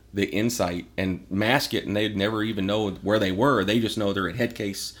to the Insight and mask it, and they'd never even know where they were. They just know they're at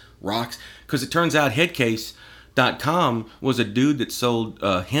Headcase Rocks, because it turns out Headcase.com was a dude that sold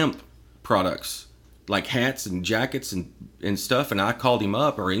hemp products like hats and jackets and stuff, and I called him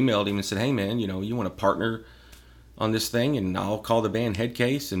up or emailed him and said, hey man, you want to partner on this thing, and I'll call the band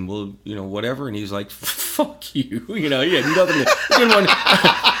Headcase and we'll whatever. And he's like, fuck you. He had nothing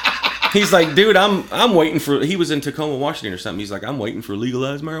he's like, dude, I'm waiting for, he was in Tacoma, Washington or something. He's like, I'm waiting for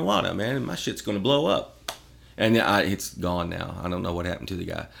legalized marijuana, man, and my shit's gonna blow up. And it's gone now. I don't know what happened to the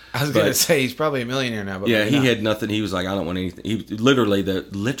guy. I was going to say he's probably a millionaire now. But yeah, he had nothing. He was like, I don't want anything. He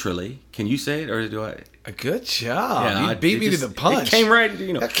literally. Can you say it or do I? A good job. Yeah, you beat me to the punch. It came right.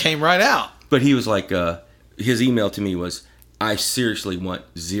 That came right out. But he was like, his email to me was, I seriously want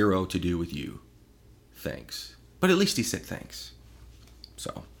zero to do with you. Thanks. But at least he said thanks.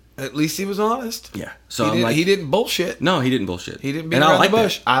 So. At least he was honest. Yeah. So he didn't bullshit. No, he didn't bullshit. He didn't beat around the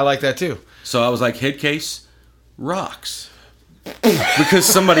bush. That. I like that too. So I was like, Headcase Rocks. Because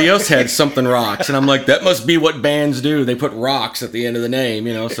somebody else had something rocks, and I'm like, that must be what bands do. They put rocks at the end of the name,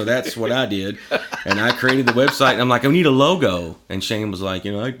 so that's what I did. And I created the website, and I'm like, I need a logo. And Shane was like,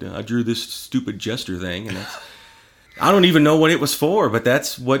 I drew this stupid Jester thing, and I don't even know what it was for, but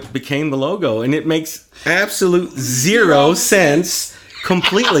that's what became the logo, and it makes absolute zero sense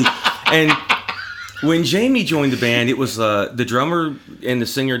completely. And when Jamie joined the band, it was the drummer and the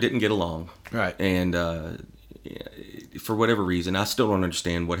singer didn't get along. Right. And for whatever reason, I still don't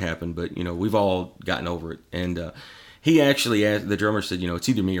understand what happened, but we've all gotten over it. And he actually asked, the drummer said, it's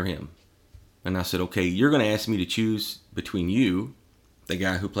either me or him. And I said, okay, you're going to ask me to choose between you, the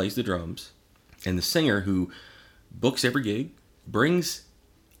guy who plays the drums, and the singer who books every gig, brings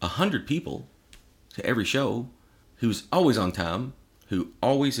 100 people to every show, who's always on time, who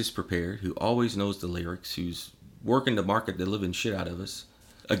always is prepared, who always knows the lyrics, who's working to market the living shit out of us.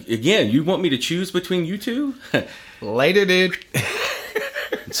 Again, you want me to choose between you two? Later, dude.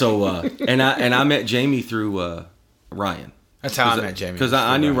 So, and I met Jamie through Ryan. That's how I met Jamie. Because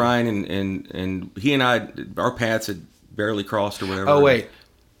I knew Ryan, and he and I, our paths had barely crossed or whatever. Oh, wait.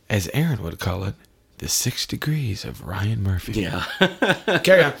 As Aaron would call it, the 6 degrees of Ryan Murphy. Yeah.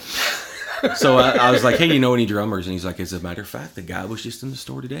 Carry on. So I was like, hey, you know any drummers? And he's like, as a matter of fact, the guy was just in the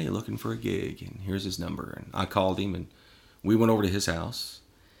store today looking for a gig, and here's his number. And I called him, and we went over to his house,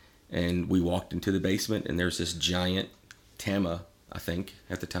 and we walked into the basement, and there's this giant Tama I think,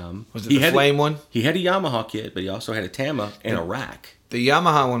 at the time. Was it the Flame one? He had a Yamaha kit, but he also had a Tama and a rack. The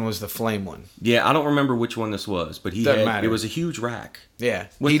Yamaha one was the Flame one. Yeah, I don't remember which one this was, but it was a huge rack. Yeah,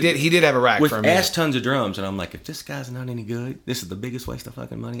 he did have a rack with for a minute. ass tons of drums, and I'm like, if this guy's not any good, this is the biggest waste of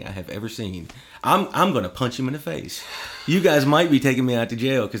fucking money I have ever seen. I'm gonna punch him in the face. You guys might be taking me out to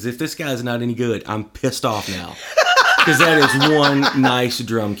jail because if this guy's not any good, I'm pissed off now. Because that is one nice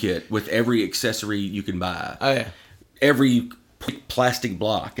drum kit with every accessory you can buy. Oh yeah, every plastic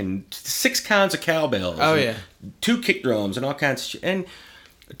block and 6 kinds of cowbells. Oh yeah, 2 kick drums and all kinds of shit. And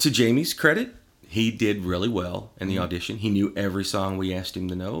to Jamie's credit, he did really well in the audition. He knew every song we asked him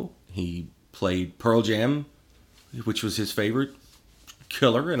to know. He played Pearl Jam, which was his favorite,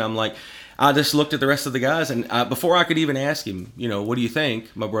 killer. And I'm like, I just looked at the rest of the guys, and before I could even ask him, what do you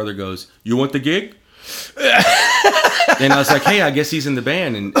think? My brother goes, "You want the gig?" And I was like, "Hey, I guess he's in the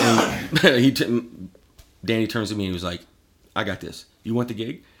band." And Danny turns to me and he was like, "I got this. You want the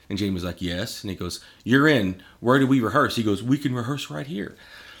gig?" And Jamie was like, "Yes." And he goes, "You're in. Where do we rehearse?" He goes, "We can rehearse right here."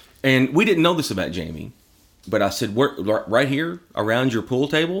 And we didn't know this about Jamie, but I said, "Right here around your pool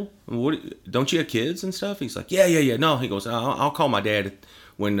table? Don't you have kids and stuff?" He's like, "Yeah. No." He goes, "I'll call my dad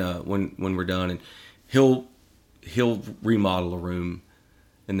when we're done, and he'll remodel a room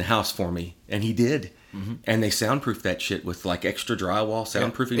in the house for me." And he did. Mm-hmm. And they soundproofed that shit with like extra drywall,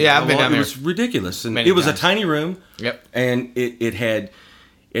 soundproofing. Yeah, I've been down there. It was ridiculous, and it was a tiny room. Yep. And it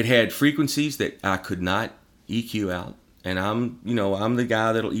had frequencies that I could not EQ out, and I'm the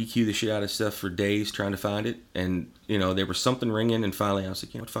guy that'll EQ the shit out of stuff for days trying to find it. And there was something ringing, and finally I was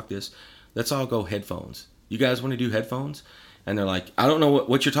like, fuck this, let's all go headphones. You guys want to do headphones? And they're like, I don't know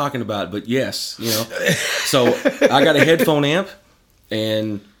what you're talking about, but yes, So I got a headphone amp,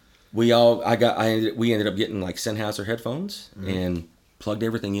 and we ended up getting like Sennheiser headphones and plugged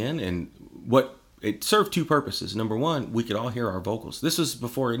everything in, and it served 2 purposes. Number one, we could all hear our vocals. This was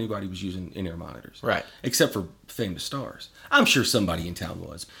before anybody was using in-ear monitors, right? Except for famous stars. I'm sure somebody in town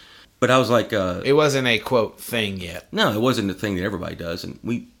was, but I was like, it wasn't a quote thing yet. No, it wasn't a thing that everybody does. And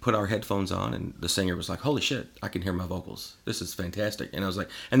we put our headphones on, and the singer was like, "Holy shit, I can hear my vocals. This is fantastic." And I was like,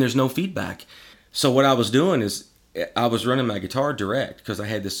 and there's no feedback. So what I was doing is, I was running my guitar direct because I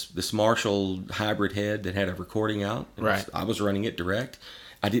had this Marshall hybrid head that had a recording out. Right. I was running it direct.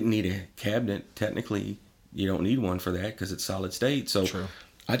 I didn't need a cabinet. Technically, you don't need one for that because it's solid state. So True.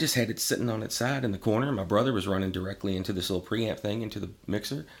 I just had it sitting on its side in the corner. My brother was running directly into this little preamp thing, into the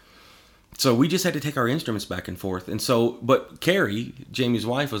mixer. So we just had to take our instruments back and forth. And so, but Carrie, Jamie's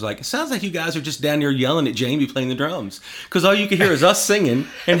wife, was like, "It sounds like you guys are just down there yelling at Jamie playing the drums." Because all you could hear is us singing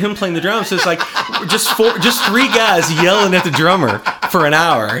and him playing the drums. So it's like just 3 guys yelling at the drummer for an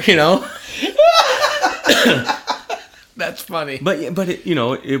hour, That's funny. But it,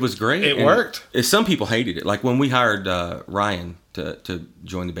 it was great. It worked. Some people hated it. Like when we hired Ryan to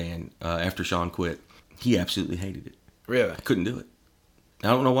join the band after Sean quit, he absolutely hated it. Really? I couldn't do it. I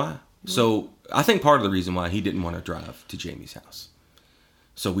don't know why. So I think part of the reason why he didn't want to drive to Jamie's house.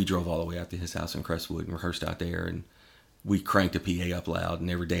 So we drove all the way out to his house in Crestwood and rehearsed out there, and we cranked a PA up loud, and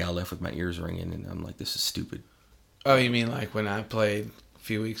every day I left with my ears ringing, and I'm like, this is stupid. Oh, you mean like when I played a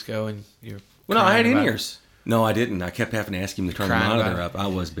few weeks ago and you were Well, no, I had in-ears. No, I didn't. I kept having to ask him to turn the monitor up. I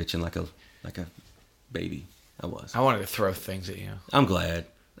was bitching like a baby. I was. I wanted to throw things at you. I'm glad.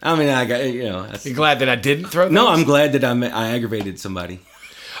 I mean, I got, You're glad that I didn't throw things? No, I'm glad that I aggravated somebody.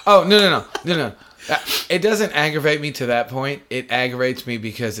 Oh, no. It doesn't aggravate me to that point. It aggravates me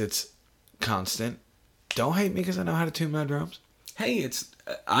because it's constant. Don't hate me because I know how to tune my drums. Hey,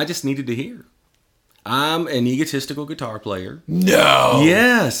 I just needed to hear. I'm an egotistical guitar player. No.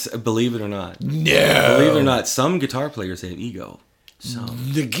 Yes, believe it or not. No. Believe it or not, some guitar players have ego.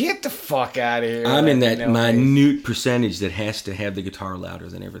 Some. Get the fuck out of here. I'm in that minute percentage that has to have the guitar louder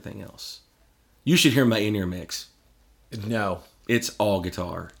than everything else. You should hear my in-ear mix. No. It's all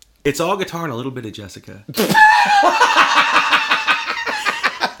guitar. It's all guitar and a little bit of Jessica.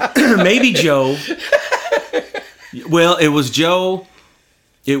 Maybe Joe. Well, it was Joe.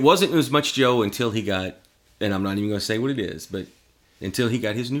 It wasn't as much Joe until he got, and I'm not even going to say what it is, but until he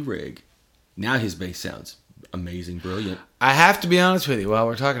got his new rig. Now his bass sounds amazing, brilliant. I have to be honest with you while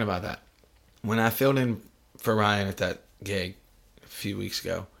we're talking about that. When I filled in for Ryan at that gig a few weeks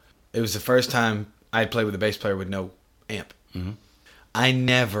ago, it was the first time I'd played with a bass player with no amp. Mm-hmm. I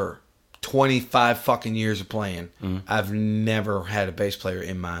never, 25 fucking years of playing, I've never had a bass player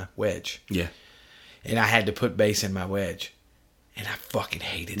in my wedge. Yeah. And I had to put bass in my wedge. And I fucking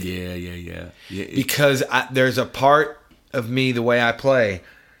hated it. Yeah. Because there's a part of me, the way I play,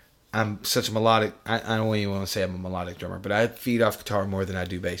 I'm such a melodic, I don't even want to say I'm a melodic drummer, but I feed off guitar more than I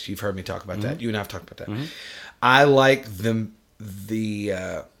do bass. You've heard me talk about that. You and I have talked about that. I like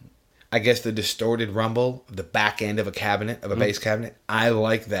the I guess the distorted rumble, the back end of a cabinet, of a bass cabinet. I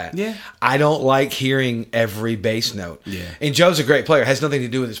like that. Yeah. I don't like hearing every bass note. Yeah. And Joe's a great player. It has nothing to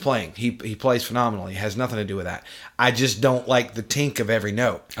do with his playing. He plays phenomenally. It has nothing to do with that. I just don't like the tink of every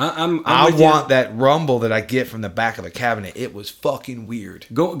note. I want that rumble that I get from the back of a cabinet. It was fucking weird.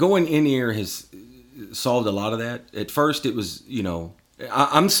 Going in-ear has solved a lot of that. At first, it was,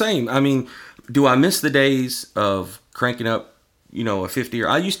 I'm saying, I mean, do I miss the days of cranking up, a 50 or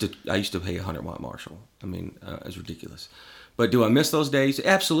I used to pay a 100-watt Marshall. I mean, it's ridiculous. But do I miss those days?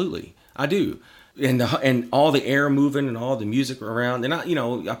 Absolutely, I do. And all the air moving and all the music around, and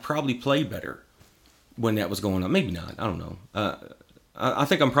I probably played better when that was going on. Maybe not. I don't know. I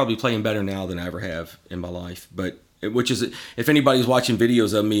think I'm probably playing better now than I ever have in my life. But which is, if anybody's watching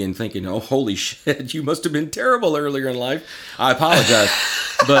videos of me and thinking, "Oh, holy shit, you must have been terrible earlier in life," I apologize.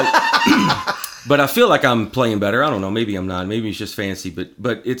 But I feel like I'm playing better. I don't know. Maybe I'm not. Maybe it's just fancy.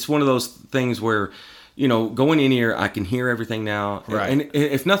 But it's one of those things where, going in here, I can hear everything now. Right. And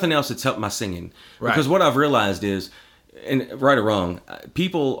if nothing else, it's helped my singing. Right. Because what I've realized is, and right or wrong,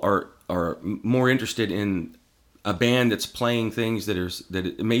 people are more interested in a band that's playing things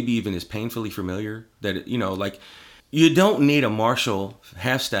that maybe even is painfully familiar. That like, you don't need a Marshall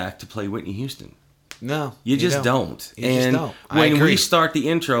half stack to play Whitney Houston. No, you just don't. You just don't. When we start the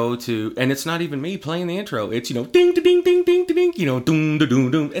intro and it's not even me playing the intro, it's ding ding ding ding ding ding, doom da doom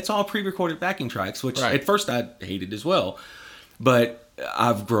doom. It's all pre-recorded backing tracks, which at first I hated as well, but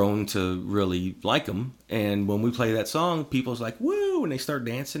I've grown to really like them. And when we play that song, people's like woo, and they start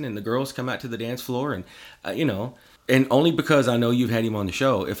dancing, and the girls come out to the dance floor, and And only because I know you've had him on the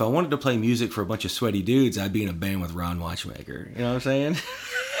show. If I wanted to play music for a bunch of sweaty dudes, I'd be in a band with Ron Watchmaker. You know what I'm saying?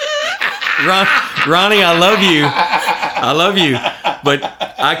 Ronnie, I love you, but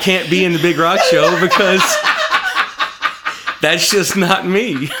I can't be in the Big Rock Show because that's just not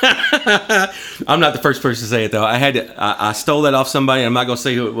me. I'm not the first person to say it though. I stole that off somebody. I'm not gonna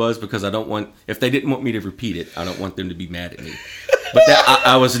say who it was because I don't want, if they didn't want me to repeat it, I don't want them to be mad at me. But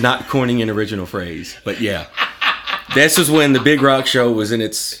I was not coining an original phrase. But yeah, this was when the Big Rock Show was in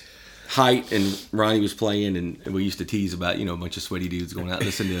its height and Ronnie was playing, and we used to tease about a bunch of sweaty dudes going out and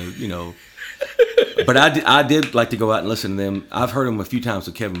listening to But I did like to go out and listen to them. I've heard them a few times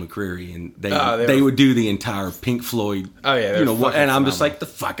with Kevin McCreary, and they would do the entire Pink Floyd. Oh yeah, and I'm just like, the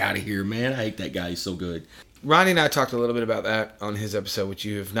fuck out of here, man! I hate that guy. He's so good. Ronnie and I talked a little bit about that on his episode, which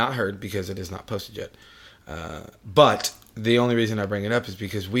you have not heard because it is not posted yet. But the only reason I bring it up is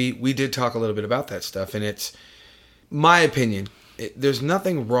because we did talk a little bit about that stuff, and it's my opinion. There's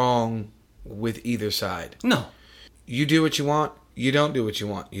nothing wrong with either side. No. You do what you want. You don't do what you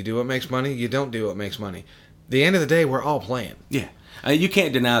want. You do what makes money. You don't do what makes money. The end of the day, we're all playing. Yeah. You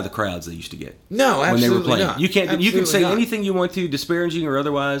can't deny the crowds they used to get. No, absolutely when they were playing. not. You can't. Absolutely you can say not. anything you want to, disparaging or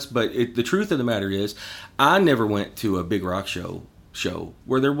otherwise, but the truth of the matter is, I never went to a Big Rock show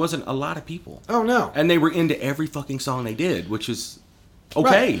where there wasn't a lot of people. Oh, no. And they were into every fucking song they did, which is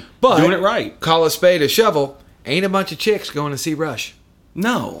okay. Right. But doing it right. Call a spade a shovel. Ain't a bunch of chicks going to see Rush.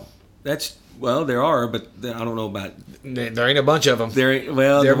 No. There are, but I don't know about... There ain't a bunch of them.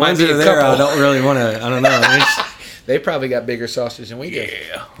 The ones that are there, I don't really want to... I don't know. They probably got bigger sausage than we do.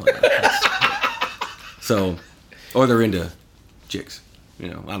 So, or they're into chicks. I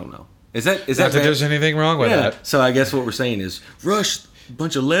don't know. Is that Not that there's anything wrong with that. So I guess what we're saying is, Rush,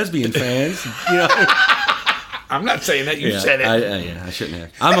 bunch of lesbian fans. I'm not saying that. You said it. I shouldn't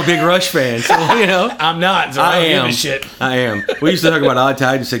have. I'm a big Rush fan, so I'm not. So I am. Give a shit. I am. We used to talk about Odd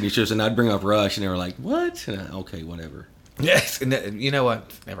Titan signatures, and I'd bring up Rush, and they were like, "What?" Okay, whatever. Yes. You know what?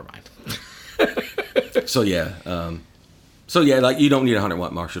 Never mind. So like you don't need a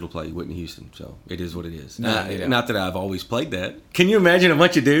 100-watt Marshall to play Whitney Houston. So it is what it is. Not that I've always played that. Can you imagine a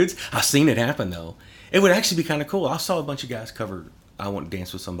bunch of dudes? I've seen it happen though. It would actually be kind of cool. I saw a bunch of guys cover "I Want to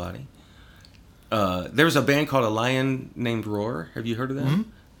Dance with Somebody." There's a band called A Lion Named Roar. Have you heard of them? Mm-hmm.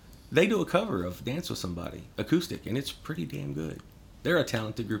 They do a cover of Dance with Somebody, acoustic, and it's pretty damn good. They're a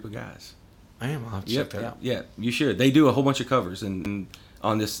talented group of guys. I am. I'll have to check that out. Yeah, you should. They do a whole bunch of covers, and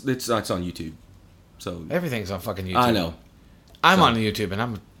on this, it's on YouTube. So everything's on fucking YouTube. I know. I'm on YouTube, and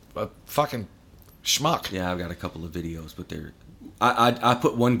I'm a fucking schmuck. Yeah, I've got a couple of videos, but I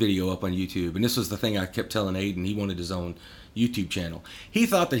put one video up on YouTube, and this was the thing I kept telling Aiden. He wanted his own YouTube channel. He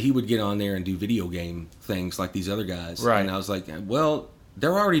thought that he would get on there and do video game things like these other guys. Right. And I was like, well,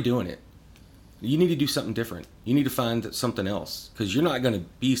 they're already doing it. You need to do something different. You need to find something else because you're not going to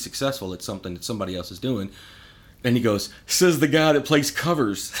be successful at something that somebody else is doing. And he goes, says the guy that plays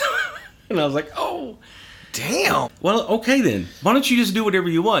covers. And I was like, oh. Damn. Well, okay then. Why don't you just do whatever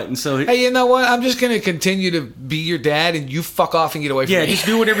you want? And so, Hey, you know what? I'm just going to continue to be your dad, and you fuck off and get away from yeah, me. just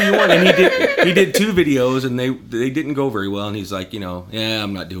do whatever you want. And he did 2 videos, and they didn't go very well. And he's like, yeah,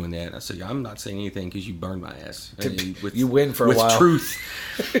 I'm not doing that. I said, yeah, I'm not saying anything because you burned my ass. You win for a while. With truth.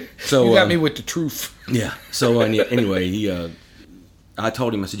 So You got me with the truth. Yeah. So anyway, I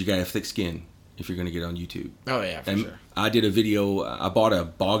told him, I said, you got to have thick skin if you're going to get on YouTube. Oh, yeah, for sure. I did a video. I bought a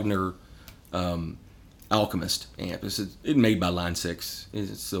Bogner Alchemist amp. It's made by Line 6.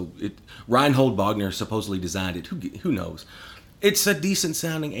 Reinhold Bogner supposedly designed it. Who knows? It's a decent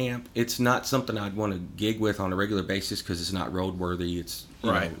sounding amp. It's not something I'd want to gig with on a regular basis because it's not roadworthy. It's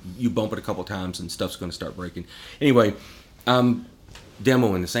you bump it a couple times and stuff's going to start breaking. Anyway, I'm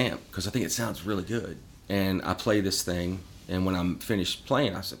demoing this amp because I think it sounds really good. And I play this thing, and when I'm finished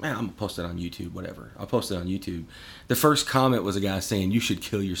playing, I said, man, I'm going to post it on YouTube, whatever. I'll post it on YouTube. The first comment was a guy saying, you should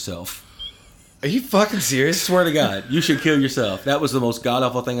kill yourself. Are you fucking serious? Swear to God, you should kill yourself. That was the most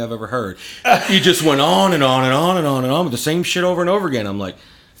god-awful thing I've ever heard. He just went on and on and on and on and on with the same shit over and over again. I'm like,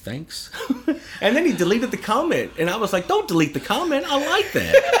 thanks. And then he deleted the comment. And I was like, don't delete the comment. I like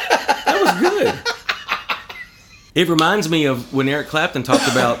that. That was good. It reminds me of when Eric Clapton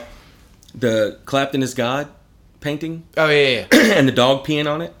talked about the Clapton is God painting. Oh, yeah. And the dog peeing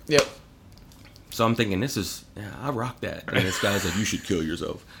on it. Yep. So I'm thinking, I rock that. And this guy said, you should kill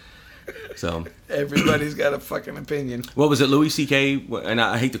yourself. So Everybody's got a fucking opinion. what was it, Louis C.K.? And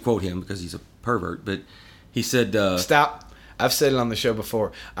I hate to quote him because he's a pervert, but he said, Stop. I've said it on the show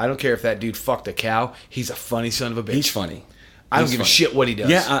before. I don't care if that dude fucked a cow. He's a funny son of a bitch. he's funny. I don't He's give a funny. shit what he does.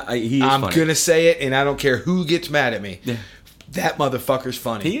 Yeah, he is I'm funny. going to say it, and I don't care who gets mad at me. Yeah. That motherfucker's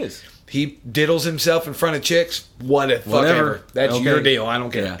funny. He is. He diddles himself in front of chicks. Whatever. Whatever. That's Okay. your deal. I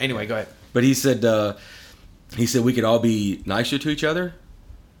don't care. Yeah. Anyway, go ahead. But he said we could all be nicer to each other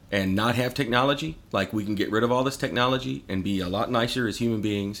and not have technology. Like we can get rid of all this technology and be a lot nicer as human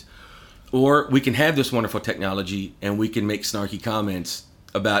beings. Or we can have this wonderful technology and we can make snarky comments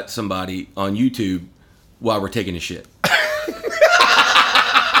about somebody on YouTube while we're taking a shit.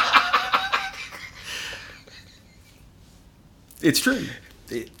 It's true.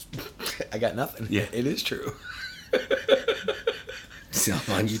 I got nothing. Yeah. It is true. So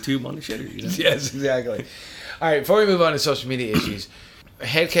I'm on YouTube on the shitter, you know? Yes, exactly. All right, before we move on to social media issues,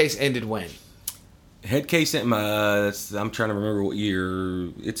 head case ended when? Head case at I'm trying to remember what year.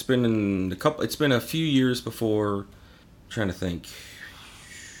 It's been it's been a few years before. I'm trying to think.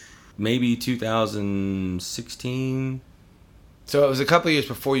 Maybe 2016. So it was a couple of years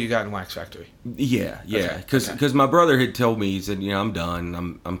before you got in Wax Factory. Yeah, Okay, because my brother had told me, he said, I'm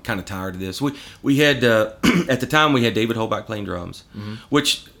done. I'm kind of tired of this. We had at the time we had David Holbach playing drums,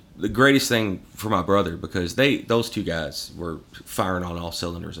 which the greatest thing for my brother because those two guys were firing on all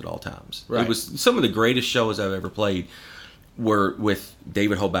cylinders at all times. Right. It was some of the greatest shows I've ever played were with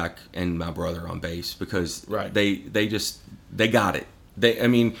David Holbach and my brother on bass because they got it.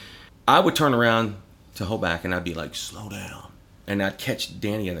 I would turn around to Holbach and I'd be like, slow down. And I'd catch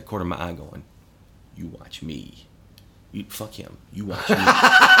Danny in the corner of my eye going, you watch me. Fuck him. You watch me.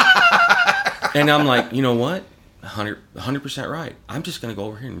 And I'm like, you know what? 100% right. I'm just going to go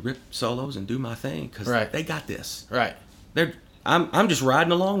over here and rip solos and do my thing because they got this. Right. I'm just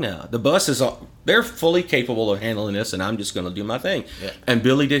riding along now. The bus they're fully capable of handling this and I'm just going to do my thing. Yeah. And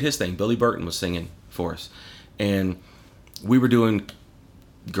Billy did his thing. Billy Burton was singing for us. And we were doing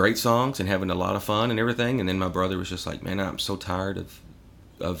great songs and having a lot of fun and everything, and then my brother was just like, man, I'm so tired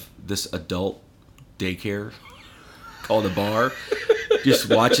of this adult daycare called a bar, just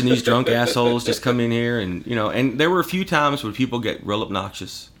watching these drunk assholes just come in here and and there were a few times where people get real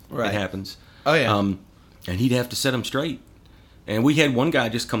obnoxious. It happens. Oh yeah. And he'd have to set them straight, and we had one guy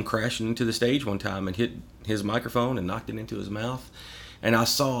just come crashing into the stage one time and hit his microphone and knocked it into his mouth. And I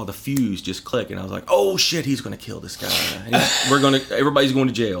saw the fuse just click, and I was like, "Oh shit, he's gonna kill this guy! And everybody's going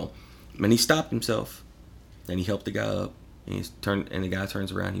to jail." And he stopped himself, and he helped the guy up. And the guy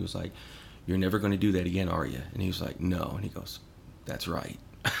turns around. He was like, "You're never gonna do that again, are you?" And he was like, "No." And he goes, "That's right."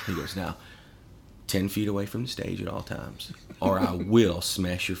 He goes, "Now, 10 feet away from the stage at all times, or I will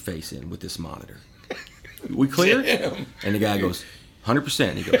smash your face in with this monitor. We clear?" Damn. And the guy goes,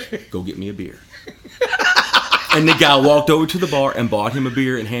 100%. He goes, "Go get me a beer." And the guy walked over to the bar and bought him a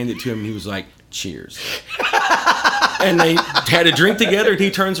beer and handed it to him. And he was like, "Cheers." And they had a drink together. And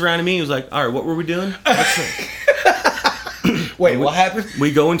he turns around to me. He was like, "All right, what were we doing?" Wait, what happened?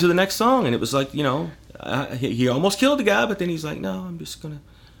 We go into the next song. And it was like, he almost killed the guy. But then he's like, "No, I'm just going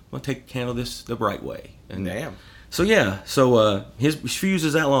to handle this the right way." And Damn. So, yeah. So his fuse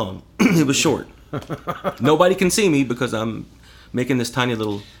is that long. It was short. Nobody can see me because I'm making this tiny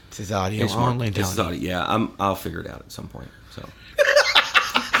little. This is audio instrument. only. This is audio. Yeah, I'll figure it out at some point. So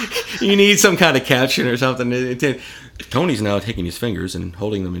you need some kind of caption or something. Tony's now taking his fingers and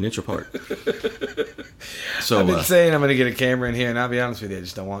holding them an inch apart. So I've been saying I'm going to get a camera in here, and I'll be honest with you, I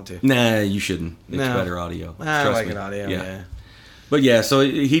just don't want to. Nah, you shouldn't. It's better audio. I Trust like me. it audio. Yeah. But yeah, so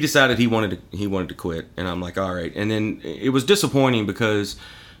he decided he wanted to quit, and I'm like, all right. And then it was disappointing because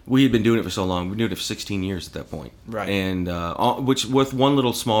we had been doing it for so long. We've been doing it for 16 years at that point, right? And which with one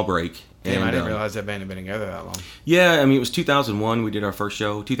little small break. Damn, and, I didn't realize that band had been together that long. Yeah, I mean it was 2001. We did our first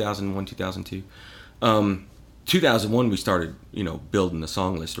show. 2001, 2002. 2001 we started, building the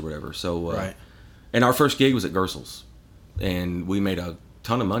song list or whatever. So right. And our first gig was at Gersel's, and we made a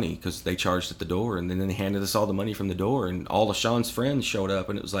ton of money because they charged at the door, and then they handed us all the money from the door, and all of Sean's friends showed up,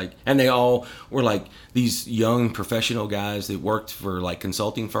 and it was like, and they all were like these young professional guys that worked for like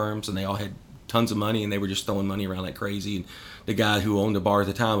consulting firms, and they all had tons of money, and they were just throwing money around like crazy. And the guy who owned the bar at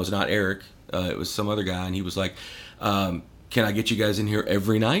the time was not Eric, it was some other guy, and he was like, can I get you guys in here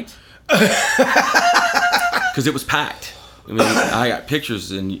every night? Because it was packed. I mean, I got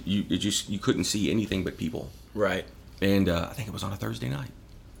pictures, and you couldn't see anything but people. Right. And I think it was on a Thursday night.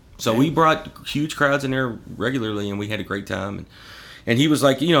 So we brought huge crowds in there regularly, and we had a great time. And he was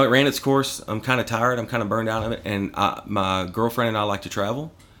like, it ran its course. I'm kind of tired. I'm kind of burned out of it. And my girlfriend and I like to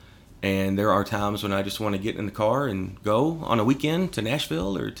travel. And there are times when I just want to get in the car and go on a weekend to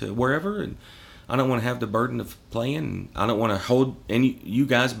Nashville or to wherever. And I don't want to have the burden of playing. And I don't want to hold you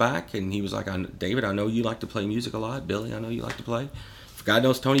guys back. And he was like, David, I know you like to play music a lot. Billy, I know you like to play. God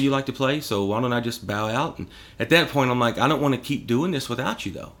knows, Tony, you like to play, so why don't I just bow out? And at that point, I'm like, I don't want to keep doing this without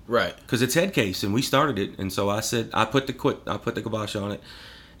you, though. Right. Because it's Headcase, and we started it. And so I said, I put the kibosh on it.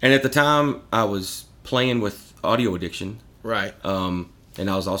 And at the time, I was playing with Audio Addiction. Right. And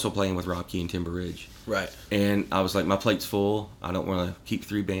I was also playing with Rob Key and Timber Ridge. Right. And I was like, my plate's full. I don't want to keep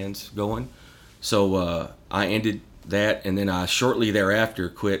 3 bands going. So I ended that, and then I shortly thereafter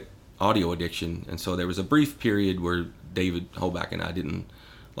quit Audio Addiction. And so there was a brief period where David Holback and I didn't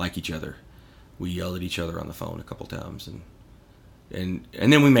like each other. We yelled at each other on the phone a couple times, and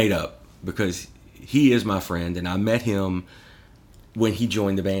then we made up because he is my friend, and I met him when he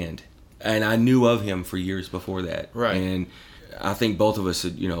joined the band, and I knew of him for years before that. Right. And I think both of us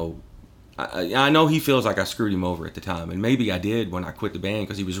had, I know he feels like I screwed him over at the time, and maybe I did when I quit the band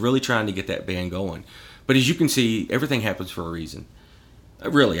because he was really trying to get that band going. But as you can see, everything happens for a reason.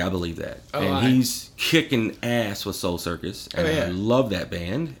 Really, I believe that. He's kicking ass with Soul Circus, and I love that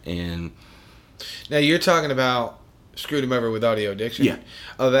band. And now you're talking about screwed him over with Audio Addiction. Yeah.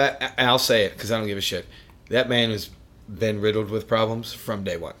 Oh, that I'll say it because I don't give a shit. That man has been riddled with problems from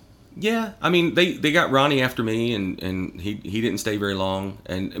day one. Yeah, I mean they got Ronnie after me, and he didn't stay very long.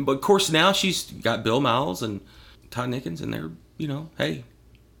 But of course now she's got Bill Miles and Todd Nickens, and they're hey.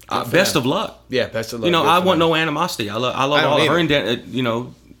 Best of luck. Yeah, best of luck. I want no animosity. I love all of her and either.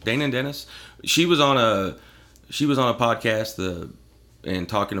 Dana and Dennis. She was on a podcast and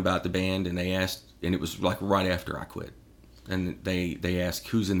talking about the band, and they asked, and it was like right after I quit, and they asked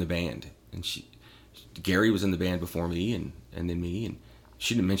who's in the band, and Gary was in the band before me, and then me, and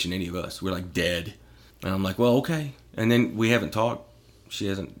she didn't mention any of us. We're like dead, and I'm like, well, okay, and then we haven't talked. She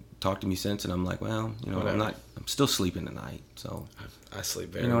hasn't talked to me since, and I'm like, well, I'm still sleeping tonight, so. I sleep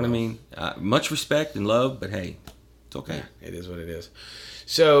very well. You know what I mean? Much respect and love, but hey, it's okay. Yeah, it is what it is.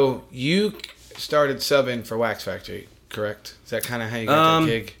 So you started subbing for Wax Factory, correct? Is that kind of how you got that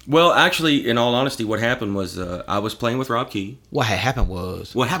gig? Well, actually, in all honesty, what happened was I was playing with Rob Key. What happened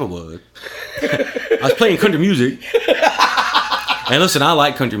was I was playing country music. And listen, I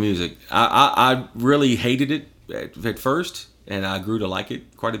like country music. I really hated it at first, and I grew to like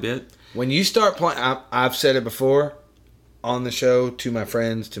it quite a bit. When you start playing, I've said it before on the show to my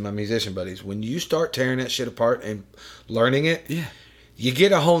friends, to my musician buddies, when you start tearing that shit apart and learning it, you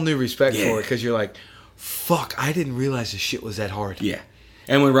get a whole new respect for it because you're like, fuck, I didn't realize this shit was that hard. Yeah.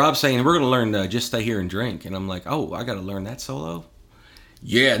 And when Rob's saying, we're going to learn Just Stay Here and Drink, and I'm like, oh, I got to learn that solo?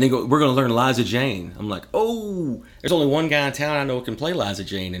 Yeah. And they go, we're going to learn Liza Jane. I'm like, oh, there's only one guy in town I know who can play Liza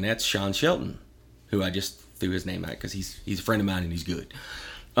Jane, and that's Sean Shelton, who I just threw his name out because he's a friend of mine and he's good.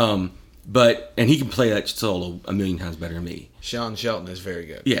 And he can play that solo a million times better than me. Sean Shelton is very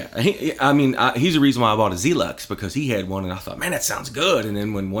good. Yeah. He's the reason why I bought a Z-Lux, because he had one, and I thought, man, that sounds good. And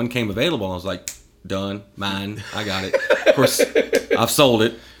then when one came available, I was like, done, mine, I got it. Of course, I've sold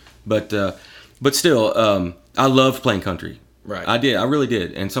it. But still, I loved playing country. Right. I did. I really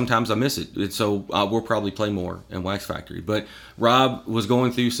did. And sometimes I miss it. And so we'll probably play more in Wax Factory. But Rob was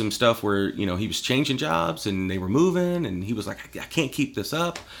going through some stuff where, he was changing jobs, and they were moving, and he was like, I can't keep this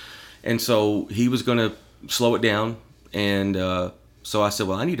up. And so he was going to slow it down, And so I said,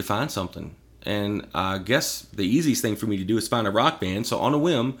 well, I need to find something. And I guess the easiest thing for me to do is find a rock band. So on a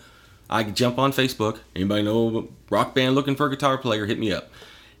whim, I jump on Facebook. Anybody know a rock band looking for a guitar player? Hit me up.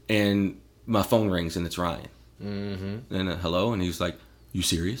 And my phone rings, and it's Ryan. Mm-hmm. And hello, and he was like, "You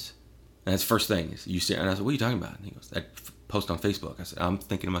serious?" And that's the first thing. Is, you serious? And I said, "What are you talking about?" And he goes, "That post on Facebook." I said, "I'm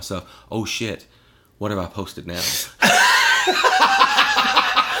thinking to myself, oh shit, what have I posted now?"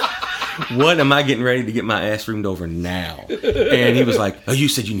 What am I getting ready to get my ass roomed over now? And he was like, "Oh, you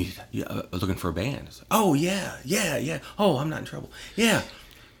said you needed looking for a band." I said, "Oh yeah. Oh, I'm not in trouble. Yeah."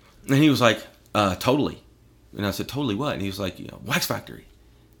 And he was like, "Totally." And I said, "Totally what?" And he was like, "Wax Factory."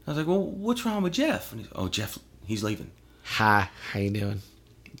 I was like, "Well, what's wrong with Jeff?" And he's, "Oh, Jeff, he's leaving." Hi, how you doing?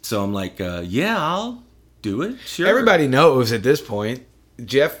 So I'm like, "Yeah, I'll do it. Sure." Everybody knows at this point,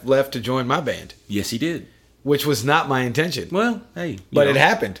 Jeff left to join my band. Yes, he did. Which was not my intention. Well, hey, but it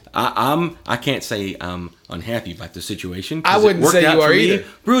happened. I can't say I'm unhappy about the situation. I wouldn't say you are either.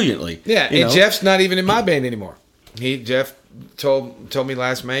 Brilliantly. Yeah, and Jeff's not even in my band anymore. Jeff told me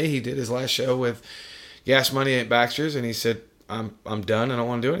last May he did his last show with Gas Money at Baxter's, and he said, I'm done. I don't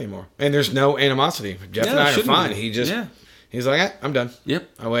want to do it anymore. And there's no animosity. Jeff and I are fine. He's like, I'm done. Yep.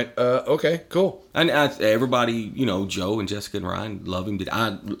 I went, okay, cool. And everybody, Joe and Jessica and Ryan love him.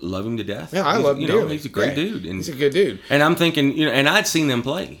 I love him to death. Yeah, I love him dearly. He's a great dude. And he's a good dude. And I'm thinking, and I'd seen them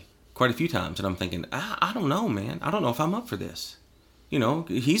play quite a few times, and I'm thinking, I don't know, man. I don't know if I'm up for this.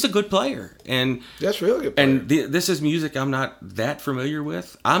 He's a good player, and that's really good player. And this is music I'm not that familiar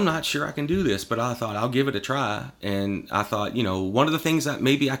with. I'm not sure I can do this, but I thought I'll give it a try. And I thought, one of the things that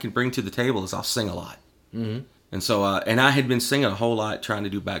maybe I can bring to the table is I'll sing a lot. Mm-hmm. And so, and I had been singing a whole lot, trying to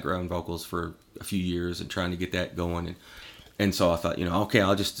do background vocals for a few years and trying to get that going. And so I thought, okay,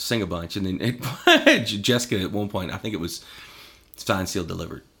 I'll just sing a bunch. And then Jessica, at one point, I think it was Signed, Sealed,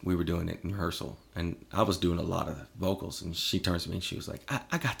 Delivered. We were doing it in rehearsal, and I was doing a lot of vocals, and she turns to me and she was like,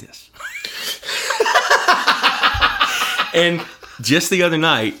 I got this. And just the other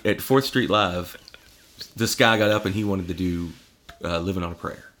night at 4th Street Live, this guy got up and he wanted to do Living on a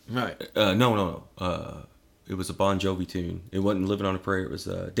Prayer. Right. No. It was a Bon Jovi tune. It wasn't Living on a Prayer. It was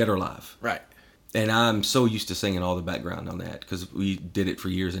Dead or Alive. Right. And I'm so used to singing all the background on that because we did it for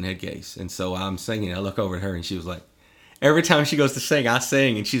years in Headcase. And so I'm singing. I look over at her and she was like, every time she goes to sing, I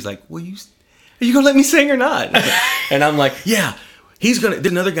sing. And she's like, well, are you going to let me sing or not? And I'm like, yeah,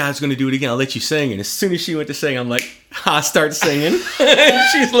 another guy's going to do it again. I'll let you sing. And as soon as she went to sing, I'm like, I start singing.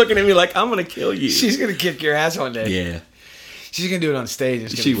 She's looking at me like, I'm going to kill you. She's going to kick your ass one day. Yeah. She's going to do it on stage.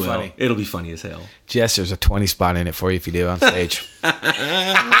 It's going to be funny. It'll be funny as hell. Jess, there's a 20 spot in it for you if you do it on stage.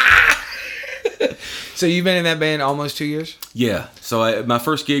 So you've been in that band almost 2 years? Yeah. So my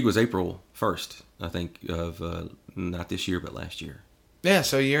first gig was April 1st, I think, of not this year, but last year. Yeah,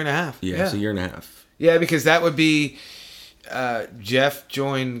 so a year and a half. Yeah, it's a year and a half. Yeah, because that would be Jeff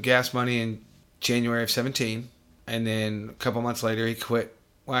joined Gas Money in January of 2017, and then a couple months later he quit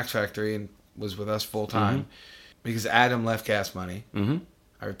Wax Factory and was with us full time. Mm-hmm. Because Adam left Gas Money. Mm-hmm.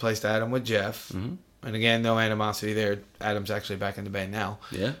 I replaced Adam with Jeff. Mm-hmm. And again, no animosity there. Adam's actually back in the band now.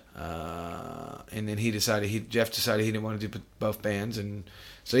 Yeah. And then Jeff decided he didn't want to do both bands. And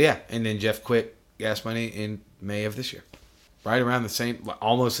so, yeah. And then Jeff quit Gas Money in May of this year. Right around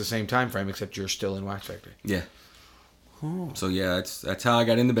almost the same time frame, except you're still in Wax Factory. Yeah. Oh. So, yeah, that's how I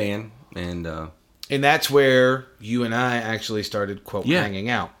got in the band. And that's where you and I actually started, quote, hanging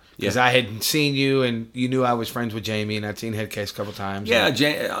out. Because I had seen you, and you knew I was friends with Jamie, and I'd seen Headcase a couple times.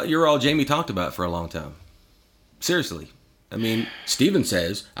 Yeah, you're all Jamie talked about for a long time. Seriously. I mean, Steven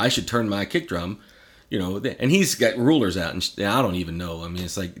says I should turn my kick drum, and he's got rulers out, and I don't even know. I mean,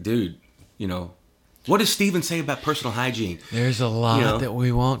 it's like, dude, what does Steven say about personal hygiene? There's a lot that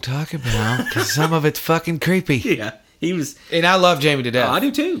we won't talk about, because some of it's fucking creepy. Yeah, he was. And I love Jamie to death. I do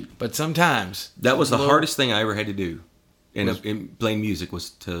too. But sometimes. That was the hardest thing I ever had to do. In playing music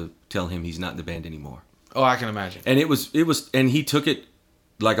was to tell him he's not in the band anymore. Oh, I can imagine. And it was, and he took it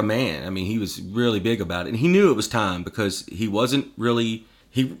like a man. I mean, he was really big about it, and he knew it was time because he wasn't really,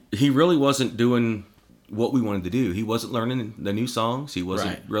 he really wasn't doing what we wanted to do. He wasn't learning the new songs. He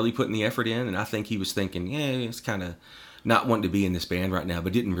wasn't really putting the effort in, and I think he was thinking, it's kind of not wanting to be in this band right now,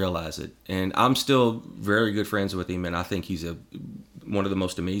 but didn't realize it. And I'm still very good friends with him, and I think he's one of the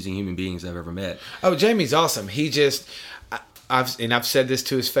most amazing human beings I've ever met. Oh, Jamie's awesome. He just. I've said this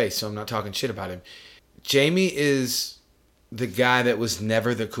to his face, so I'm not talking shit about him. Jamie is the guy that was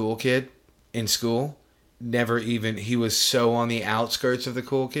never the cool kid in school. He was so on the outskirts of the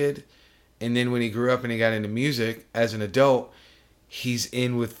cool kid. And then when he grew up and he got into music as an adult, he's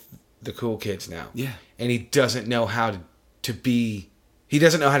in with the cool kids now. Yeah. And he doesn't know how to be He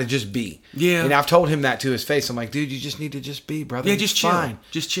doesn't know how to just be. Yeah. And I've told him that to his face. I'm like, dude, you just need to just be, brother. Yeah, just It's chill. fine.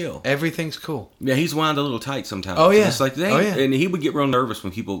 Just chill. Everything's cool. Yeah, he's wound a little tight sometimes. Oh, yeah. It's like, Oh, yeah. And he would get real nervous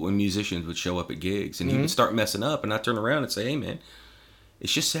when musicians would show up at gigs, and he would start messing up, and I'd turn around and say, hey, man,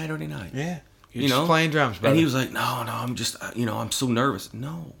 it's just Saturday night. Yeah. You're just playing drums, brother. And he was like, no, I'm just, I'm so nervous.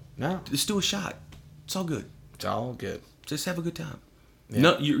 No. No. Just do a shot. It's all good. It's all good. Just have a good time. Yeah.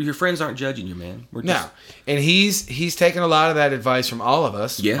 No, your friends aren't judging you, man. We're just, No. And he's taken a lot of that advice from all of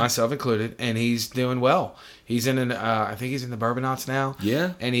us, Yeah. myself included, and he's doing well. He's in I think he's in the Bourbonauts now.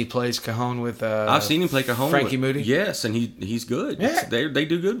 Yeah. And he plays cajon with I've seen him play cajon Frankie with, Moody. Yes, and he's good. Yeah. They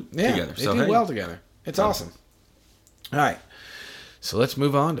do good Yeah, together. they So, do hey. well together. It's awesome. All right. So let's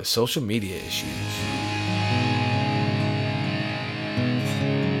move on to social media issues.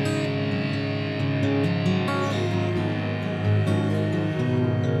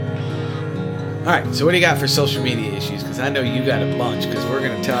 All right, so what do you got for social media issues? Because I know you got a bunch, because we're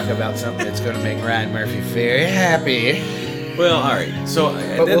going to talk about something that's going to make Ryan Murphy very happy. Well, all right. So,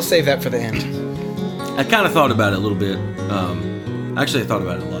 But we'll save that for the end. I kind of thought about it a little bit. Actually, I thought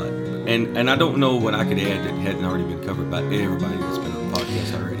about it a lot. And I don't know what I could add that hadn't already been covered by everybody that's been on the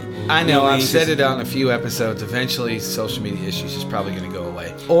podcast already. I You know, what I've mean? said it on a few episodes. Eventually, social media issues is probably going to go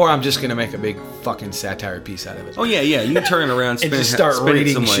away. Or I'm just going to make a big fucking satire piece out of it. Oh, yeah. You can turn it around And just start spin it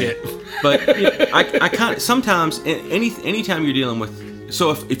reading some way. shit. But I kind of, sometimes, anytime you're dealing with,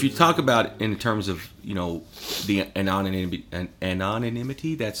 so if you talk about it in terms of, the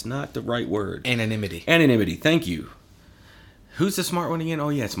anonymity, that's not the right word. Anonymity. Anonymity, thank you. Who's the smart one again? Oh,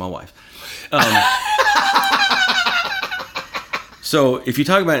 yeah, it's my wife. So if you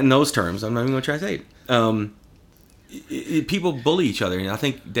talk about it in those terms, I'm not even going to try to say it. People bully each other, and I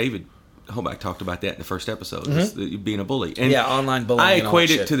think David Hoback talked about that in the first episode, being a bully. And Yeah, online bullying I and all equate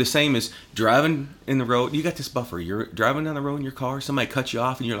that it shit. to the same as driving in the road. You got this buffer. You're driving down the road in your car. Somebody cuts you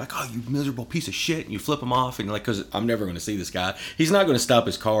off, and you're like, "Oh, you miserable piece of shit!" And you flip them off, and you're like, "Because I'm never going to see this guy. He's not going to stop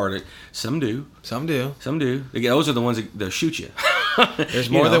his car." Some do. Some do. Some do. Those are the ones that shoot you. There's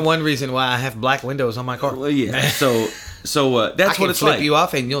more than one reason why I have black windows on my car. Well, yeah. So that's I what can it's flip like. you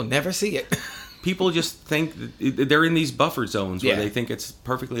off and you'll never see it. People just think that they're in these buffer zones where Yeah. they think it's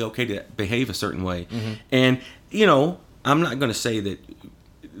perfectly okay to behave a certain way. And, I'm not going to say that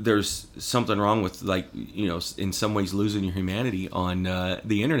there's something wrong with, in some ways losing your humanity on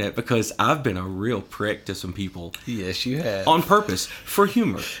the internet, because I've been a real prick to some people. Yes, you have. On purpose, for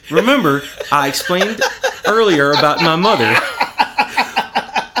humor. Remember, I explained earlier about my mother.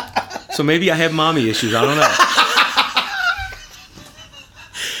 So maybe I have mommy issues. I don't know.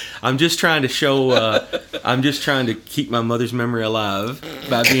 I'm just trying to to keep my mother's memory alive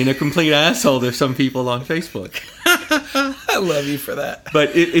by being a complete asshole to some people on Facebook. I love you for that.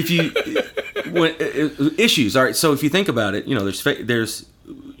 But issues, all right. So if you think about it, there's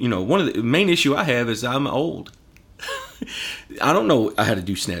one of the main issue I have is I'm old. I don't know how to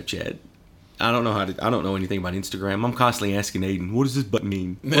do Snapchat. I don't know anything about Instagram. I'm constantly asking Aiden, what does this button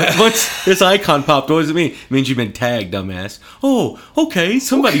mean? What's this icon popped? What does it mean? It means you've been tagged, dumbass. Oh, okay.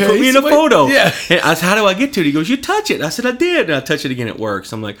 Somebody put me in a photo. Yeah. And I said, how do I get to it? He goes, you touch it. I said, I did. And I touch it again. It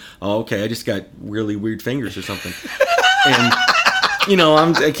works. I'm like, oh, okay. I just got really weird fingers or something. And,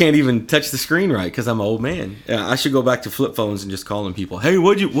 I can't even touch the screen right because I'm an old man. I should go back to flip phones and just calling people. Hey,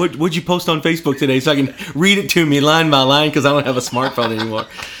 what'd you post on Facebook today so I can read it to me line by line because I don't have a smartphone anymore.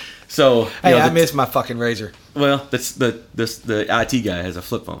 So Hey, I miss my fucking razor. Well, that's the IT guy has a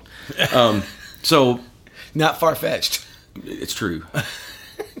flip phone. So Not far-fetched. it's true.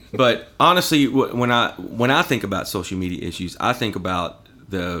 But honestly, when I think about social media issues, I think about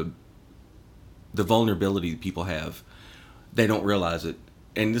the vulnerability that people have. They don't realize it.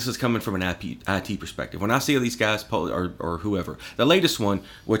 And this is coming from an IT perspective. When I see these guys post, or whoever, the latest one,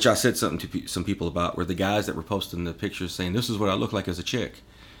 which I said something to some people about, were the guys that were posting the pictures saying, "This is what I look like as a chick."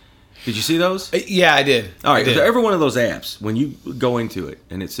 Did you see those? Yeah, I did. All right. I did. Every one of those apps, when you go into it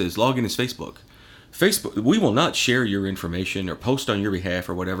and it says log in as Facebook, we will not share your information or post on your behalf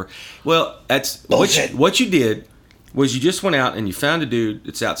or whatever. Well, that's what you did was you just went out and you found a dude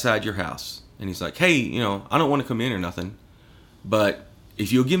that's outside your house, and he's like, "Hey, I don't want to come in or nothing, but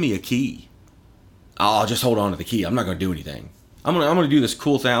if you'll give me a key, I'll just hold on to the key. I'm not going to do anything. I'm gonna do this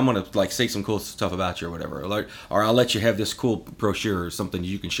cool thing. I'm gonna say some cool stuff about you or whatever, or I'll let you have this cool brochure or something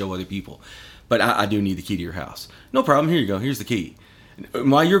you can show other people. But I do need the key to your house. No problem. Here you go. Here's the key.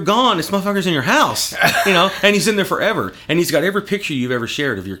 While you're gone, this motherfucker's in your house, and he's in there forever. And he's got every picture you've ever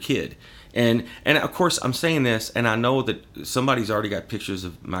shared of your kid. And of course, I'm saying this, and I know that somebody's already got pictures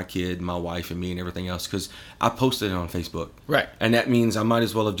of my kid, my wife, and me, and everything else because I posted it on Facebook. Right. And that means I might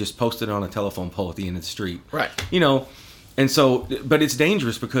as well have just posted it on a telephone pole at the end of the street. Right. And so, but it's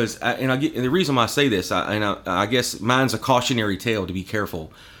dangerous because, and the reason why I say this, I guess mine's a cautionary tale to be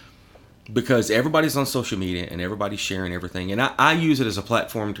careful, because everybody's on social media and everybody's sharing everything, and I use it as a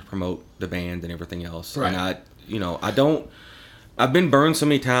platform to promote the band and everything else. Right. And I've been burned so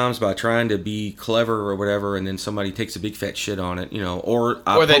many times by trying to be clever or whatever, and then somebody takes a big fat shit on it, or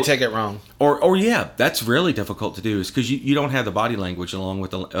they take it wrong. Or yeah, that's really difficult to do, is because you don't have the body language along,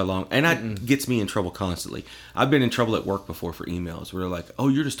 and that gets me in trouble constantly. I've been in trouble at work before for emails where they're like, "Oh,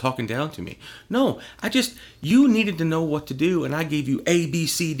 you're just talking down to me." No, you needed to know what to do, and I gave you A, B,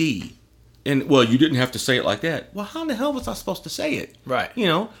 C, D, and well, you didn't have to say it like that. Well, how in the hell was I supposed to say it? Right.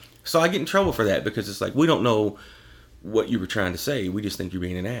 So I get in trouble for that because it's like, we don't know what you were trying to say. We just think you're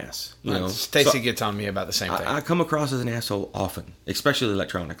being an ass. Stacy gets on me about the same thing. I come across as an asshole often, especially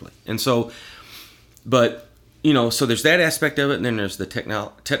electronically. And so, but, so there's that aspect of it, and then there's the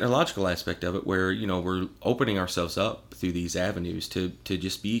technological aspect of it where, we're opening ourselves up through these avenues to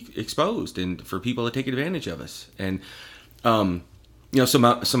just be exposed and for people to take advantage of us. And, so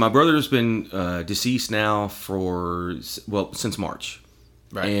my brother's been deceased now since March.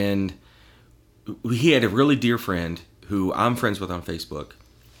 Right. And he had a really dear friend who I'm friends with on Facebook,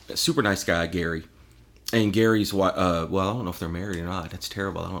 a super nice guy, Gary. And Gary's, I don't know if they're married or not. That's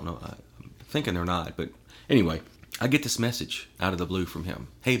terrible. I don't know. I'm thinking they're not. But anyway, I get this message out of the blue from him.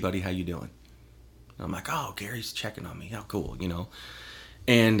 "Hey, buddy, how you doing?" And I'm like, "Oh, Gary's checking on me. How cool,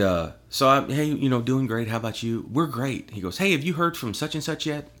 And so I'm, "Hey, doing great. How about you?" "We're great." He goes, "Hey, have you heard from such and such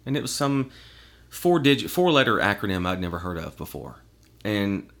yet?" And it was some 4-letter acronym I'd never heard of before.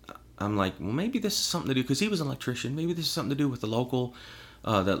 And I'm like, well, maybe this is something to do, because he was an electrician. Maybe this is something to do with the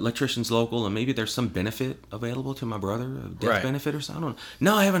electrician's local, and maybe there's some benefit available to my brother, a death benefit or something. I don't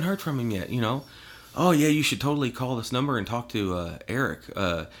know. "No, I haven't heard from him yet, "Oh, yeah, you should totally call this number and talk to Eric,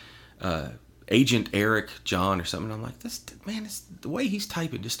 Agent Eric John or something." I'm like, the way he's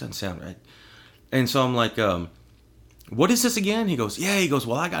typing just doesn't sound right. And so I'm like, "What is this again?" He goes,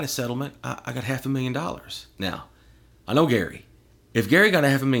 "Well, I got a settlement. I got $500,000. Now, I know Gary. If Gary got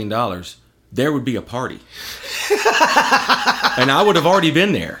 $500,000, there would be a party. And I would have already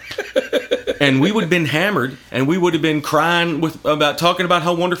been there. And we would have been hammered, and we would have been crying talking about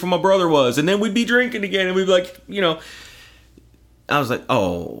how wonderful my brother was. And then we'd be drinking again, and we'd be like, I was like,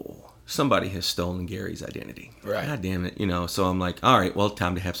 oh, somebody has stolen Gary's identity. Right. God damn it. So I'm like, all right, well,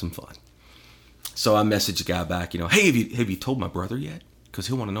 time to have some fun. So I messaged the guy back, "Hey, have you told my brother yet? Because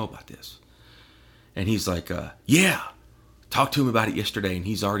he'll want to know about this." And he's like, "Yeah. Talked to him about it yesterday, and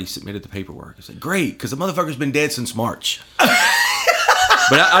he's already submitted the paperwork." I said, "Great, because the motherfucker's been dead since March."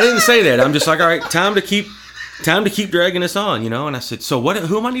 But I didn't say that. I'm just like, all right, time to keep dragging this on, And I said, "So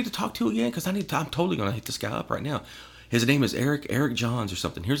who am I need to talk to again? Because I'm totally gonna hit this guy up right now. His name is Eric Johns or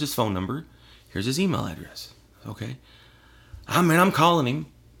something. Here's his phone number. Here's his email address." Okay. I'm calling him.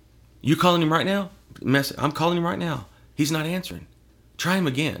 "You calling him right now?" "I'm calling him right now. He's not answering. Try him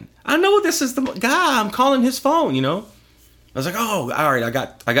again." I know this is the guy. I'm calling his phone, I was like, "Oh, all right, I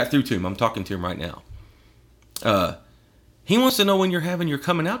got through to him. I'm talking to him right now. He wants to know when you're having your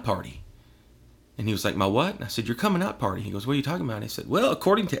coming out party." And he was like, "My what?" And I said, "Your coming out party." He goes, "What are you talking about?" And I said, "Well,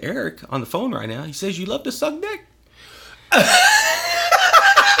 according to Eric on the phone right now, he says you love to suck dick."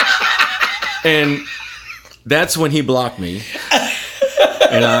 And that's when he blocked me.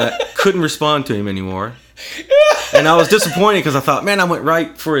 And I couldn't respond to him anymore. And I was disappointed because I thought, man, I went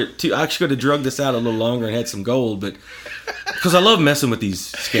right for it too. I should have drugged this out a little longer and had some gold, but because I love messing with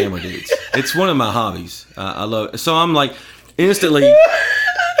these scammer dudes. It's one of my hobbies. I love it. So I'm like, instantly,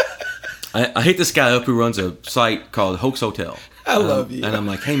 I hit this guy up who runs a site called Hoax Hotel. I love you. And I'm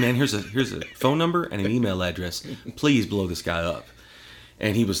like, "Hey man, here's a phone number and an email address. Please blow this guy up."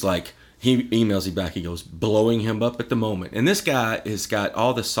 And he was like, he emails me back. He goes, "Blowing him up at the moment." And this guy has got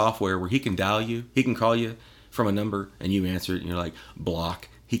all this software where he can dial you. He can call you from a number and you answer it and you're like, block.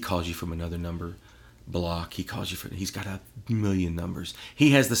 He calls you from another number. Block. He calls you from. He's got 1,000,000 numbers.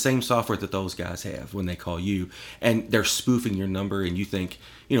 He has the same software that those guys have when they call you, and they're spoofing your number. And you think,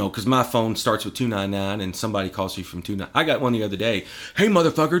 because my phone starts with 299, and somebody calls you from 29. I got one the other day. "Hey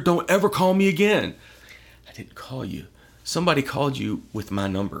motherfucker, don't ever call me again." I didn't call you. Somebody called you with my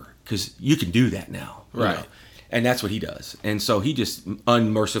number, because you can do that now, right? And that's what he does. And so he just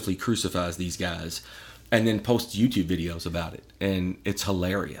unmercifully crucifies these guys. And then posts YouTube videos about it, and it's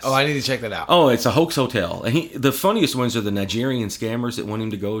hilarious. Oh, I need to check that out. Oh, it's a Hoax Hotel, and the funniest ones are the Nigerian scammers that want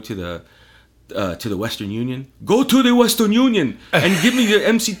him to go to the Western Union. "Go to the Western Union and give me your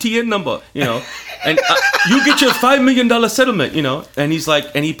MCTN number," and you get your $5 million settlement, And he's like,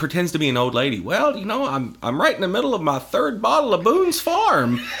 and he pretends to be an old lady. "Well, I'm right in the middle of my 3rd bottle of Boone's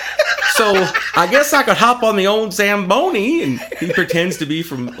Farm, So I guess I could hop on the old Zamboni. And he pretends to be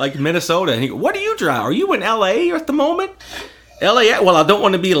from like Minnesota. And he goes, what do you drive? Are you in LA at the moment? LAX? Well, I don't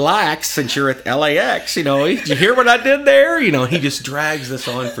want to be lax since you're at LAX. You know, did you hear what I did there? You know, he just drags this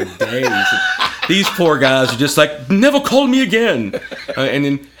on for days. And these poor guys are just like, never call me again. And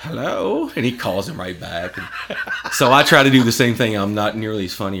then, hello? And he calls him right back. And so I try to do the same thing. I'm not nearly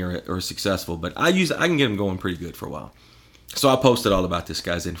as funny or successful, but I can get him going pretty good for a while. So I posted all about this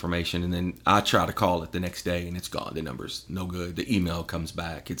guy's information, and then I try to call it the next day, and it's gone. The number's no good. The email comes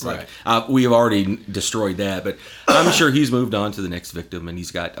back. It's right. Like, we have already destroyed that, but I'm sure he's moved on to the next victim, and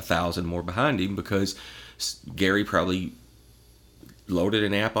he's got 1,000 more behind him because Gary probably loaded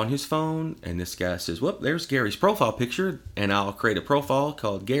an app on his phone, and this guy says, well, there's Gary's profile picture, and I'll create a profile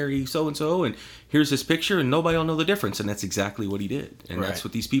called Gary so-and-so, and here's his picture, and nobody will know the difference, and that's exactly what he did, and that's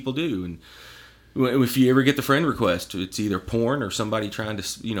what these people do, and if you ever get the friend request, it's either porn or somebody trying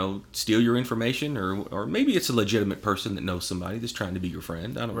to, you know, steal your information, or maybe it's a legitimate person that knows somebody that's trying to be your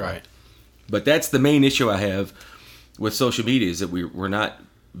friend. I don't know. Right. But that's the main issue I have with social media is that we're not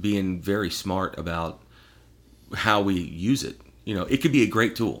being very smart about how we use it. You know, it could be a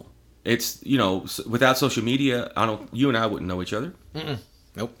great tool. It's, you know, without social media, you and I wouldn't know each other.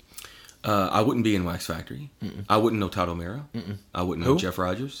 Nope. I wouldn't be in Wax Factory. I wouldn't know Todd O'Mara. I wouldn't know Jeff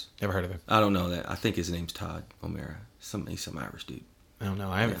Rogers. Never heard of him. I don't know that. I think his name's Todd O'Mara. He's some Irish dude. I don't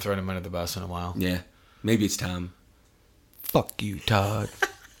know. I haven't thrown him under the bus in a while. Yeah. Maybe it's time. Fuck you, Todd.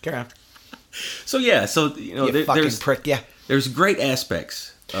 Carry on. So, yeah. So, you know, fucking prick, yeah. There's great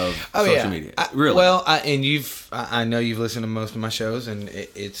aspects of social media. Really. I know you've listened to most of my shows, and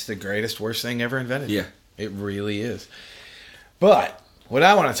it's the greatest, worst thing ever invented. Yeah. It really is. But what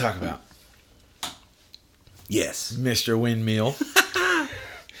I want to talk about, yes, Mr. Windmill.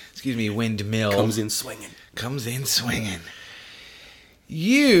 Excuse me, Windmill. Comes in swinging.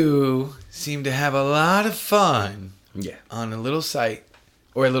 You seem to have a lot of fun. Yeah. On a little site,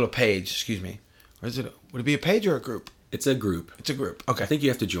 or a little page, excuse me. Or would it be a page or a group? It's a group. It's a group. Okay. I think you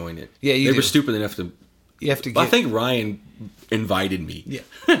have to join it. Yeah, They were stupid enough to. You have to I think Ryan invited me.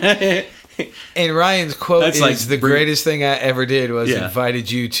 Yeah. And Ryan's quote That's is like, the greatest thing I ever did was Yeah. invited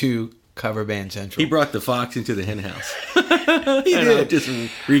you to Cover Band Central. He brought the fox into the hen house. He did. Just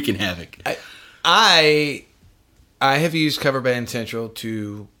wreaking havoc. I have used Cover Band Central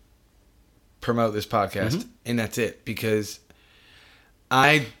to promote this podcast, and that's it, because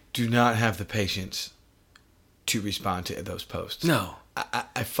I do not have the patience to respond to those posts. No.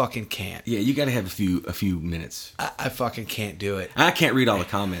 I fucking can't. Yeah, you got to have a few minutes. I fucking can't do it. I can't read all the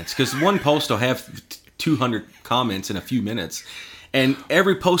comments because one post will have 200 comments in a few minutes, and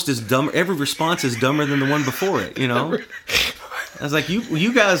every post is dumb. Every response is dumber than the one before it. You know, I was like,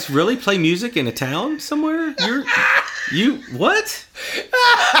 you guys really play music in a town somewhere? You what?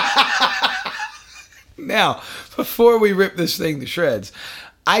 Now, before we rip this thing to shreds,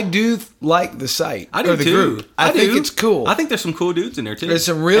 I do like the site. I do or the too. Group. I think it's cool. I think there's some cool dudes in there too. There's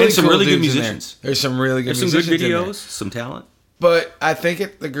some really and some cool really good dudes musicians. There's some really good There's musicians. some good in there. videos, some talent. But I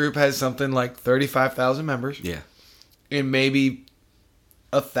think the group has something like 35,000 members. Yeah, And maybe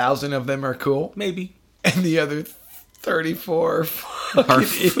 1,000 of them are cool. maybe. And the other 34 are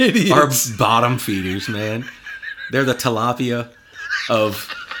fucking idiots. Our bottom feeders, man. They're the tilapia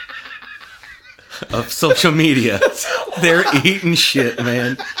of social media. They're eating shit,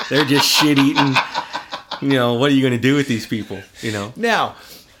 man. They're just shit eating. You know, what are you going to do with these people? You know. Now,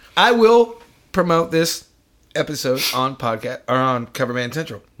 I will promote this episode on podcast or on Cover Band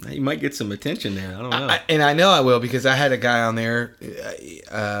Central. You might get some attention there. I don't know. And I know I will, because I had a guy on there.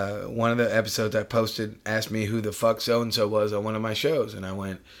 One of the episodes I posted asked me who the fuck so and so was on one of my shows, and I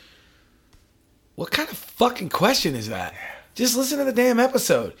went, "What kind of fucking question is that? Just listen to the damn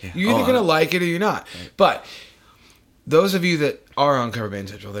episode. Yeah. You're either gonna like it or you're not." Right. But those of you that are on Cover Band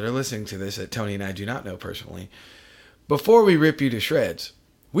Central that are listening to this that Tony and I do not know personally, before we rip you to shreds,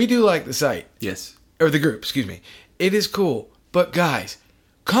 we do like the site. Yes. Or the group, excuse me. It is cool. But guys,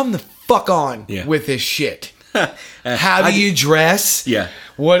 come the fuck on with this shit. How do you dress? Yeah.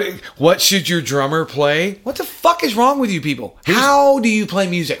 What should your drummer play? What the fuck is wrong with you people? How do you play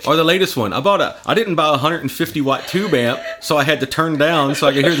music? Or the latest one. I didn't buy a 150 watt tube amp, so I had to turn down so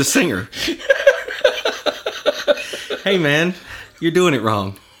I could hear the singer. Hey man, you're doing it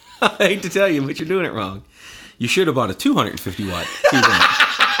wrong. I hate to tell you, but you're doing it wrong. You should have bought a 250 watt tube amp.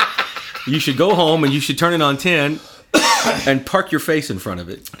 You should go home and you should turn it on 10 and park your face in front of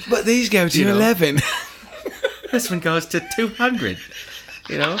it. But these go to 11. This one goes to 200.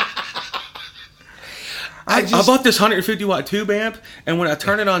 You know? I bought this 150 watt tube amp, and when I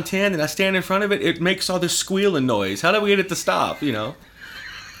turn it on 10 and I stand in front of it, it makes all this squealing noise. How do we get it to stop, you know?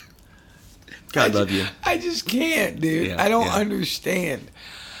 God love you. I just can't, dude. Yeah, I don't yeah. understand.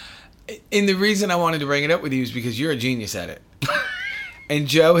 And the reason I wanted to bring it up with you is because you're a genius at it. And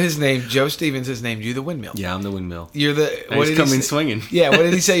Joe Stevens has named you the windmill. Yeah, I'm the windmill. You're the. And he's coming swinging. Yeah, what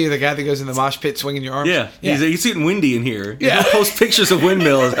did he say? You're the guy that goes in the mosh pit swinging your arms? Yeah. He's getting windy in here. Yeah. He'll post pictures of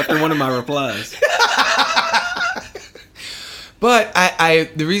windmills after one of my replies. But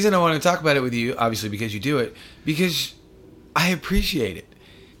the reason I want to talk about it with you, obviously because you do it, because I appreciate it.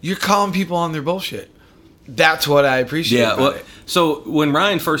 You're calling people on their bullshit. That's what I appreciate about it. So when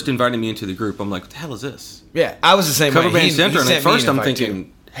Ryan first invited me into the group, I'm like, what the hell is this? Yeah, I was the same Cover way. Band He Center, and sent at me first an I'm invite, thinking,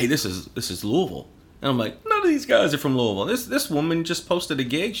 too. hey, this is Louisville. And I'm like, none of these guys are from Louisville. This woman just posted a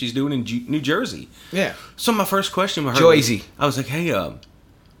gig she's doing in New Jersey. Yeah. So my first question with her Joyzy. I was like, hey,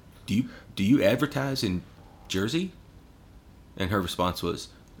 do you advertise in Jersey? And her response was,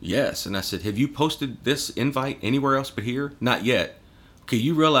 yes. And I said, have you posted this invite anywhere else but here? Not yet. Okay,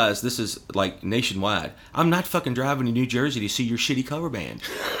 you realize this is like nationwide. I'm not fucking driving to New Jersey to see your shitty cover band.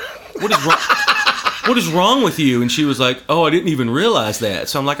 What is wrong? What is wrong with you? And she was like, oh, I didn't even realize that.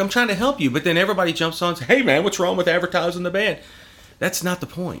 So I'm like, I'm trying to help you. But then everybody jumps on and says, hey, man, what's wrong with advertising the band? That's not the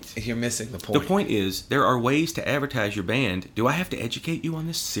point. You're missing the point. The point is, there are ways to advertise your band. Do I have to educate you on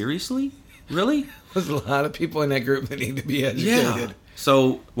this seriously? Really? There's a lot of people in that group that need to be educated. Yeah.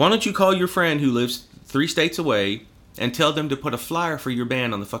 So why don't you call your friend who lives 3 states away and tell them to put a flyer for your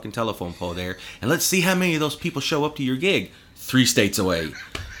band on the fucking telephone pole there, and let's see how many of those people show up to your gig 3 states away.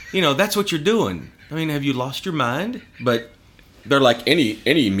 You know, that's what you're doing. I mean, have you lost your mind? But they're like,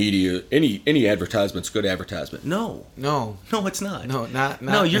 any media, any advertisement's good advertisement. No, it's not. No, not.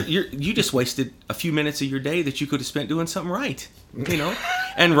 No, you just wasted a few minutes of your day that you could have spent doing something right. You know,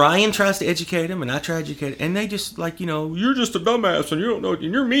 and Ryan tries to educate him, and I try to educate him, and they just like, you know, you're just a dumbass and you don't know,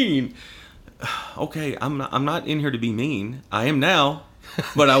 and you're mean. Okay, I'm not in here to be mean. I am now,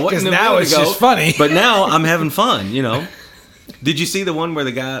 but I wasn't. Because now it's just funny. But now I'm having fun. You know. Did you see the one where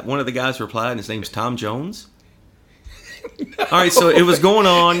one of the guys replied, and his name's Tom Jones? No. All right, so it was going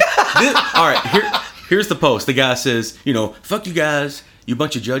on. All right, here's the post. The guy says, you know, fuck you guys, you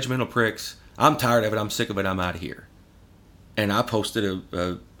bunch of judgmental pricks. I'm tired of it. I'm sick of it. I'm out of here. And I posted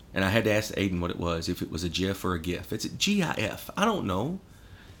and I had to ask Aiden what it was, if it was a GIF or a GIF. It's a GIF. I don't know.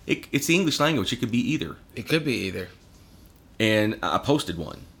 It's the English language. It could be either. It could be either. And I posted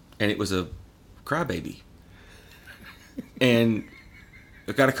one, and it was a crybaby. And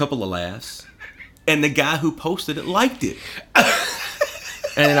it got a couple of laughs. And the guy who posted it liked it.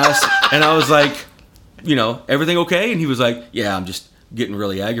 And I was like, you know, everything okay? And he was like, yeah, I'm just getting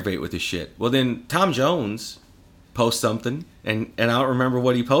really aggravated with this shit. Well, then Tom Jones posts something, and I don't remember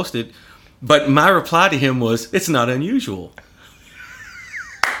what he posted, but my reply to him was, it's not unusual.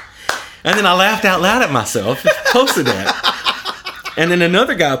 And then I laughed out loud at myself, posted that. And then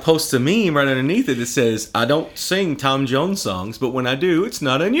another guy posts a meme right underneath it that says, I don't sing Tom Jones songs, but when I do, it's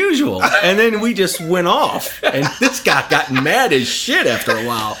not unusual. And then we just went off. And this guy got mad as shit after a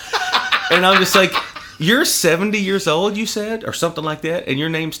while. And I'm just like, you're 70 years old, you said? Or something like that. And your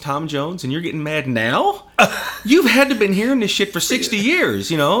name's Tom Jones, and you're getting mad now? You've had to been hearing this shit for 60 years,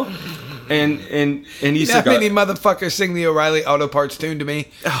 you know? And he's you know like, how many motherfuckers sing the O'Reilly Auto Parts tune to me?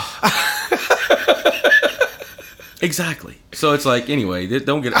 Exactly. So it's like, anyway,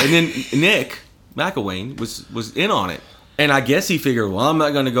 don't get it. And then Nick McElwain was in on it. And I guess he figured, well, I'm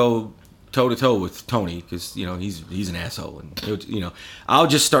not going to go toe-to-toe with Tony because, you know, he's an asshole. And, you know, I'll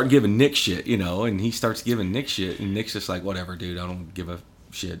just start giving Nick shit, you know. And he starts giving Nick shit. And Nick's just like, whatever, dude. I don't give a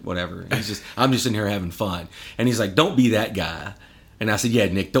shit, whatever. And I'm just in here having fun. And he's like, don't be that guy. And I said, yeah,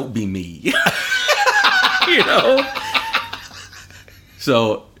 Nick, don't be me. You know?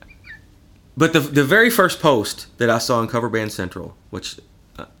 So... But the very first post that I saw on Cover Band Central, which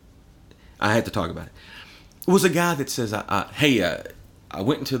I had to talk about it, was a guy that says, hey, I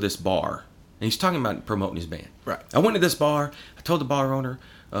went into this bar, and he's talking about promoting his band. Right. I went to this bar, I told the bar owner,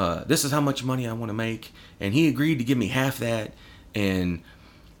 this is how much money I want to make, and he agreed to give me half that, and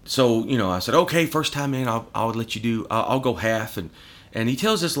so, you know, I said, okay, first time in, I'll let you do, I'll go half, and he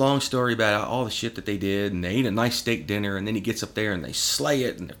tells this long story about all the shit that they did, and they ate a nice steak dinner, and then he gets up there and they slay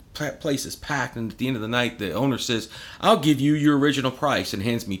it, and the place is packed, and at the end of the night, the owner says, I'll give you your original price, and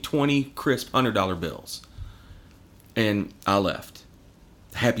hands me 20 crisp $100 bills. And I left.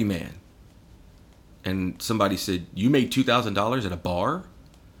 Happy man. And somebody said, you made $2,000 at a bar?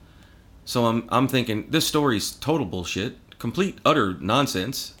 So I'm thinking, this story's total bullshit, complete, utter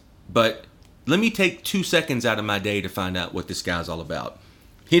nonsense, but... Let me take 2 seconds out of my day to find out what this guy's all about.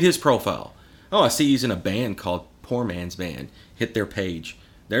 Hit his profile. Oh, I see he's in a band called Poor Man's Band. Hit their page.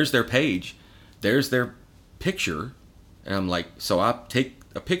 There's their page. There's their picture. And I'm like, so I take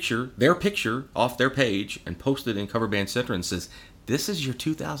a picture, their picture, off their page and posted in Cover Band Central and says, "This is your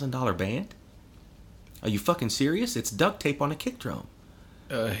 $2,000 band? Are you fucking serious? It's duct tape on a kick drum."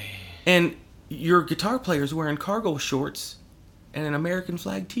 And your guitar player's wearing cargo shorts and an American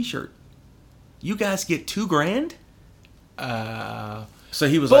flag t-shirt. You guys get $2,000? So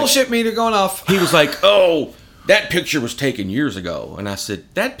he was bullshit meter going off. He was like, "Oh, that picture was taken years ago." And I said,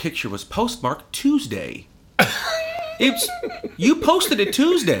 "That picture was postmarked Tuesday. You posted it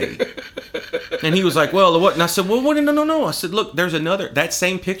Tuesday." And he was like, "Well, what?" And I said, "Well, what? No. I said, "Look, there's another. That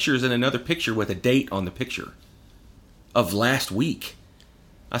same picture is in another picture with a date on the picture of last week."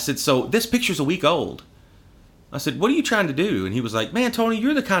 I said, "So this picture's a week old." I said, "What are you trying to do?" And he was like, "Man, Tony,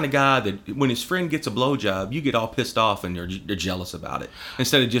 you're the kind of guy that when his friend gets a blowjob, you get all pissed off and you're jealous about it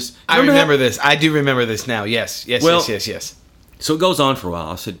instead of just." I remember this. I do remember this now. Yes. So it goes on for a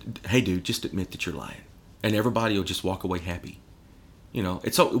while. I said, "Hey, dude, just admit that you're lying, and everybody will just walk away happy. You know,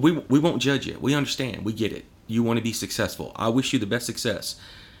 it's so we won't judge you. We understand. We get it. You want to be successful. I wish you the best success.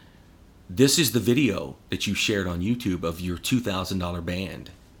 This is the video that you shared on YouTube of your $2,000 band,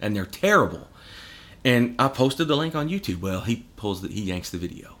 and they're terrible." And I posted the link on YouTube. Well, he yanks the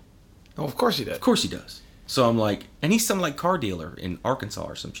video. Oh, of course he does. Of course he does. So I'm like, and he's some like car dealer in Arkansas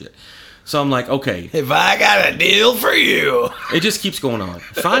or some shit. So I'm like, okay. If I got a deal for you. It just keeps going on.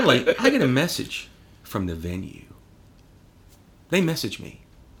 Finally, I get a message from the venue. They messaged me,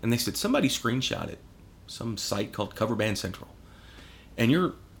 and they said, somebody screenshotted some site called Cover Band Central, and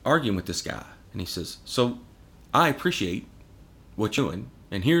you're arguing with this guy. And he says, "So I appreciate what you're doing,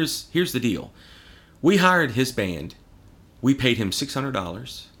 and here's the deal. We hired his band. We paid him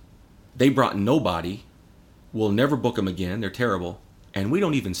 $600. They brought nobody. We'll never book them again. They're terrible. And we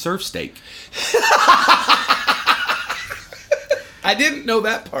don't even serve steak." I didn't know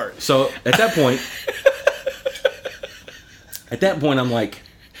that part. So at that point, I'm like,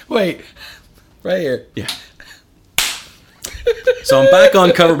 wait, right here. Yeah. So I'm back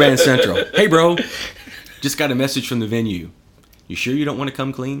on Cover Band Central. "Hey, bro, just got a message from the venue. You sure you don't want to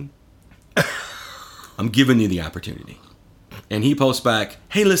come clean? I'm giving you the opportunity." And he posts back,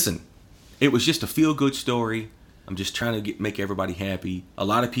 "Hey, listen, it was just a feel-good story. I'm just trying to make everybody happy. A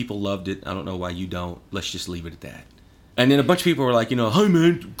lot of people loved it. I don't know why you don't. Let's just leave it at that." And then a bunch of people were like, "Hey,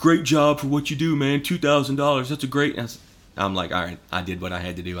 man, great job for what you do, man. $2,000. That's a great..." I'm like, all right, I did what I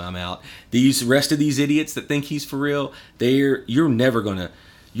had to do. I'm out. These rest of these idiots that think he's for real, you're never gonna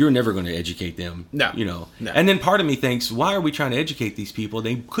educate them. No. No. And then part of me thinks, why are we trying to educate these people?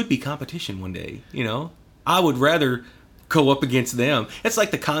 They could be competition one day. I would rather go up against them. It's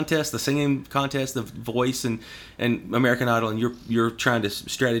like the contest, the singing contest, the Voice and American Idol, and you're trying to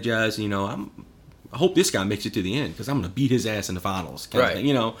strategize. I hope this guy makes it to the end because I'm gonna beat his ass in the finals. Kind of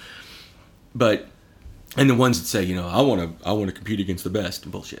thing, But. And the ones that say, I want to compete against the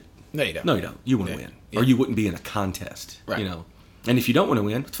best. Bullshit. No, you don't. No, you don't. You want to win. Yeah. Or you wouldn't be in a contest. Right. And if you don't want to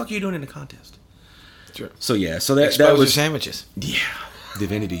win, what the fuck are you doing in a contest? True. So, yeah. So that was... sandwiches. Yeah.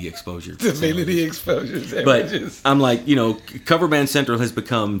 Divinity exposure. Divinity exposure sandwiches. But I'm like, Cover Band Central has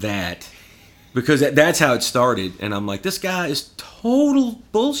become that. Because that's how it started. And I'm like, this guy is total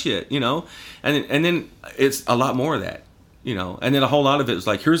bullshit, And then it's a lot more of that, And then a whole lot of it is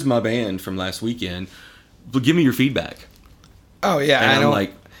like, here's my band from last weekend. But give me your feedback. Oh yeah, and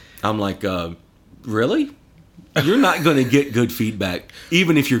I'm like, really? You're not going to get good feedback,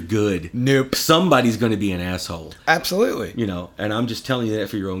 even if you're good. Nope. Somebody's going to be an asshole. Absolutely. And I'm just telling you that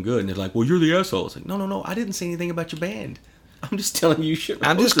for your own good. And they're like, well, you're the asshole. It's like, no, I didn't say anything about your band. I'm just telling you shit.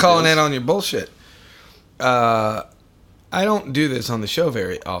 I'm just calling it on your bullshit. I don't do this on the show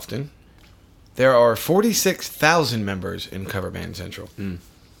very often. There are 46,000 members in Cover Band Central. Mm.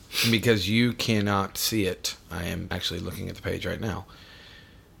 Because you cannot see it. I am actually looking at the page right now.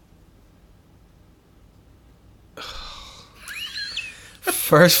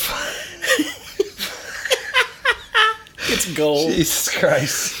 First... It's gold. Jesus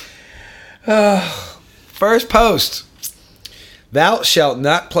Christ. First post. Thou shalt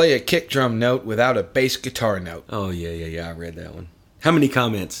not play a kick drum note without a bass guitar note. Oh, yeah. I read that one. How many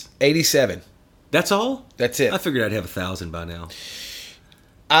comments? 87. That's all? That's it. I figured I'd have 1,000 by now.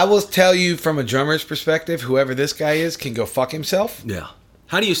 I will tell you from a drummer's perspective, whoever this guy is can go fuck himself. Yeah.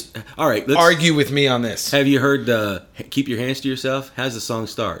 How do you... All right, let's... Argue with me on this. Have you heard Keep Your Hands to Yourself? How's the song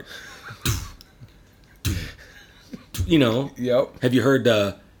start? Yep. Have you heard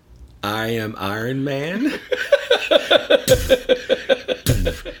I Am Iron Man?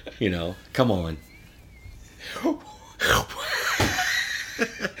 Come on.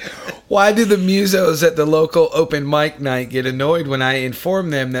 Why do the musos at the local open mic night get annoyed when I inform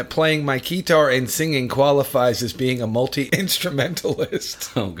them that playing my guitar and singing qualifies as being a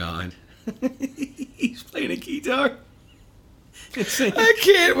multi-instrumentalist? Oh, God. He's playing a guitar. I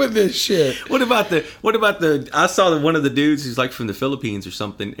can't with this shit. What about the? I saw one of the dudes who's like from the Philippines or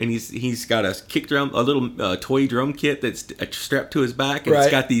something, and he's got a kick drum, a little toy drum kit that's strapped to his back, and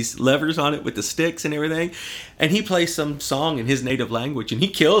it's got these levers on it with the sticks and everything. And he plays some song in his native language, and he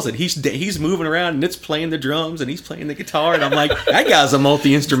kills it. He's moving around, and it's playing the drums, and he's playing the guitar, and I'm like, that guy's a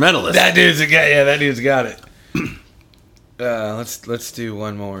multi-instrumentalist. That dude's a guy. Yeah, that dude's got it. Let's do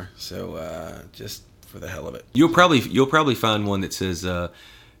one more. So just for the hell of it, you'll probably find one that says, how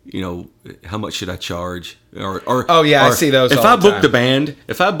much should I charge? I see those. If I book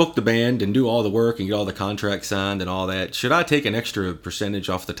the band and do all the work and get all the contracts signed and all that, should I take an extra percentage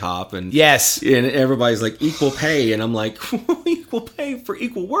off the top? And yes, and everybody's like equal pay, and I'm like, equal pay for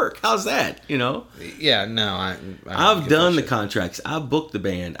equal work? How's that? Yeah, no, I've done the contracts. I've booked the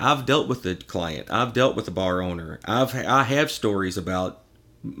band. I've dealt with the client. I've dealt with the bar owner. I have stories about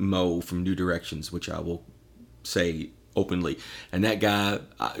Mo from New Directions, which I will say openly, and that guy,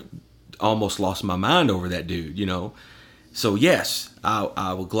 I almost lost my mind over that dude. So yes,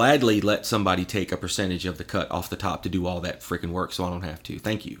 I will gladly let somebody take a percentage of the cut off the top to do all that freaking work, so I don't have to.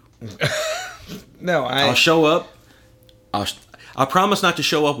 Thank you. No, I'll show up. I promise not to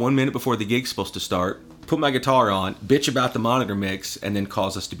show up 1 minute before the gig's supposed to start, put my guitar on, bitch about the monitor mix, and then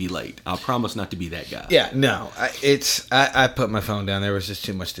cause us to be late. I'll promise not to be that guy. Yeah, no. I put my phone down. There was just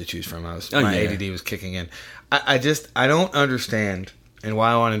too much to choose from. My ADD was kicking in. I don't understand, and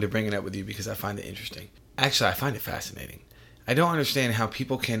why I wanted to bring it up with you, because I find it interesting. Actually, I find it fascinating. I don't understand how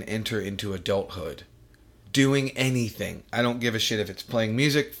people can enter into adulthood doing anything. I don't give a shit if it's playing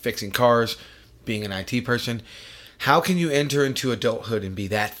music, fixing cars, being an IT person. How can you enter into adulthood and be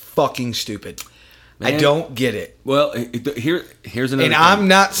that fucking stupid? Man, I don't get it. Well, here's another. And thing. I'm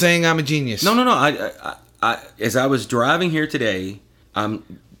not saying I'm a genius. No. I as I was driving here today,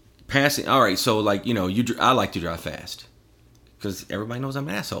 I'm passing. All right, so I like to drive fast because everybody knows I'm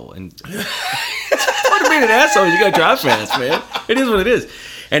an asshole, and part of being an asshole is you gotta drive fast, man. It is what it is.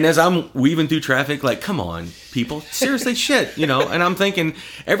 And as I'm weaving through traffic, like, come on, people, seriously, shit, And I'm thinking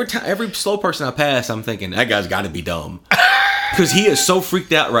every slow person I pass, I'm thinking that guy's got to be dumb. Because he is so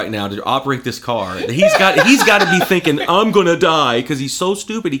freaked out right now to operate this car. He's got to be thinking, I'm going to die, because he's so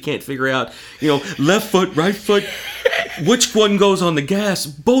stupid he can't figure out, left foot, right foot, which one goes on the gas,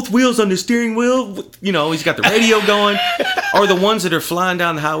 both wheels on the steering wheel. He's got the radio going. Or the ones that are flying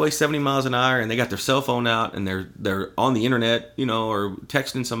down the highway 70 miles an hour and they got their cell phone out and they're on the internet, or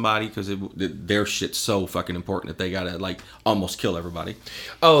texting somebody because their shit's so fucking important that they got to, almost kill everybody.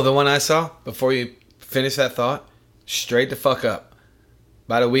 Oh, the one I saw, before you finish that thought, straight the fuck up.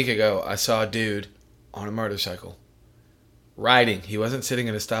 About a week ago, I saw a dude on a motorcycle riding. He wasn't sitting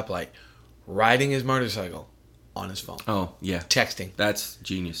at a stoplight. Riding his motorcycle on his phone. Oh, yeah. Texting. That's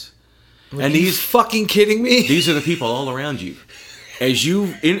genius. Are you fucking kidding me? These are the people all around you. As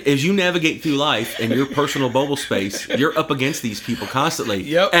you navigate through life in your personal bubble space, you're up against these people constantly.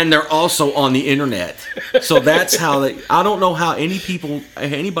 Yep. And they're also on the internet. So that's how I don't know how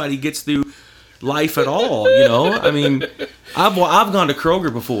anybody gets through life at all, I mean, I've gone to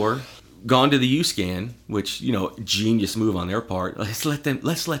Kroger before, gone to the U-Scan, which, genius move on their part. Let's let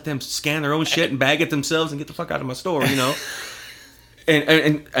them scan their own shit and bag it themselves and get the fuck out of my store,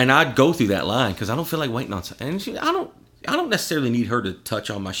 And I'd go through that line because I don't feel like waiting on something. And I don't necessarily need her to touch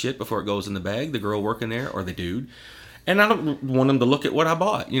on my shit before it goes in the bag, the girl working there or the dude. And I don't want them to look at what I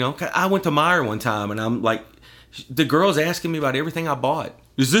bought, I went to Meijer one time and I'm like, the girl's asking me about everything I bought.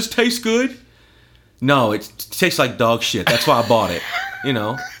 Does this taste good? No, it tastes like dog shit. That's why I bought it.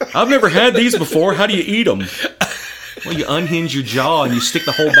 I've never had these before. How do you eat them? Well, you unhinge your jaw and you stick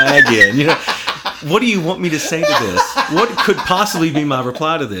the whole bag in. What do you want me to say to this? What could possibly be my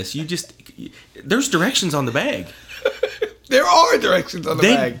reply to this? There's directions on the bag. There are directions on the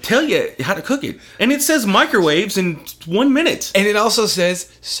bag. They tell you how to cook it. And it says microwaves in 1 minute. And it also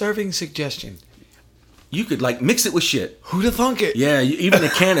says serving suggestion. You could mix it with shit. Who'd have thunk it? Yeah, even a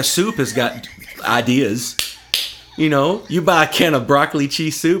can of soup has got ideas. You buy a can of broccoli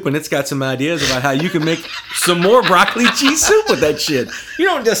cheese soup and it's got some ideas about how you can make some more broccoli cheese soup with that shit. You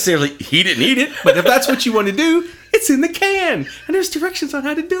don't necessarily heat it and eat it, but if that's what you want to do, it's in the can. And there's directions on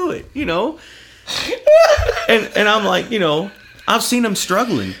how to do it, And I'm like, I've seen them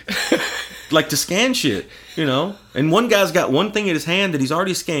struggling, to scan shit, And one guy's got one thing in his hand that he's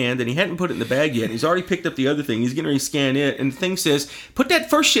already scanned and he hadn't put it in the bag yet. He's already picked up the other thing. He's getting ready to scan it. And the thing says, put that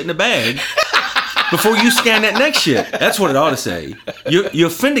first shit in the bag. before you scan that next shit. That's what it ought to say. You're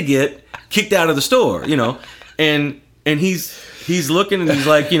finna get kicked out of the store, and he's looking and he's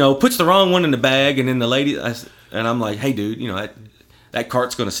like, puts the wrong one in the bag, and then the lady, and I'm like, hey dude, that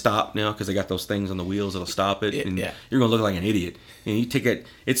cart's gonna stop now because they got those things on the wheels that'll stop it, and you're gonna look like an idiot. And you take it,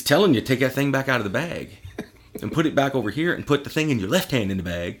 it's telling you take that thing back out of the bag and put it back over here and put the thing in your left hand in the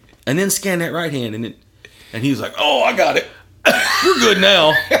bag and then scan that right hand, and he's like, oh, I got it. We're good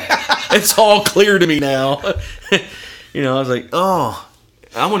now. It's all clear to me now. I was like, oh,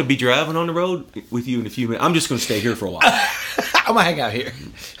 I want to be driving on the road with you in a few minutes. I'm just going to stay here for a while. I'm going to hang out here.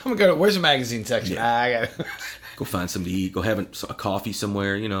 I'm going to go to, where's the magazine section? Yeah. I got to go find something to eat. Go have a coffee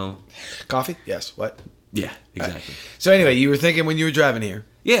somewhere, Coffee? Yes. What? Yeah, exactly. So anyway, you were thinking when you were driving here.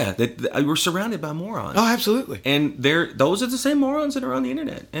 Yeah, that we're surrounded by morons. Oh, absolutely. And those are the same morons that are on the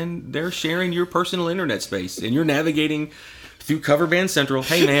internet, and they're sharing your personal internet space, and you're navigating through Cover Band Central.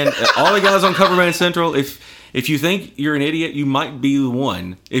 Hey, man, all the guys on Cover Band Central, if you think you're an idiot, you might be the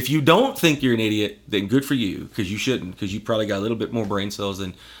one. If you don't think you're an idiot, then good for you, because you shouldn't, because you probably got a little bit more brain cells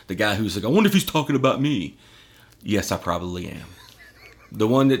than the guy who's like, I wonder if he's talking about me. Yes, I probably am. The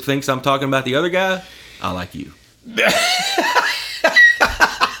one that thinks I'm talking about the other guy, I like you.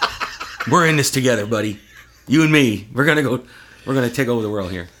 We're in this together, buddy. You and me. We're gonna take over the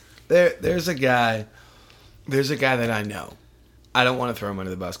world here. There's a guy that I know. I don't want to throw him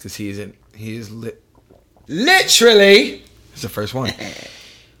under the bus because he is literally. It's the first one.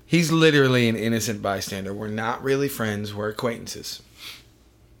 He's literally an innocent bystander. We're not really friends. We're acquaintances.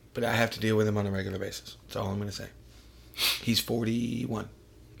 But I have to deal with him on a regular basis. That's all I'm going to say. He's 41.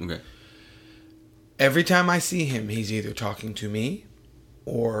 Okay. Every time I see him, he's either talking to me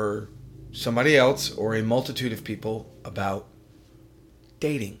or somebody else or a multitude of people about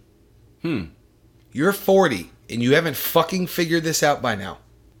dating. You're 40 and you haven't fucking figured this out by now.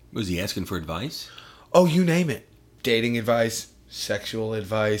 Was he asking for advice? Oh, you name it. Dating advice, sexual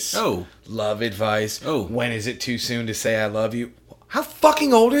advice, love advice. When is it too soon to say I love you? How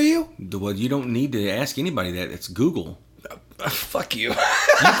fucking old are you? Well, you don't need to ask anybody that. It's Google. Fuck you. You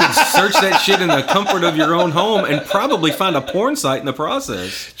can search that shit in the comfort of your own home and probably find a porn site in the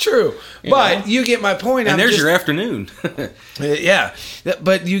process. True. But you get my point. And there's your afternoon. Yeah.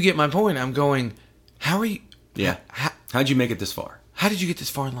 But you get my point. I'm going, how are you? Yeah. How'd you make it this far? How did you get this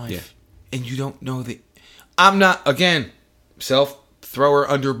far in life? Yeah. And you don't know that. I'm not, again, self-thrower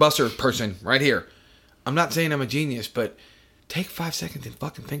under busser person right here. I'm not saying I'm a genius, but take 5 seconds and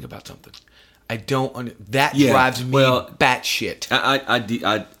fucking think about something. I don't. That drives me batshit.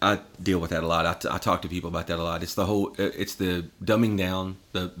 I deal with that a lot. I talk to people about that a lot. It's the dumbing down,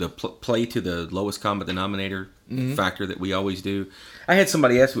 the play to the lowest common denominator factor that we always do. I had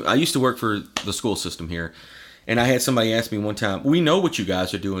somebody ask me. I used to work for the school system here, and I had somebody ask me one time. We know what you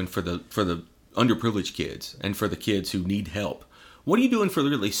guys are doing for the underprivileged kids and for the kids who need help. What are you doing for the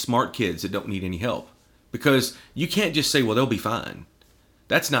really smart kids that don't need any help? Because you can't just say, well, they'll be fine.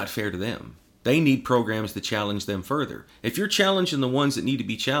 That's not fair to them. They need programs to challenge them further. If you're challenging the ones that need to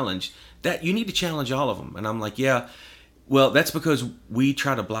be challenged, that you need to challenge all of them. And I'm like, yeah, well, that's because we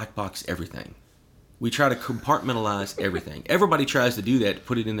try to black box everything. We try to compartmentalize everything. Everybody tries to do that, to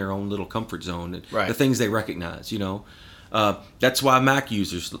put it in their own little comfort zone, the things they recognize, That's why Mac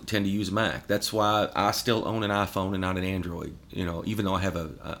users tend to use Mac. That's why I still own an iPhone and not an Android, even though I have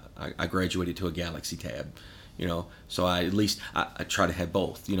I graduated to a Galaxy Tab. So I try to have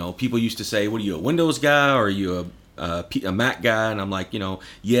both. People used to say, what are you, a Windows guy or are you a Mac guy? And I'm like,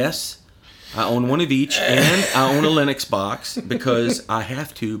 yes, I own one of each and I own a Linux box because I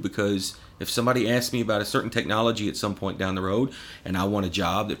have to, because if somebody asks me about a certain technology at some point down the road and I want a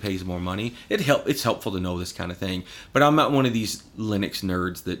job that pays more money, it's helpful to know this kind of thing. But I'm not one of these Linux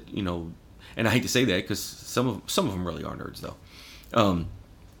nerds that, and I hate to say that because some of them really are nerds though.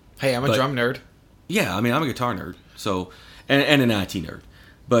 Hey, I'm a drum nerd. Yeah, I'm a guitar nerd, so and an IT nerd.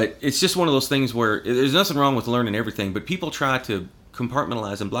 But it's just one of those things where there's nothing wrong with learning everything, but people try to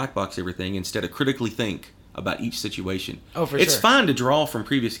compartmentalize and black box everything instead of critically think about each situation. Oh, for It's sure. fine to draw from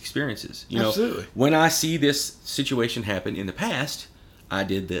previous experiences. Absolutely. When I see this situation happen in the past, I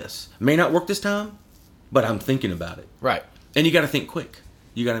did this. May not work this time, but I'm thinking about it. Right. And you got to think quick.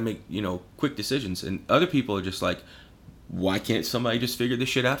 You got to make, quick decisions. And other people are just like, why can't somebody just figure this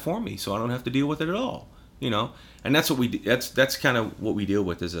shit out for me so I don't have to deal with it at all? And that's what we that's kind of what we deal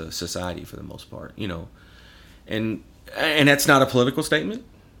with as a society for the most part, And that's not a political statement.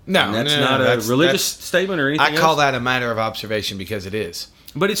 No, and that's not a religious statement or anything. I call that a matter of observation because it is.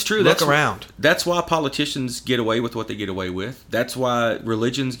 But it's true. Look around. That's why politicians get away with what they get away with. That's why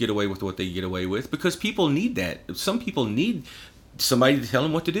religions get away with what they get away with, because people need that. Some people need somebody to tell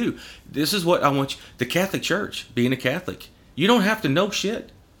them what to do. This is what I want you. The Catholic Church, being a Catholic, you don't have to know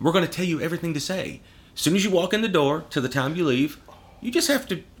shit. We're going to tell you everything to say. As soon as you walk in the door to the time you leave, you just have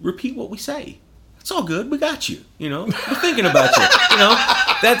to repeat what we say. It's all good. We got you. We're thinking about you.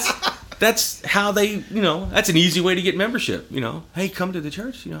 That's how they, that's an easy way to get membership. Hey, come to the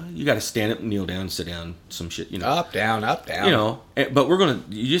church. You got to stand up, kneel down, sit down, some shit. Up, down, up, down. But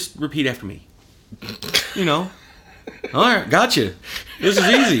you just repeat after me. All right, gotcha. This is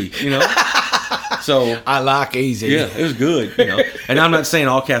easy. So I like easy. Yeah, it was good. And I'm not saying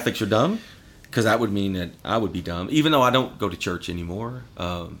all Catholics are dumb, because that would mean that I would be dumb. Even though I don't go to church anymore.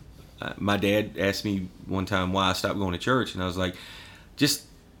 My dad asked me one time why I stopped going to church, and I was like,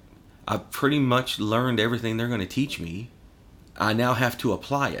 I've pretty much learned everything they're going to teach me. I now have to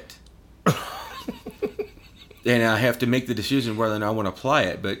apply it. And I have to make the decision whether or not I want to apply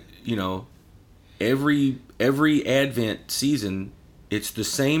it. But, every Advent season, it's the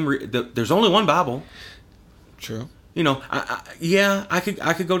same. There's only one Bible. True. I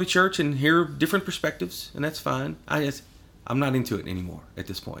could go to church and hear different perspectives, and that's fine. I'm not into it anymore at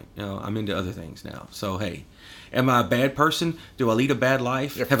this point. I'm into other things now. So, hey, am I a bad person? Do I lead a bad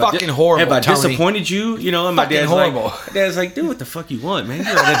life? You're fucking horrible, Have I Tony. disappointed you? And my dad's horrible. like, do what the fuck you want, man.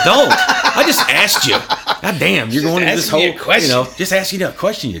 You're an adult. I just asked you. God damn, you're going into this whole question. Just ask you a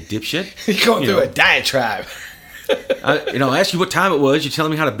question, you dipshit. You're going through a diatribe. I ask you what time it was. You're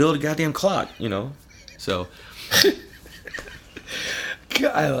telling me how to build a goddamn clock. So.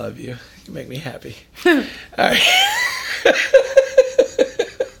 God, I love you. You make me happy. All right.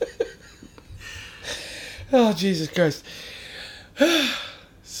 Oh, Jesus Christ.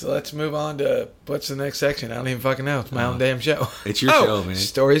 So let's move on to what's the next section? I don't even fucking know. It's my own damn show. It's your show, man.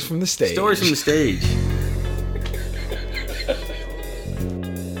 Stories from the stage. Stories from the stage.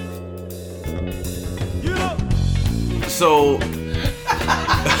 So,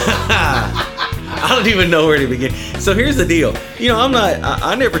 I don't even know where to begin. So here's the deal.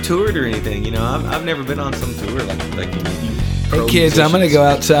 I never toured or anything. I've never been on some tour like you. Hey kids, I'm gonna go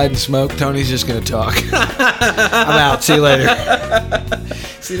outside and smoke. Tony's just gonna talk. I'm out. See you later.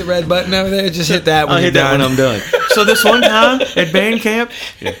 See the red button over there? Just hit that when I'll you're hit that done. when I'm done. So this one time at band camp,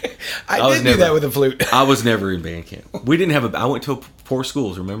 I did do that with a flute. I was never in band camp. We didn't have I went to poor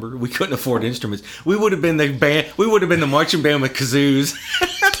schools. Remember, we couldn't afford instruments. We would have been the band. We would have been the marching band with kazoos.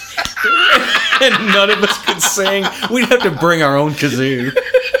 And none of us could sing. We'd have to bring our own kazoo.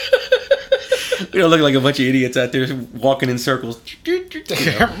 We don't look like a bunch of idiots out there walking in circles. Okay,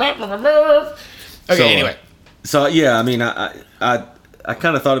 anyway. So yeah, I mean, I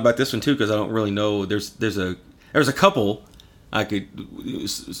kind of thought about this one too because I don't really know. There's a couple I could,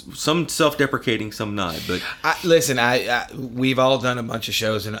 some self-deprecating, some not. But listen, we've all done a bunch of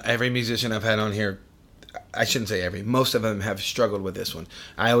shows, and every musician I've had on here, I shouldn't say every, most of them have struggled with this one.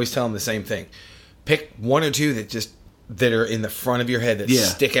 I always tell them the same thing: pick one or two that are in the front of your head that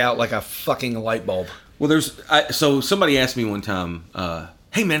stick out like a fucking light bulb. Well, so somebody asked me one time,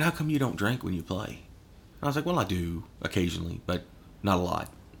 "Hey man, how come you don't drink when you play?" And I was like, "Well, I do occasionally, but not a lot."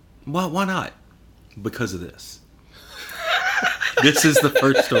 Well, why not? Because of this. This is the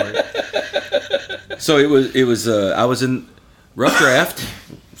first story. So it was I was in Rough Draft.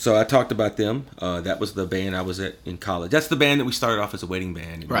 So I talked about them. That was the band I was at in college. That's the band that we started off as a wedding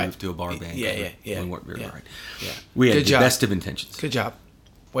band and moved to a bar band. Yeah. We weren't very bright. Yeah. We had Good the job. best of intentions. Good job.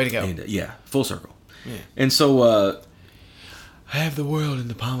 Way to go. And, full circle. Yeah. And so I have the world in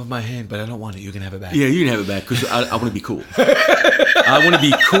the palm of my hand, but I don't want it. You can have it back. yeah, you can have it back because I want to be cool. I want to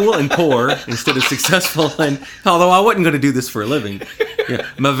be cool and poor instead of successful. And although I wasn't going to do this for a living,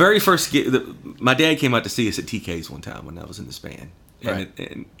 my very first gig, my dad came out to see us at TK's one time when I was in this band.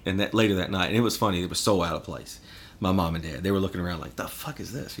 Right. And that later that night, and it was funny. It was so out of place. My mom and dad, they were looking around like, "The fuck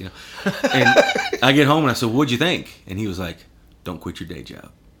is this?" And I get home and I said, "What'd you think?" And he was like, "Don't quit your day job."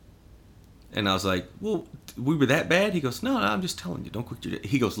 And I was like, "Well, we were that bad?" He goes, "No, I'm just telling you, don't quit your day."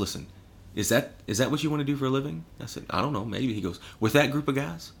 He goes, "Listen, is that what you want to do for a living?" I said, "I don't know, maybe." He goes, "With that group of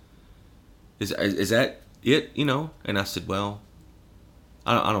guys, is that it? And I said, "Well,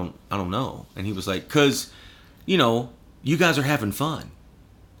 I don't know." And he was like, "'Cause, you guys are having fun,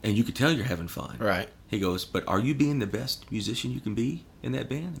 and you could tell you're having fun." Right. He goes, "But are you being the best musician you can be in that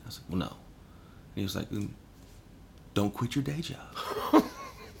band?" And I said, "Well, no." And he was like, "Don't quit your day job."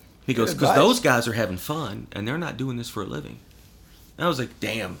 He goes, "Because those guys are having fun, and they're not doing this for a living." And I was like,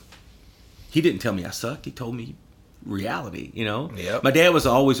 damn. He didn't tell me I sucked. He told me reality, Yep. My dad was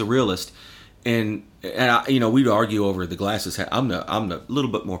always a realist, and I, we'd argue over the glasses. I'm the little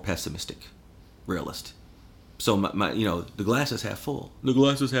bit more pessimistic realist. So my the glass is half full, the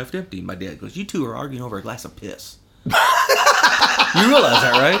glass is half empty. My dad goes, "You two are arguing over a glass of piss." You realize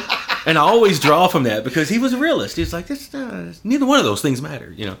that, right? And I always draw from that because he was a realist. He's like, neither one of those things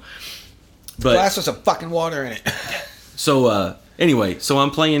matter, you know. But glass with some fucking water in it. So anyway, so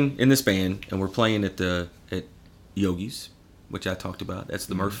I'm playing in this band, and we're playing at Yogi's, which I talked about. That's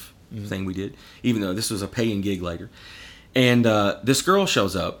the Murph thing we did, even though this was a paying gig later. And this girl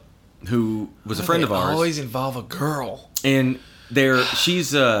shows up, who was a friend of ours. Always involve a girl. And she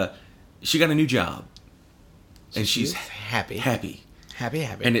got a new job, and she's happy.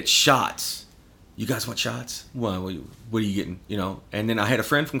 And it's shots. You guys want shots? Well, what are you getting? You know. And then I had a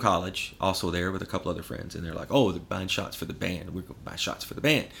friend from college also there with a couple other friends, and they're like, "Oh, they're buying shots for the band. We're going to buy shots for the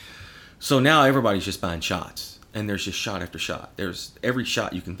band." So now everybody's just buying shots, and there's just shot after shot. There's every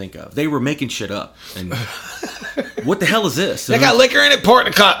shot you can think of. They were making shit up, and what the hell is this? They got liquor in it. Pour it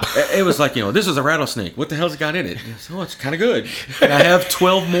in a cup. It was like, this is a rattlesnake. What the hell's it got in it? Oh, it's kind of good. Can I have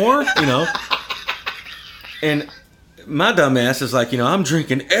 12 more? And my dumb ass is like, I'm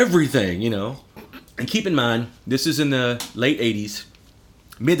drinking everything, And keep in mind, this is in the late 80s,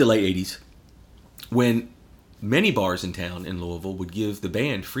 mid to late 80s, when many bars in town in Louisville would give the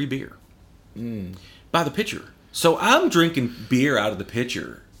band free beer by the pitcher. So I'm drinking beer out of the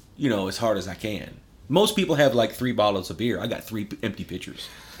pitcher, as hard as I can. Most people have like 3 bottles of beer. I got 3 empty pitchers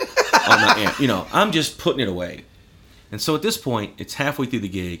on my amp. I'm just putting it away. And so at this point, it's halfway through the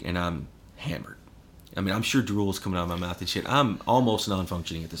gig, and I'm hammered. I mean, I'm sure drool's coming out of my mouth and shit. I'm almost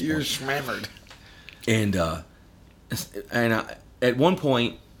non-functioning at this point. You're smammered. And at one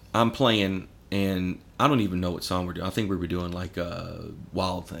point, I'm playing, and I don't even know what song we're doing. I think we were doing like a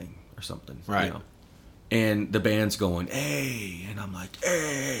Wild Thing or something. Right. And the band's going, "Hey," and I'm like,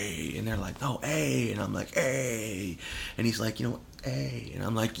 "Hey," and they're like, "No, hey," and I'm like, "Hey," and he's like, "Hey," and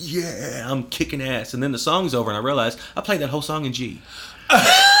I'm like, "Yeah," I'm kicking ass. And then the song's over, and I realized I played that whole song in G.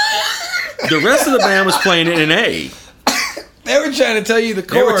 The rest of the band was playing it in A. They were trying to tell you the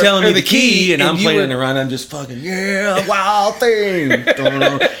chord. They were telling me the key, and I'm playing it it around. I'm just fucking, yeah, Wild Thing.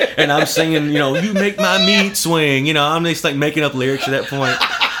 And I'm singing, "You make my meat swing." I'm just like making up lyrics at that point.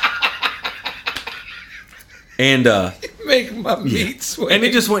 And make my meat swing. And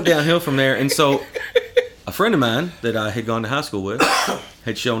it just went downhill from there. And so a friend of mine that I had gone to high school with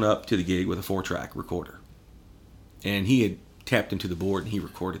had shown up to the gig with a 4-track recorder. And he had tapped into the board, and he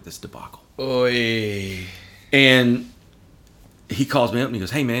recorded this debacle. Oy. And he calls me up and he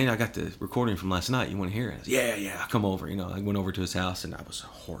goes, "Hey man, I got the recording from last night. You want to hear it?" I said, yeah, I'll come over. I went over to his house, and I was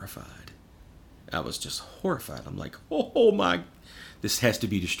horrified. I was just horrified. I'm like, oh my, this has to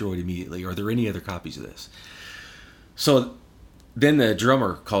be destroyed immediately. Are there any other copies of this? So then the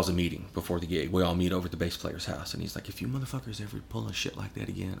drummer calls a meeting before the gig. We all meet over at the bass player's house, and he's like, "If you motherfuckers ever pull a shit like that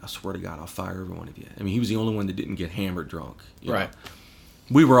again, I swear to God, I'll fire every one of you." I mean, he was the only one that didn't get hammered drunk. Right.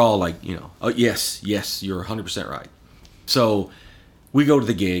 We were all like, "Oh, yes, you're 100% right." So we go to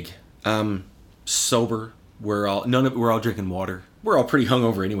the gig. I'm sober. We're all drinking water. We're all pretty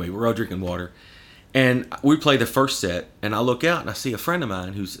hungover anyway. We're all drinking water. And we play the first set, and I look out, and I see a friend of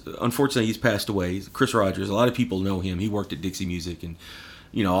mine who's, unfortunately, he's passed away, Chris Rogers. A lot of people know him. He worked at Dixie Music, and,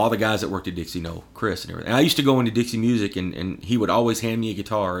 all the guys that worked at Dixie know Chris and everything. And I used to go into Dixie Music, and he would always hand me a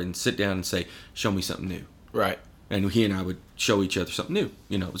guitar and sit down and say, "Show me something new." Right. And he and I would show each other something new.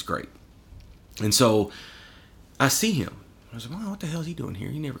 It was great. And so I see him. I was like, "Wow, what the hell is he doing here?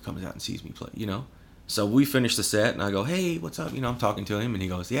 He never comes out and sees me play, So we finished the set, and I go, "Hey, what's up?" I'm talking to him, and he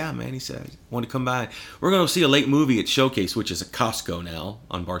goes, "Yeah, man," he said, "want to come by? We're going to see a late movie at Showcase," which is a Costco now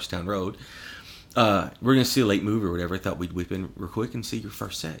on Bardstown Road. We're going to see a late movie or whatever. I thought we'd whip in real quick and see your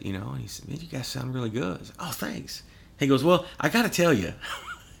first set, And he said, "Man, you guys sound really good." I said, "Oh, thanks." He goes, "Well, I got to tell you,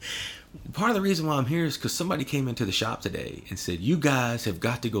 part of the reason why I'm here is because somebody came into the shop today and said, you guys have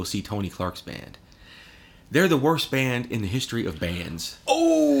got to go see Tony Clark's band. They're the worst band in the history of bands."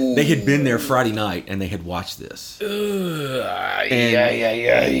 Oh. They had been there Friday night, and they had watched this. And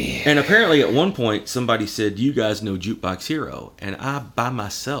apparently at one point, somebody said, "You guys know Jukebox Hero?" And I, by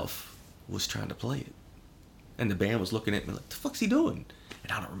myself, was trying to play it. And the band was looking at me like, "The fuck's he doing?"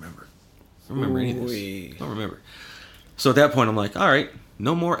 And I don't remember. I don't remember any of this. I don't remember. So at that point, I'm like, all right,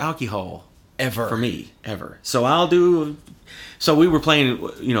 no more alcohol. Ever. For me, ever. So I'll do... So we were playing,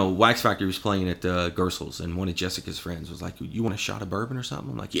 Wax Factory was playing at Gersel's, and one of Jessica's friends was like, "You want a shot of bourbon or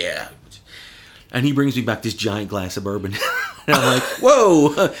something?" I'm like, "Yeah." And he brings me back this giant glass of bourbon. And I'm like,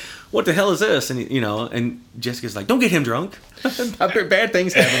 "Whoa, what the hell is this?" And, and Jessica's like, "Don't get him drunk." Bad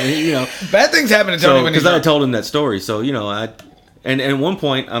things happen, Bad things happen to Tony when he's because I told him that story. So, and at one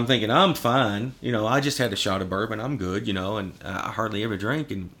point, I'm thinking, I'm fine. I just had a shot of bourbon. I'm good, and I hardly ever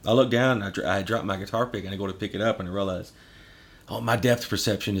drink. And I look down, and I dropped my guitar pick, and I go to pick it up, and I realize oh, my depth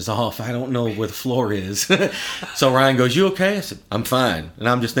perception is off. I don't know where the floor is. So Ryan goes, you okay? I said, I'm fine. And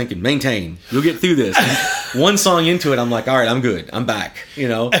I'm just thinking, maintain. You'll get through this. And one song into it, I'm like, all right, I'm good. I'm back, you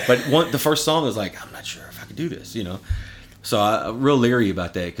know. But the first song was like, I'm not sure if I can do this, you know. So I'm real leery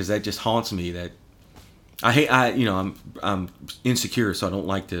about that because that just haunts me. That I'm insecure, so I don't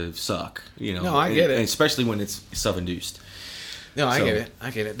like to suck, you know. No, I get it. And especially when it's self-induced. No, I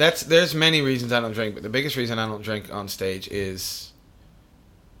get it. There's many reasons I don't drink, but the biggest reason I don't drink on stage is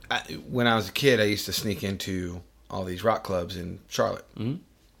when I was a kid, I used to sneak into all these rock clubs in Charlotte. Mm-hmm.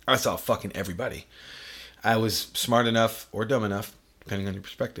 I saw fucking everybody. I was smart enough or dumb enough, depending on your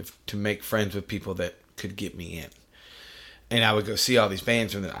perspective, to make friends with people that could get me in. And I would go see all these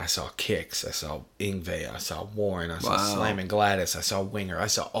bands, and I saw Kix, I saw Yngwie, I saw Warren, I saw Slam and Gladys, I saw Winger, I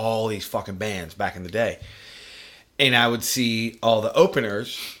saw all these fucking bands back in the day. And I would see all the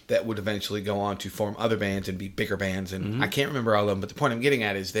openers that would eventually go on to form other bands and be bigger bands. And I can't remember all of them, but the point I'm getting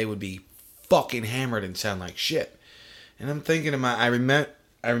at is they would be fucking hammered and sound like shit. And I'm thinking I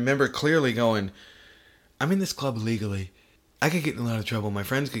remember clearly going, I'm in this club legally. I could get in a lot of trouble. My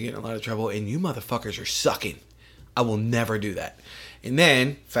friends could get in a lot of trouble. And you motherfuckers are sucking. I will never do that. And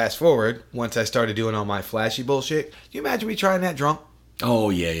then, fast forward, once I started doing all my flashy bullshit, can you imagine me trying that drunk?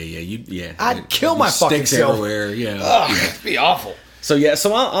 Oh yeah. I'd kill my fucking self. Everywhere, yeah. Ugh, it'd be awful. So yeah,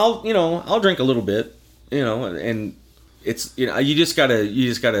 I'll drink a little bit, you know, and it's, you know, you just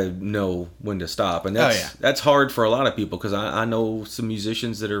gotta know when to stop, and that's hard for a lot of people because I know some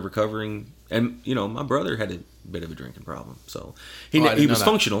musicians that are recovering, and you know, my brother had a bit of a drinking problem, so he was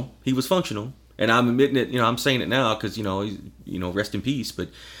functional. He was functional, and I'm admitting it. You know, I'm saying it now because rest in peace,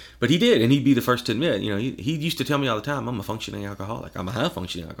 But he did, and he'd be the first to admit. You know, he used to tell me all the time, I'm a functioning alcoholic. I'm a high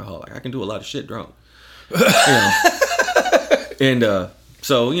functioning alcoholic. I can do a lot of shit drunk. You know? And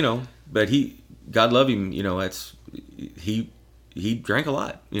so, you know, but God love him, you know, he drank a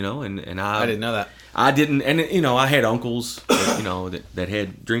lot, you know, and I didn't know that. I didn't, and you know, I had uncles, you know, that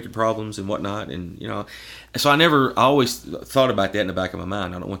had drinking problems and whatnot, and you know, so I always thought about that in the back of my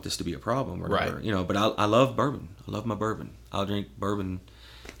mind. I don't want this to be a problem or whatever, right. You know, but I love bourbon. I love my bourbon. I'll drink bourbon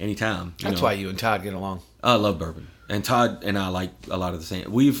anytime. That's why you and Todd get along. I love bourbon. And Todd and I like a lot of the same.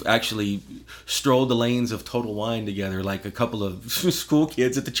 We've actually strolled the lanes of Total Wine together like a couple of school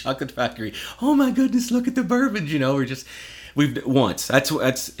kids at the chocolate factory. Oh my goodness, look at the bourbons, you know. He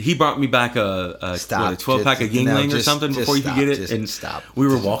brought me back a 12-pack of Yingling or something before you could get it. And we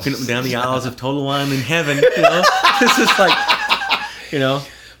were walking up and down the aisles of Total Wine in heaven, you know. This is like, you know.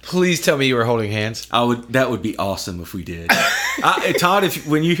 Please tell me you were holding hands. That would be awesome if we did. Todd,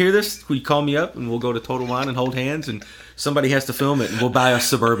 when you hear this, will you call me up and we'll go to Total Wine and hold hands, and somebody has to film it, and we'll buy a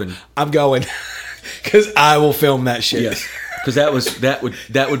Suburban. I'm going because I will film that shit. Yes, because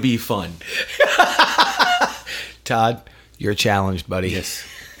that would be fun. Todd, you're challenged, buddy. Yes.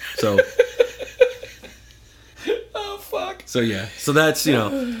 So. So yeah, so that's, you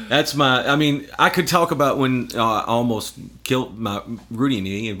know, that's my. I mean, I could talk about when I almost killed my Rudy and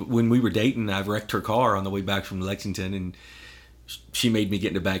me, and when we were dating, I wrecked her car on the way back from Lexington, and she made me get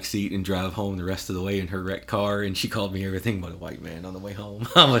in the back seat and drive home the rest of the way in her wrecked car, and she called me everything but a white man on the way home.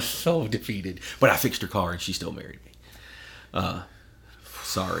 I was so defeated, but I fixed her car, and she still married me.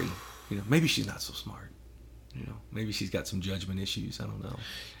 Sorry, you know, maybe she's not so smart. You know, maybe she's got some judgment issues. I don't know.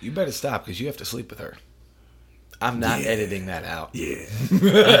 You better stop because you have to sleep with her. I'm not editing that out. Yeah.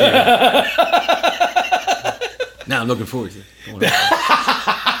 Now I'm looking forward to it.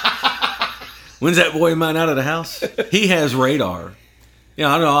 When's that boy of mine out of the house? He has radar. You know,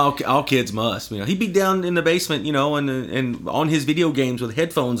 I don't know, all kids must. You know, he'd be down in the basement, you know, and on his video games with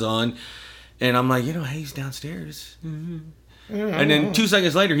headphones on. And I'm like, you know, hey, he's downstairs. Mm-hmm. And then 2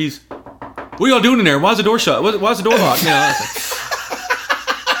 seconds later, what are y'all doing in there? Why's the door shut? Why's the door locked? You know, I was like,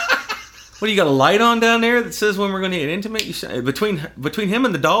 what, do you got a light on down there that says when we're going to get intimate? Between him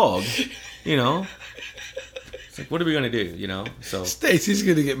and the dog, you know. It's like, what are we going to do, you know? So Stacy's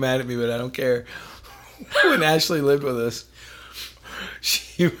going to get mad at me, but I don't care. When Ashley lived with us,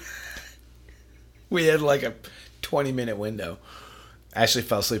 we had like a 20-minute window. Ashley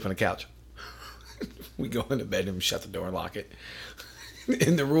fell asleep on the couch. We go in the bedroom, shut the door, and lock it.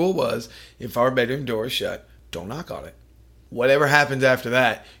 And the rule was, if our bedroom door is shut, don't knock on it. Whatever happens after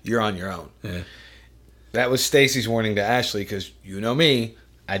that, you're on your own. Yeah. That was Stacy's warning to Ashley, because you know me,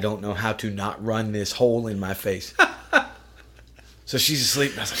 I don't know how to not run this hole in my face. So she's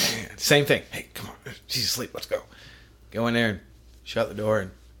asleep, and I was like, man, same thing. Hey, come on, she's asleep, let's go. Go in there and shut the door.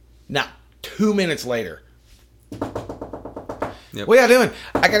 And now, 2 minutes later, yep. What are y'all doing?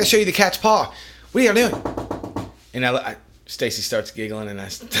 I got to show you the cat's paw. What are y'all doing? And Stacy starts giggling, and I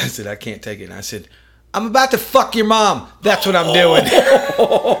said, I can't take it. And I said, I'm about to fuck your mom. That's what I'm doing.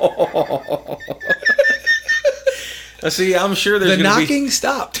 See, I'm sure there's The gonna knocking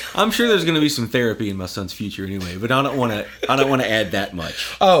stopped. I'm sure there's going to be some therapy in my son's future anyway, but I don't want to add that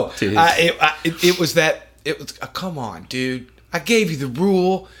much. Oh, to his. it was that. It was. Come on, dude. I gave you the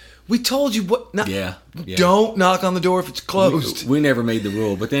rule. We told you what. No, Yeah. Don't knock on the door if it's closed. We never made the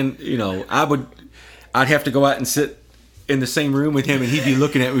rule, but then I'd have to go out and sit in the same room with him, and he'd be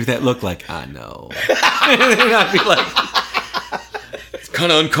looking at me with that look like, I know. And I'd be like, it's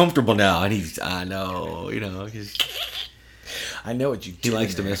kind of uncomfortable now, and I know, I know what you do. he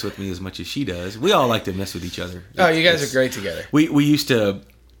likes to mess with me as much as she does. We all like to mess with each other. Oh, you guys are great together.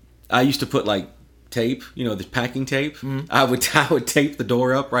 I used to put like tape, the packing tape. I would tape the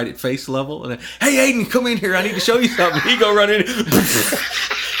door up right at face level, and then, hey Aiden, come in here. I need to show you something. He'd go run in,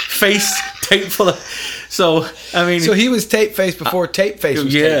 face tape full of. So he was tape face before tape face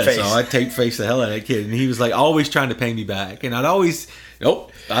was tape face. So I tape face the hell out of that kid, and he was like always trying to pay me back, and I'd always,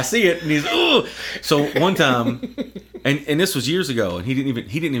 nope, I see it, and he's, ugh. So one time, and this was years ago, and he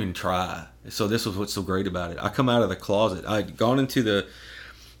didn't even try. So this was what's so great about it. I come out of the closet. I'd gone into the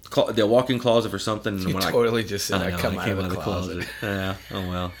walk-in closet or something. And You when totally just said I come out came of the closet. Yeah. Oh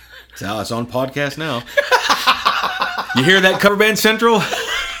well. It's on podcast now. You hear that, Cover Band Central?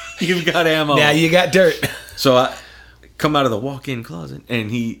 You've got ammo. Now you got dirt. So I come out of the walk-in closet, and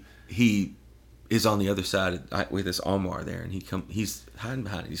he is on the other side with this armoire there, and he's hiding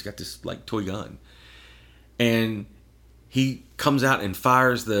behind it. He's got this like toy gun, and he comes out and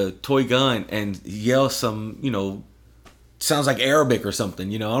fires the toy gun and yells some, sounds like Arabic or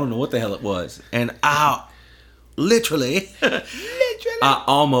something. I don't know what the hell it was, and literally, I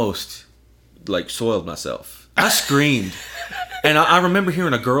almost like soiled myself. I screamed. And I remember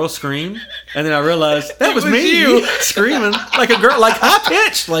hearing a girl scream, and then I realized that was me you. screaming like a girl, like high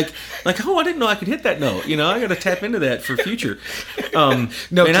pitched, like oh, I didn't know I could hit that note. I got to tap into that for future. Note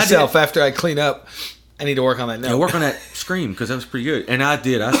to self: after I clean up, I need to work on that note. Yeah, work on that scream because that was pretty good. And I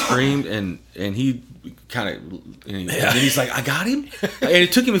did. I screamed, and he kind of, and he's like, I got him. And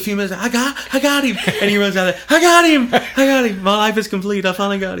it took him a few minutes. I got him. And he runs out there. I got him. My life is complete. I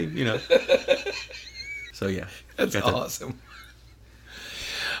finally got him. So yeah, that's awesome.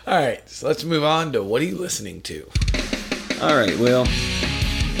 All right, so let's move on to what are you listening to? All right, well,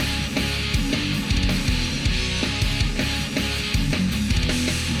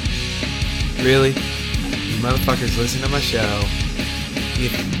 really? You motherfuckers listen to my show.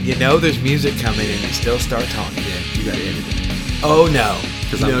 You know there's music coming and you still start talking. Yeah, you got to edit it. Oh, no.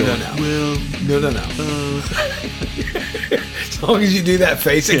 No. Well, no. As long as you do that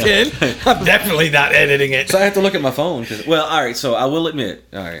face again, I'm definitely not editing it. So I have to look at my phone. All right, so I will admit,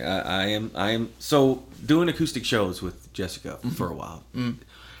 all right, I am so doing acoustic shows with Jessica for a while.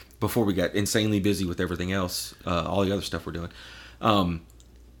 Before we got insanely busy with everything else, all the other stuff we're doing.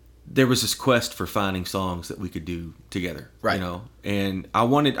 There was this quest for finding songs that we could do together, right? And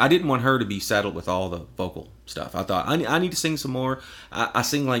I didn't want her to be saddled with all the vocal stuff. I thought I need to sing some more. I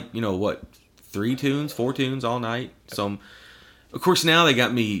sing like 4 tunes all night. So, of course, now they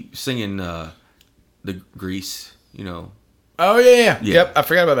got me singing the Grease. Oh yeah. Yep, I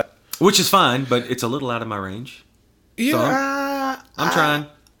forgot about that. Which is fine, but it's a little out of my range. Yeah, so I'm trying.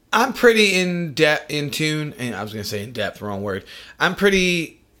 I'm pretty in tune, and I was going to say in depth, wrong word. I'm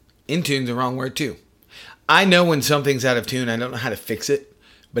pretty in tune's the wrong word too. I know when something's out of tune. I don't know how to fix it,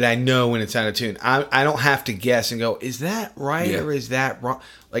 but I know when it's out of tune. I don't have to guess and go, is that right or is that wrong?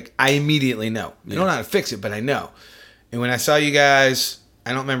 Like, I immediately know. I don't know how to fix it, but I know. And when I saw you guys, I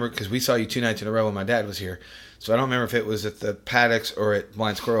don't remember, because we saw you 2 nights in a row when my dad was here. So I don't remember if it was at the Paddocks or at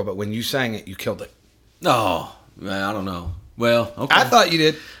Blind Squirrel, but when you sang it, you killed it. Oh, man, I don't know. Well, okay. I thought you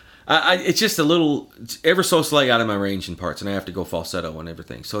did. It's just a little, ever so slightly out of my range in parts, and I have to go falsetto and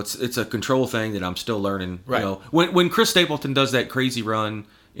everything. So it's a control thing that I'm still learning. Right. When Chris Stapleton does that crazy run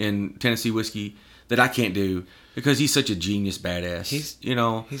in Tennessee Whiskey that I can't do because he's such a genius badass. He's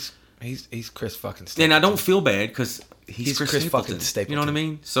Chris fucking Stapleton. And I don't feel bad because he's Chris Stapleton. Fucking Stapleton. You know what I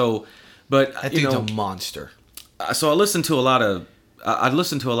mean? So, but that dude's a monster. So I listened to a lot of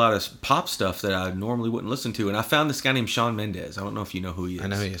pop stuff that I normally wouldn't listen to, and I found this guy named Shawn Mendes. I don't know if you know who he is. I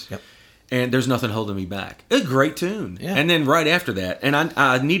know who he is. Yep. And There's Nothing Holding Me Back. A great tune. Yeah. And then right after that, and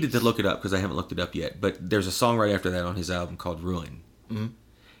I needed to look it up because I haven't looked it up yet, but there's a song right after that on his album called Ruin. Mm-hmm.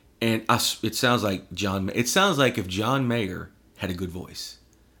 And it sounds like if John Mayer had a good voice.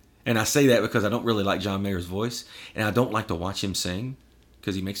 And I say that because I don't really like John Mayer's voice, and I don't like to watch him sing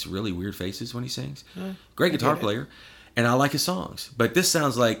because he makes really weird faces when he sings. Great guitar player. And I like his songs, but this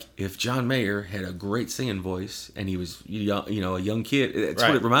sounds like if John Mayer had a great singing voice and he was, young, a young kid. That's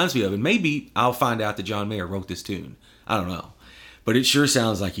what it reminds me of. And maybe I'll find out that John Mayer wrote this tune. I don't know, but it sure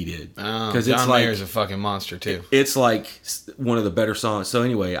sounds like he did. Because John Mayer's a fucking monster too. It's like one of the better songs. So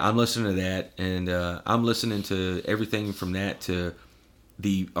anyway, I'm listening to that, and I'm listening to everything from that to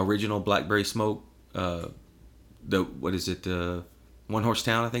the original Blackberry Smoke. What is it? One Horse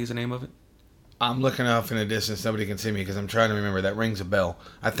Town, I think is the name of it. I'm looking off in the distance. Nobody can see me because I'm trying to remember. That rings a bell.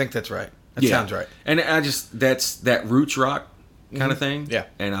 I think that's right. That sounds right. And that's that roots rock kind of thing. Yeah.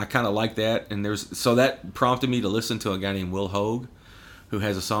 And I kind of like that. And so that prompted me to listen to a guy named Will Hoge, who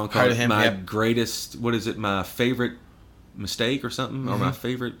has a song called My Favorite Mistake or something, or My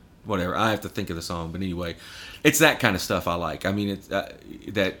Favorite whatever. I have to think of the song, but anyway, it's that kind of stuff I like. I mean, it's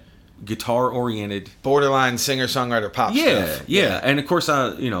that guitar-oriented, borderline singer-songwriter pop stuff. Yeah. And of course, I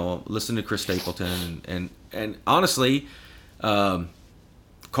listen to Chris Stapleton and honestly,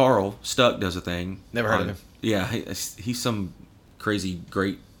 Carl Stuck does a thing. Never heard of him. Yeah, he's some crazy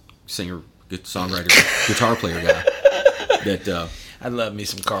great singer, songwriter, guitar player guy. That I love me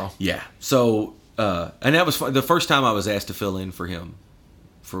some Carl. Yeah. So and that was fun. The first time I was asked to fill in for him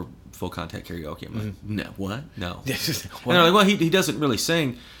for Full Contact Karaoke. I'm like, no, what? No. And they're like, well, he doesn't really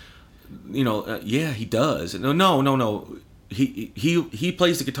sing. Yeah, he does. No. He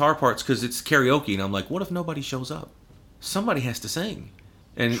plays the guitar parts because it's karaoke, and I'm like, what if nobody shows up? Somebody has to sing.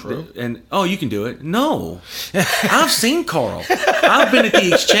 And True. And you can do it. No, I've seen Carl. I've been at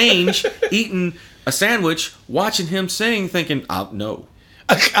the Exchange eating a sandwich, watching him sing, thinking, no.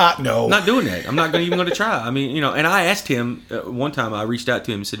 No, not doing that. I'm not even going to try. I mean, and I asked him one time. I reached out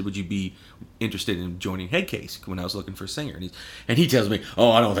to him and said, "Would you be interested in joining Headcase?" When I was looking for a singer, and he tells me,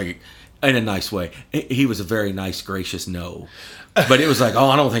 "Oh, I don't think," in a nice way. He was a very nice, gracious no, but it was like, "Oh,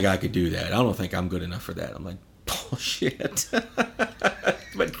 I don't think I could do that. I don't think I'm good enough for that." I'm like, bullshit.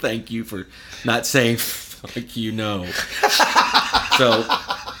 But thank you for not saying fuck you, no. So,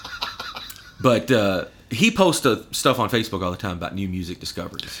 but. He posts stuff on Facebook all the time about new music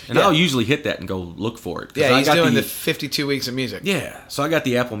discoveries. And I'll usually hit that and go look for it. Yeah, he's doing the 52 weeks of music. Yeah. So I got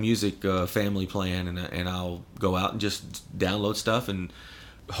the Apple Music family plan, and I'll go out and just download stuff and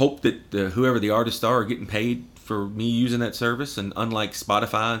hope that whoever the artists are getting paid for me using that service. And unlike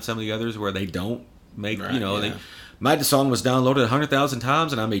Spotify and some of the others where they don't make, my song was downloaded 100,000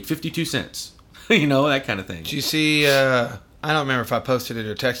 times and I made 52 cents. That kind of thing. Did you see... I don't remember if I posted it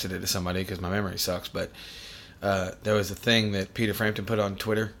or texted it to somebody because my memory sucks, but there was a thing that Peter Frampton put on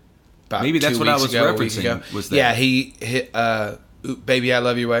Twitter about maybe that's what I was referencing. Was that? Yeah, he hit Baby I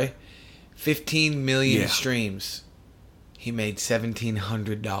Love Your Way. 15 million streams. He made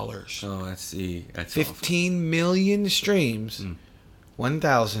 $1,700. Oh, that's 15 awful. Million streams,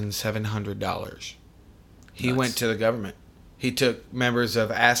 $1,700. He went to the government. He took members of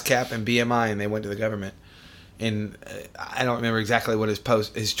ASCAP and BMI and they went to the government. And I don't remember exactly what his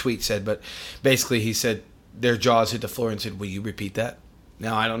tweet said, but basically he said their jaws hit the floor and said, "Will you repeat that?"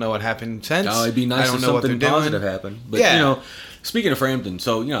 Now I don't know what happened since. Oh, it'd be nice if something positive happened. But speaking of Frampton,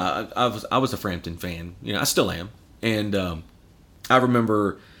 so I was a Frampton fan. I still am, and I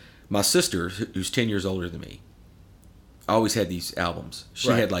remember my sister, who's 10 years older than me, always had these albums. She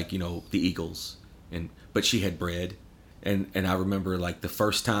had the Eagles, but she had Bread. And I remember the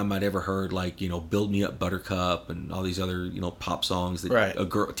first time I'd ever heard Build Me Up Buttercup and all these other pop songs that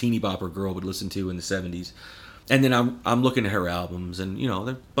a teeny bopper girl would listen to in the 70s. And then I'm looking at her albums and there's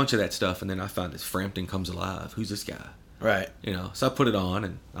a bunch of that stuff, and then I find this Frampton Comes Alive. Who's this guy? Right. So I put it on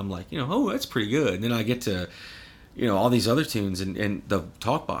and I'm like, oh, that's pretty good. And then I get to all these other tunes and the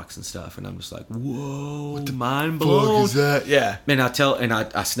talk box and stuff, and I'm just like, whoa, what the mind blown. Fuck is that? Yeah. And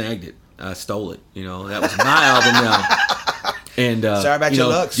I snagged it. I stole it. That was my album now. And sorry about your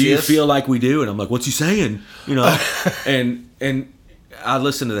luck. Do you feel like we do? And I'm like, what's he saying? And I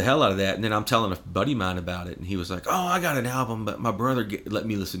listened to the hell out of that. And then I'm telling a buddy of mine about it, and he was like, oh, I got an album, but my brother let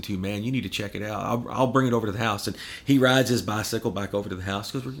me listen to. Man, you need to check it out. I'll bring it over to the house. And he rides his bicycle back over to the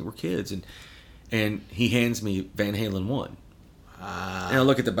house because we're kids, and he hands me Van Halen 1. And I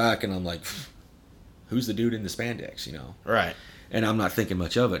look at the back and I'm like, who's the dude in the spandex? Right. And I'm not thinking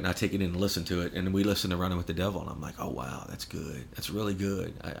much of it, and I take it in and listen to it, and we listen to Running with the Devil, and I'm like, oh wow, that's good, that's really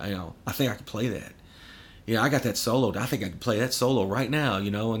good. I think I could play that. I got that solo. I think I could play that solo right now.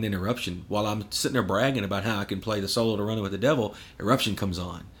 And then Eruption, while I'm sitting there bragging about how I can play the solo to Running with the Devil, Eruption comes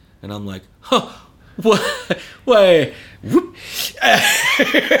on, and I'm like, what? Wait, whoop.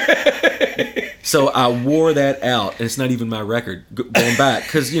 So I wore that out, and it's not even my record going back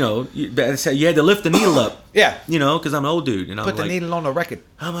because you had to lift the needle up. Yeah, because I'm an old dude, and put the needle on the record.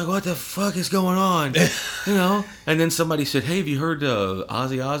 I'm like, what the fuck is going on? And then somebody said, hey, have you heard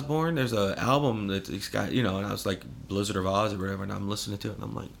Ozzy Osbourne? There's an album that he's got, and I was like, Blizzard of Oz or whatever, and I'm listening to it, and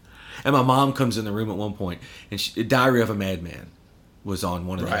I'm like, and my mom comes in the room at one point, and Diary of a Madman was on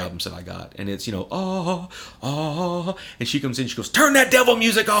one of the albums that I got, and it's and she comes in, she goes, turn that devil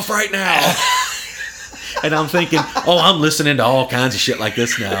music off right now. And I'm thinking, I'm listening to all kinds of shit like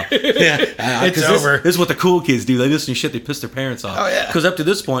this now. It's over. This is what the cool kids do. They listen to shit, they piss their parents off. Oh, yeah. Because up to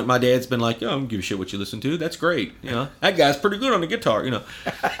this point, my dad's been like, I don't give a shit what you listen to. That's great. That guy's pretty good on the guitar,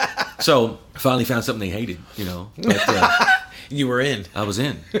 So I finally found something they hated, But, you were in. I was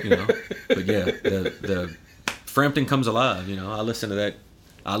in, But yeah, the Frampton Comes Alive, I listen to that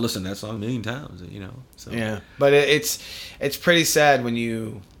song a million times, So. Yeah, but it's pretty sad when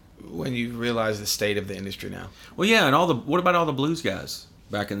you realize the state of the industry now. Well, yeah, and what about all the blues guys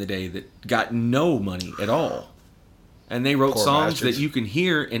back in the day that got no money at all, and they wrote songs that you can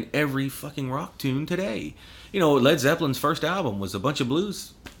hear in every fucking rock tune today. Led Zeppelin's first album was a bunch of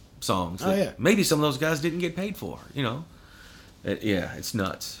blues songs that maybe some of those guys didn't get paid for. It's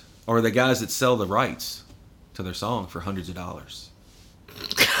nuts. Or the guys that sell the rights to their song for hundreds of dollars.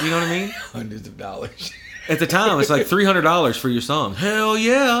 You know what I mean? Hundreds of dollars. At the time, it's like $300 for your song. Hell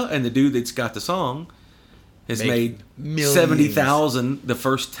yeah! And the dude that's got the song has made $70,000 the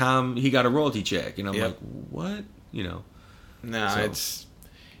first time he got a royalty check, and I'm like, what? No, it's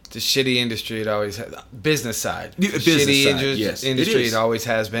a shitty industry. It always has business side. Industry. It always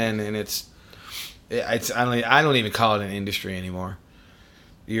has been, and it's I don't even call it an industry anymore.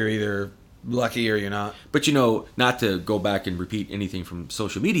 You're either lucky or you're not. But not to go back and repeat anything from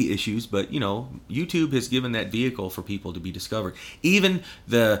social media issues, but YouTube has given that vehicle for people to be discovered. Even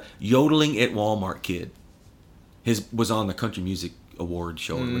the yodeling at Walmart kid was on the Country Music Award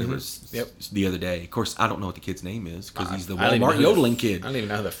show or whatever the other day. Of course, I don't know what the kid's name is because he's the Walmart yodeling kid. I don't even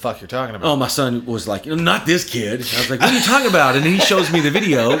know who the fuck you're talking about. Oh, my son was like, not this kid. I was like, what are you talking about? And then he shows me the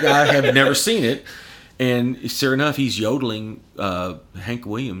video. I have never seen it. And sure enough, he's yodeling Hank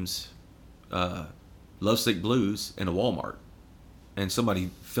Williams' Lovesick Blues in a Walmart, and somebody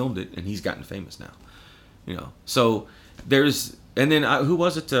filmed it, and he's gotten famous now. So there's, and then who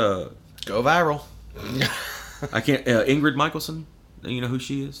was it? Go viral. I can't. Ingrid Michaelson. You know who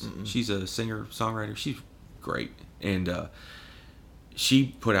she is? Mm-mm. She's a singer songwriter. She's great, and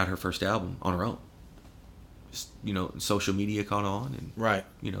she put out her first album on her own. Social media caught on, and right.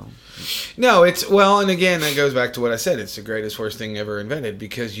 No, and again, that goes back to what I said. It's the greatest, worst thing ever invented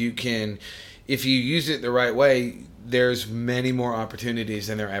because you can, if you use it the right way, there's many more opportunities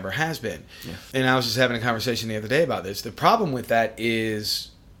than there ever has been. Yeah. And I was just having a conversation the other day about this. The problem with that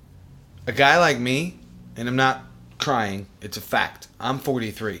is a guy like me, and I'm not crying, it's a fact. I'm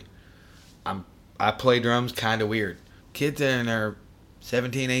 43. I play drums kind of weird. Kids in their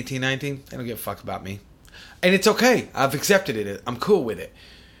 17, 18, 19, they don't give a fuck about me. And it's okay. I've accepted it. I'm cool with it.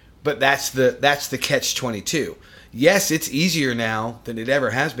 But that's the catch-22. Yes, it's easier now than it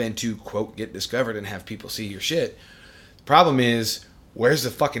ever has been to, quote, get discovered and have people see your shit. The problem is, where's the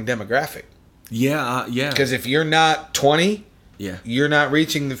fucking demographic? Yeah. Because if you're not 20, you're not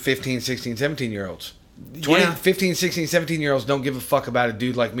reaching the 15, 16, 17-year-olds. 15, 16, 17-year-olds don't give a fuck about a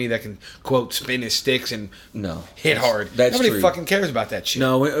dude like me that can, quote, spin his sticks and hit hard. Nobody fucking cares about that shit.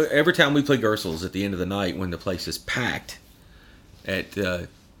 No, every time we play Gersels at the end of the night when the place is packed at, 1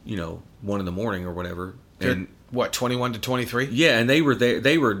 in the morning or whatever. And what, 21 to 23? Yeah, and they were there.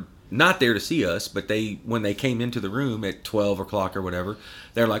 They were not there to see us, but when they came into the room at 12 o'clock or whatever,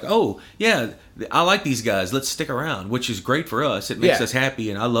 they're like, oh, yeah, I like these guys. Let's stick around, which is great for us. It makes us happy,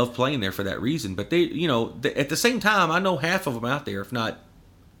 and I love playing there for that reason. But they, at the same time, I know half of them out there, if not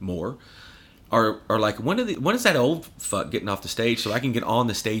more, are like, when is that old fuck getting off the stage so I can get on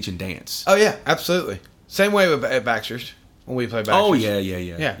the stage and dance? Oh, yeah, absolutely. Same way at Baxter's. When we play Baxter's. Oh,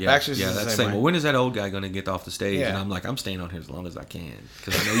 yeah. Baxter's is that's the same way. Well, when is that old guy going to get off the stage? Yeah. And I'm like, I'm staying on here as long as I can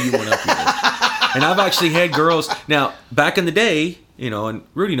because I know you want up here. And I've actually had girls. Now, back in the day, and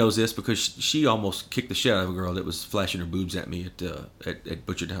Rudy knows this because she almost kicked the shit out of a girl that was flashing her boobs at me at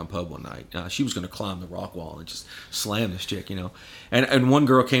Butchertown Pub one night. She was going to climb the rock wall and just slam this chick, And one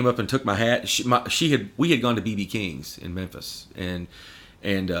girl came up and took my hat. We had gone to BB King's in Memphis, and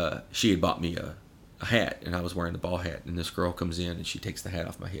she had bought me a hat, and I was wearing the ball hat, and this girl comes in and she takes the hat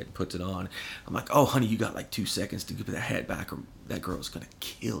off my head and puts it on. I'm like, oh honey, you got like 2 seconds to give that hat back or that girl's gonna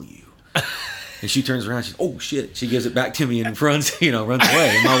kill you. And she turns around, she's, oh shit, she gives it back to me and runs away.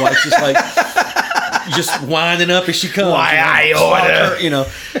 And my wife's just like just winding up as she comes. Why I order,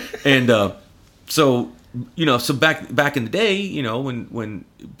 And So, so back in the day, when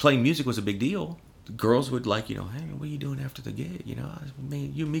playing music was a big deal, girls would like, hey, what are you doing after the gig? You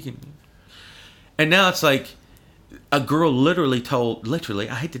and me can. And now it's like a girl literally,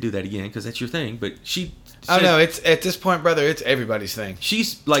 I hate to do that again because that's your thing, but she said, no, it's at this point, brother, it's everybody's thing.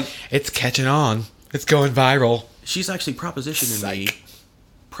 She's like, it's catching on. It's going viral. She's actually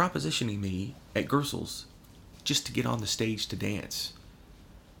propositioning me at Gersol's just to get on the stage to dance.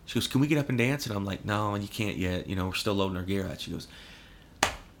 She goes, can we get up and dance? And I'm like, no, you can't yet. We're still loading our gear out. She goes,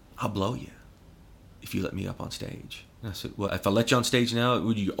 I'll blow you if you let me up on stage. And I said, well, if I let you on stage now,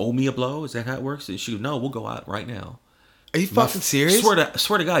 would you owe me a blow? Is that how it works? And she goes, no, we'll go out right now. Are you fucking serious?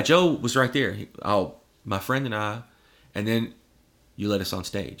 Swear to God, Joe was right there. My friend and I, and then you let us on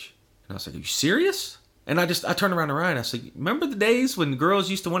stage. And I was like, are you serious? And I turned around to Ryan. I said, remember the days when girls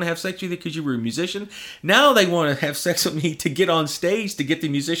used to want to have sex with you because you were a musician? Now they want to have sex with me to get on stage, to get the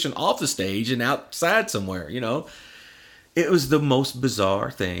musician off the stage and outside somewhere, It was the most bizarre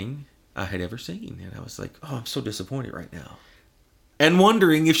thing I had ever seen. And I was like, oh, I'm so disappointed right now. And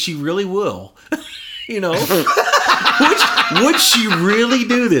wondering if she really will. Would she really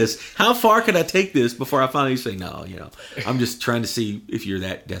do this? How far could I take this before I finally say, no, I'm just trying to see if you're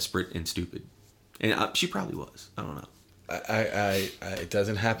that desperate and stupid. And she probably was. I don't know. It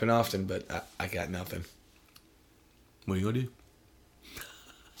doesn't happen often, but I got nothing. What are you gonna do?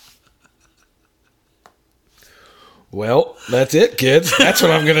 Well, that's it, kids. That's what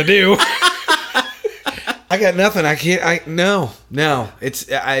I'm gonna do. I got nothing. I can't. No.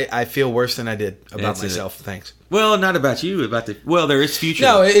 I feel worse than I did about myself. Thanks. Well, not about you. There is future.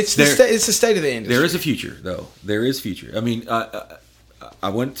 No, it's the state of the industry. There is a future, though. There is future. I mean, I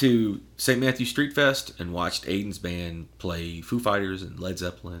went to St. Matthew Street Fest and watched Aiden's band play Foo Fighters and Led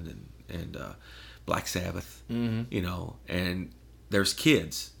Zeppelin and Black Sabbath. Mm-hmm. And there's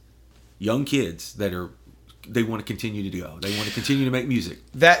young kids they want to continue to go. They want to continue to make music.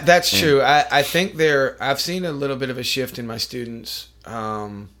 That's true. I think I've seen a little bit of a shift in my students,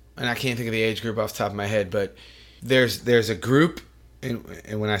 and I can't think of the age group off the top of my head, but there's a group,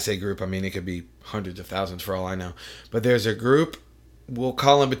 and when I say group, I mean it could be hundreds of thousands for all I know, but there's a group, we'll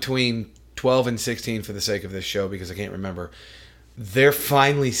call them between 12 and 16 for the sake of this show because I can't remember. They're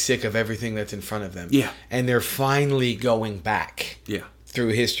finally sick of everything that's in front of them. Yeah. And they're finally going back. Yeah. Through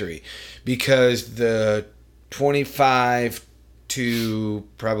history because the 25 to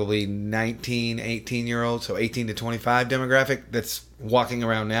probably 19, 18-year-olds, so 18 to 25 demographic that's walking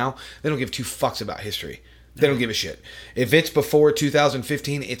around now, they don't give two fucks about history. They don't give a shit. If it's before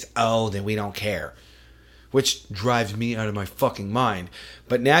 2015, it's old and we don't care, which drives me out of my fucking mind.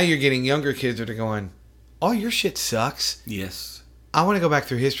 But now you're getting younger kids that are going, oh, your shit sucks. Yes. I want to go back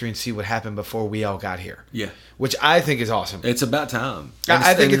through history and see what happened before we all got here. Yeah. Which I think is awesome. It's about time.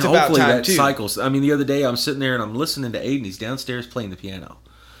 I think it's about time, too. Cycles. I mean, the other day I'm sitting there and I'm listening to Aiden. He's downstairs playing the piano.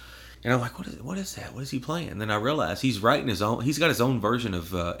 And I'm like, what is that? What is he playing? And then I realize he's writing he's got his own version of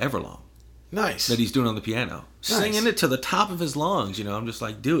Everlong. Nice. That he's doing on the piano. Nice. Singing it to the top of his lungs, I'm just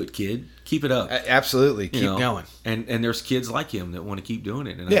like, do it, kid. Keep it up. Absolutely. Keep going. And there's kids like him that want to keep doing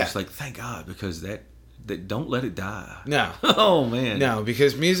it. And I'm just like, thank God, because that don't let it die. No. Oh, man. No,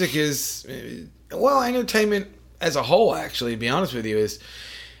 because music is, entertainment as a whole, actually, to be honest with you, is,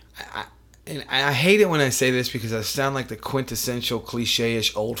 and I hate it when I say this because I sound like the quintessential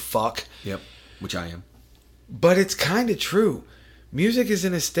cliche-ish old fuck. Yep, which I am. But it's kind of true. Music is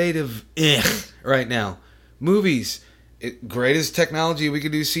in a state of right now. Movies, greatest technology, we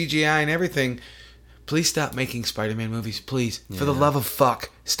could do CGI and everything. Please stop making Spider-Man movies, please. Yeah. For the love of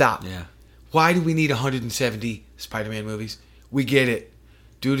fuck, stop. Yeah. Why do we need 170 Spider-Man movies? We get it.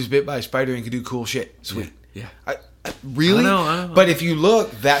 Dude is bit by a spider and can do cool shit. Sweet. Yeah. Really? I know. But if you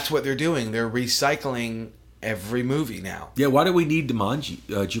look, that's what they're doing. They're recycling every movie now. Yeah, why do we need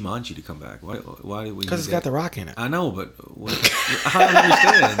Jumanji to come back? Why do we? Because it's got The Rock in it. I know, but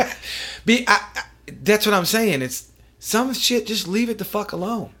I understand. That's what I'm saying. It's some shit. Just leave it the fuck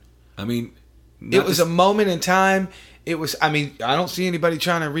alone. I mean, it was a moment in time. It was. I mean, I don't see anybody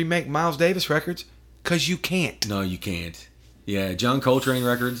trying to remake Miles Davis records because you can't. No, you can't. Yeah, John Coltrane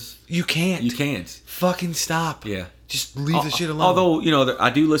records. You can't. You can't. Fucking stop. Yeah. Just leave the shit alone. Although, I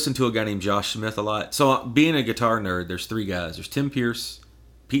do listen to a guy named Josh Smith a lot. So, being a guitar nerd, there's three guys. There's Tim Pierce,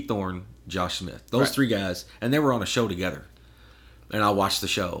 Pete Thorne, Josh Smith. Those three guys. And they were on a show together. And I watched the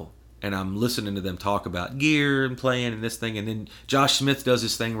show. And I'm listening to them talk about gear and playing and this thing. And then Josh Smith does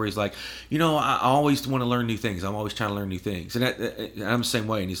this thing where he's like, I always want to learn new things. I'm always trying to learn new things. And I'm the same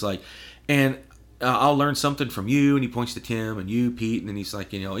way. And he's like, and I'll learn something from you. And he points to Tim and you, Pete. And then he's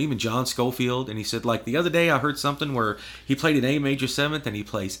like, even John Schofield. And he said, like, the other day I heard something where he played an A major 7th and he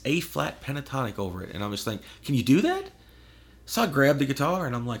plays A flat pentatonic over it. And I was thinking, can you do that? So I grabbed the guitar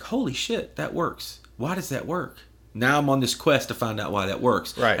and I'm like, holy shit, that works. Why does that work? Now I'm on this quest to find out why that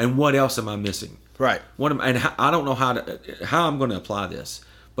works. Right. And what else am I missing? Right. I don't know how I'm going to apply this,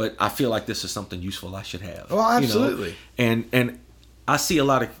 but I feel like this is something useful I should have. Well, absolutely. And I see a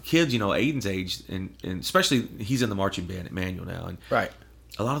lot of kids, Aiden's age, and especially he's in the marching band at Manual now, and right.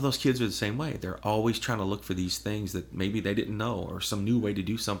 A lot of those kids are the same way. They're always trying to look for these things that maybe they didn't know, or some new way to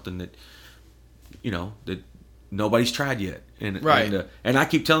do something that that nobody's tried yet. And I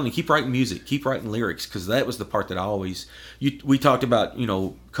keep telling you, keep writing music, keep writing lyrics, because that was the part that I always. We talked about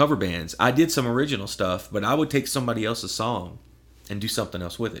cover bands. I did some original stuff, but I would take somebody else's song and do something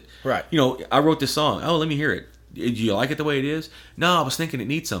else with it. Right. I wrote this song. Oh, let me hear it. Do you like it the way it is? No, I was thinking it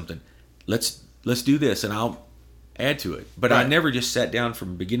needs something. Let's do this, and I'll add to it. But I never just sat down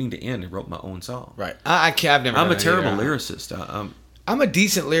from beginning to end and wrote my own song. Right. I've never. I'm a terrible lyricist. I'm a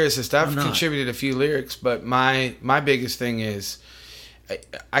decent lyricist. I've contributed a few lyrics, but my biggest thing is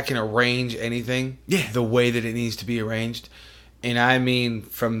I can arrange anything the way that it needs to be arranged. And I mean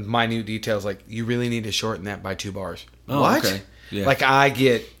from minute details, like you really need to shorten that by 2 bars. Oh, what? Okay. Yeah. Like I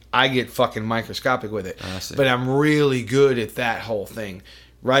get fucking microscopic with it. I see. But I'm really good at that whole thing.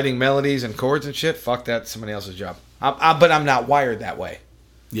 Writing melodies and chords and shit, fuck that, somebody else's job. But I'm not wired that way.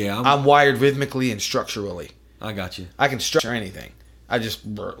 Yeah. I'm wired rhythmically and structurally. I got you. I can structure anything. I just,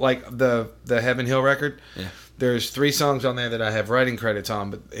 like the Heaven Hill record, there's 3 songs on there that I have writing credits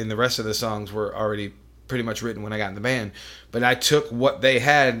on, but in the rest of the songs were already pretty much written when I got in the band. But I took what they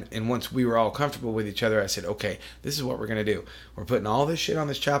had, and once we were all comfortable with each other, I said, okay, this is what we're going to do. We're putting all this shit on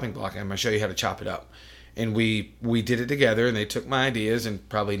this chopping block, and I'm going to show you how to chop it up. And we did it together, and they took my ideas, and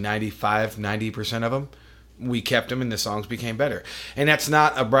probably 90% of them, we kept them, and the songs became better. And that's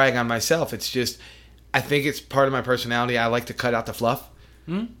not a brag on myself. It's just, I think it's part of my personality. I like to cut out the fluff.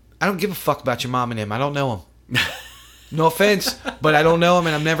 I don't give a fuck about your mom and him. I don't know them. No offense, but I don't know him,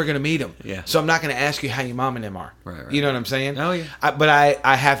 and I'm never going to meet him. Yeah. So I'm not going to ask you how your mom and him are. Right. You know what I'm saying? Oh, yeah. But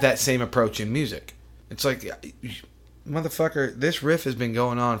I have that same approach in music. It's like, motherfucker, this riff has been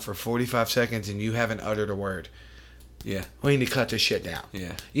going on for 45 seconds, and you haven't uttered a word. Yeah. We need to cut this shit down.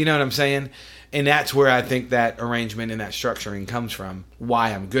 Yeah. You know what I'm saying? And that's where I think that arrangement and that structuring comes from, why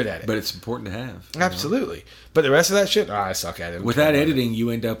I'm good at it. But it's important to have. Absolutely. But the rest of that shit, I suck at it. With that editing, you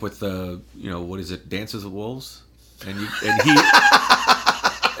end up with, what is it, Dances with Wolves? And he...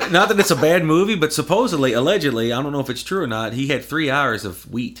 Not that it's a bad movie, but supposedly, allegedly, I don't know if it's true or not, he had 3 hours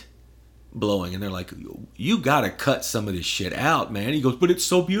of wheat blowing. And they're like, you got to cut some of this shit out, man. He goes, but it's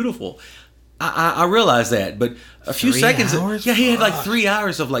so beautiful. I realize that, but a few seconds... hours? Yeah, he had like 3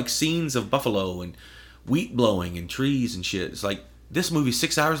 hours of like scenes of buffalo and wheat blowing and trees and shit. It's like, this movie's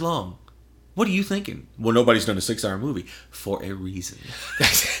 6 hours long. What are you thinking? Well, nobody's done a 6-hour movie for a reason.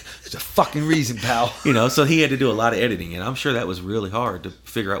 There's a fucking reason, pal. So he had to do a lot of editing, and I'm sure that was really hard to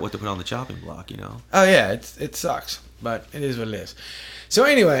figure out what to put on the chopping block, Oh, yeah, it sucks, but it is what it is. So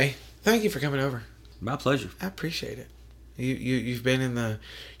anyway, thank you for coming over. My pleasure. I appreciate it. You've been in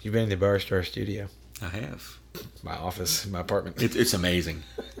the Bar Star studio. I have. My office, my apartment. It's amazing.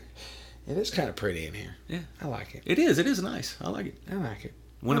 It is kind of pretty in here. Yeah. I like it. It is nice. I like it. I like it.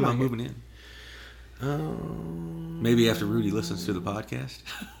 When am I moving in? Maybe after Rudy listens to the podcast.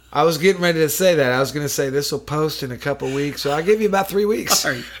 I was getting ready to say that. I was going to say this will post in a couple weeks, so I'll give you about 3 weeks.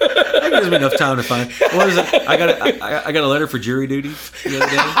 All right. That gives me enough time to find. What is it? I got a letter for jury duty the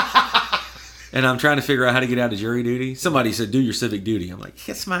other day, and I'm trying to figure out how to get out of jury duty. Somebody said, "Do your civic duty." I'm like,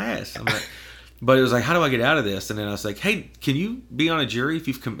 "Kiss my ass." I'm like, but it was like, "How do I get out of this?" And then I was like, "Hey, can you be on a jury if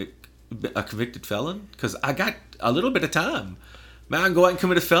you've a convicted felon? Because I got a little bit of time." Man, I can go out and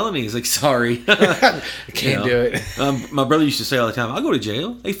commit a felony. He's like, sorry. I can't do it. My brother used to say all the time, I'll go to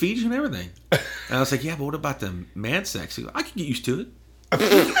jail. They feed you and everything. And I was like, yeah, but what about the man sex? He goes, I can get used to it.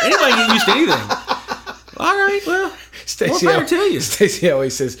 Anybody can get used to anything. All right, well, Stacey, more power to you. Stacey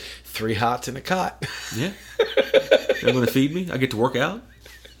always says, 3 hots in a cot. Yeah. They're going to feed me. I get to work out.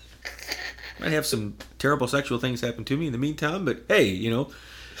 Might have some terrible sexual things happen to me in the meantime, but hey,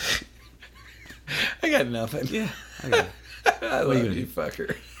 I got nothing. Yeah, I got it. I love you,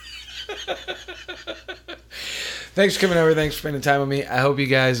 fucker. Thanks for coming over. Thanks for spending time with me. I hope you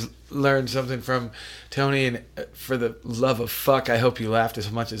guys learned something from Tony, and for the love of fuck, I hope you laughed as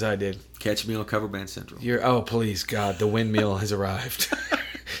much as I did. Catch me on Cover Band Central. Oh, please, God, the windmill has arrived.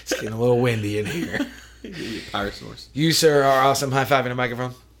 It's getting a little windy in here. Pirate source. You, sir, are awesome. High five in the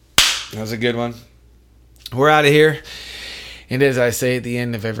microphone. That was a good one. We're out of here. And as I say at the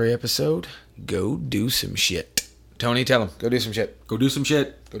end of every episode, go do some shit. Tony, tell him. Go do some shit. Go do some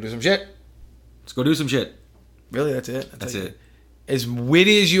shit. Go do some shit. Let's go do some shit. Really, that's it? That's it. As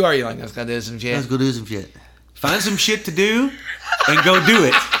witty as you are, you're like, let's go do some shit. Let's go do some shit. Find some shit to do and go do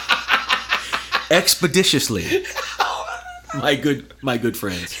it. Expeditiously. My good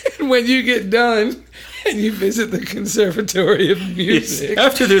friends. And when you get done and you visit the Conservatory of Music. Yes.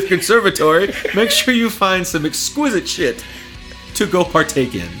 After the conservatory, make sure you find some exquisite shit to go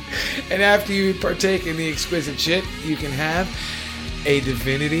partake in. And after you partake in the exquisite shit, you can have a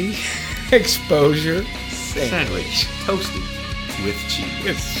Divinity Exposure sandwich. Toasted with cheese.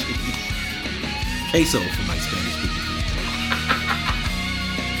 With cheese. Queso for my Spanish speaking.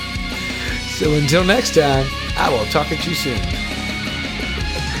 So until next time, I will talk at you soon.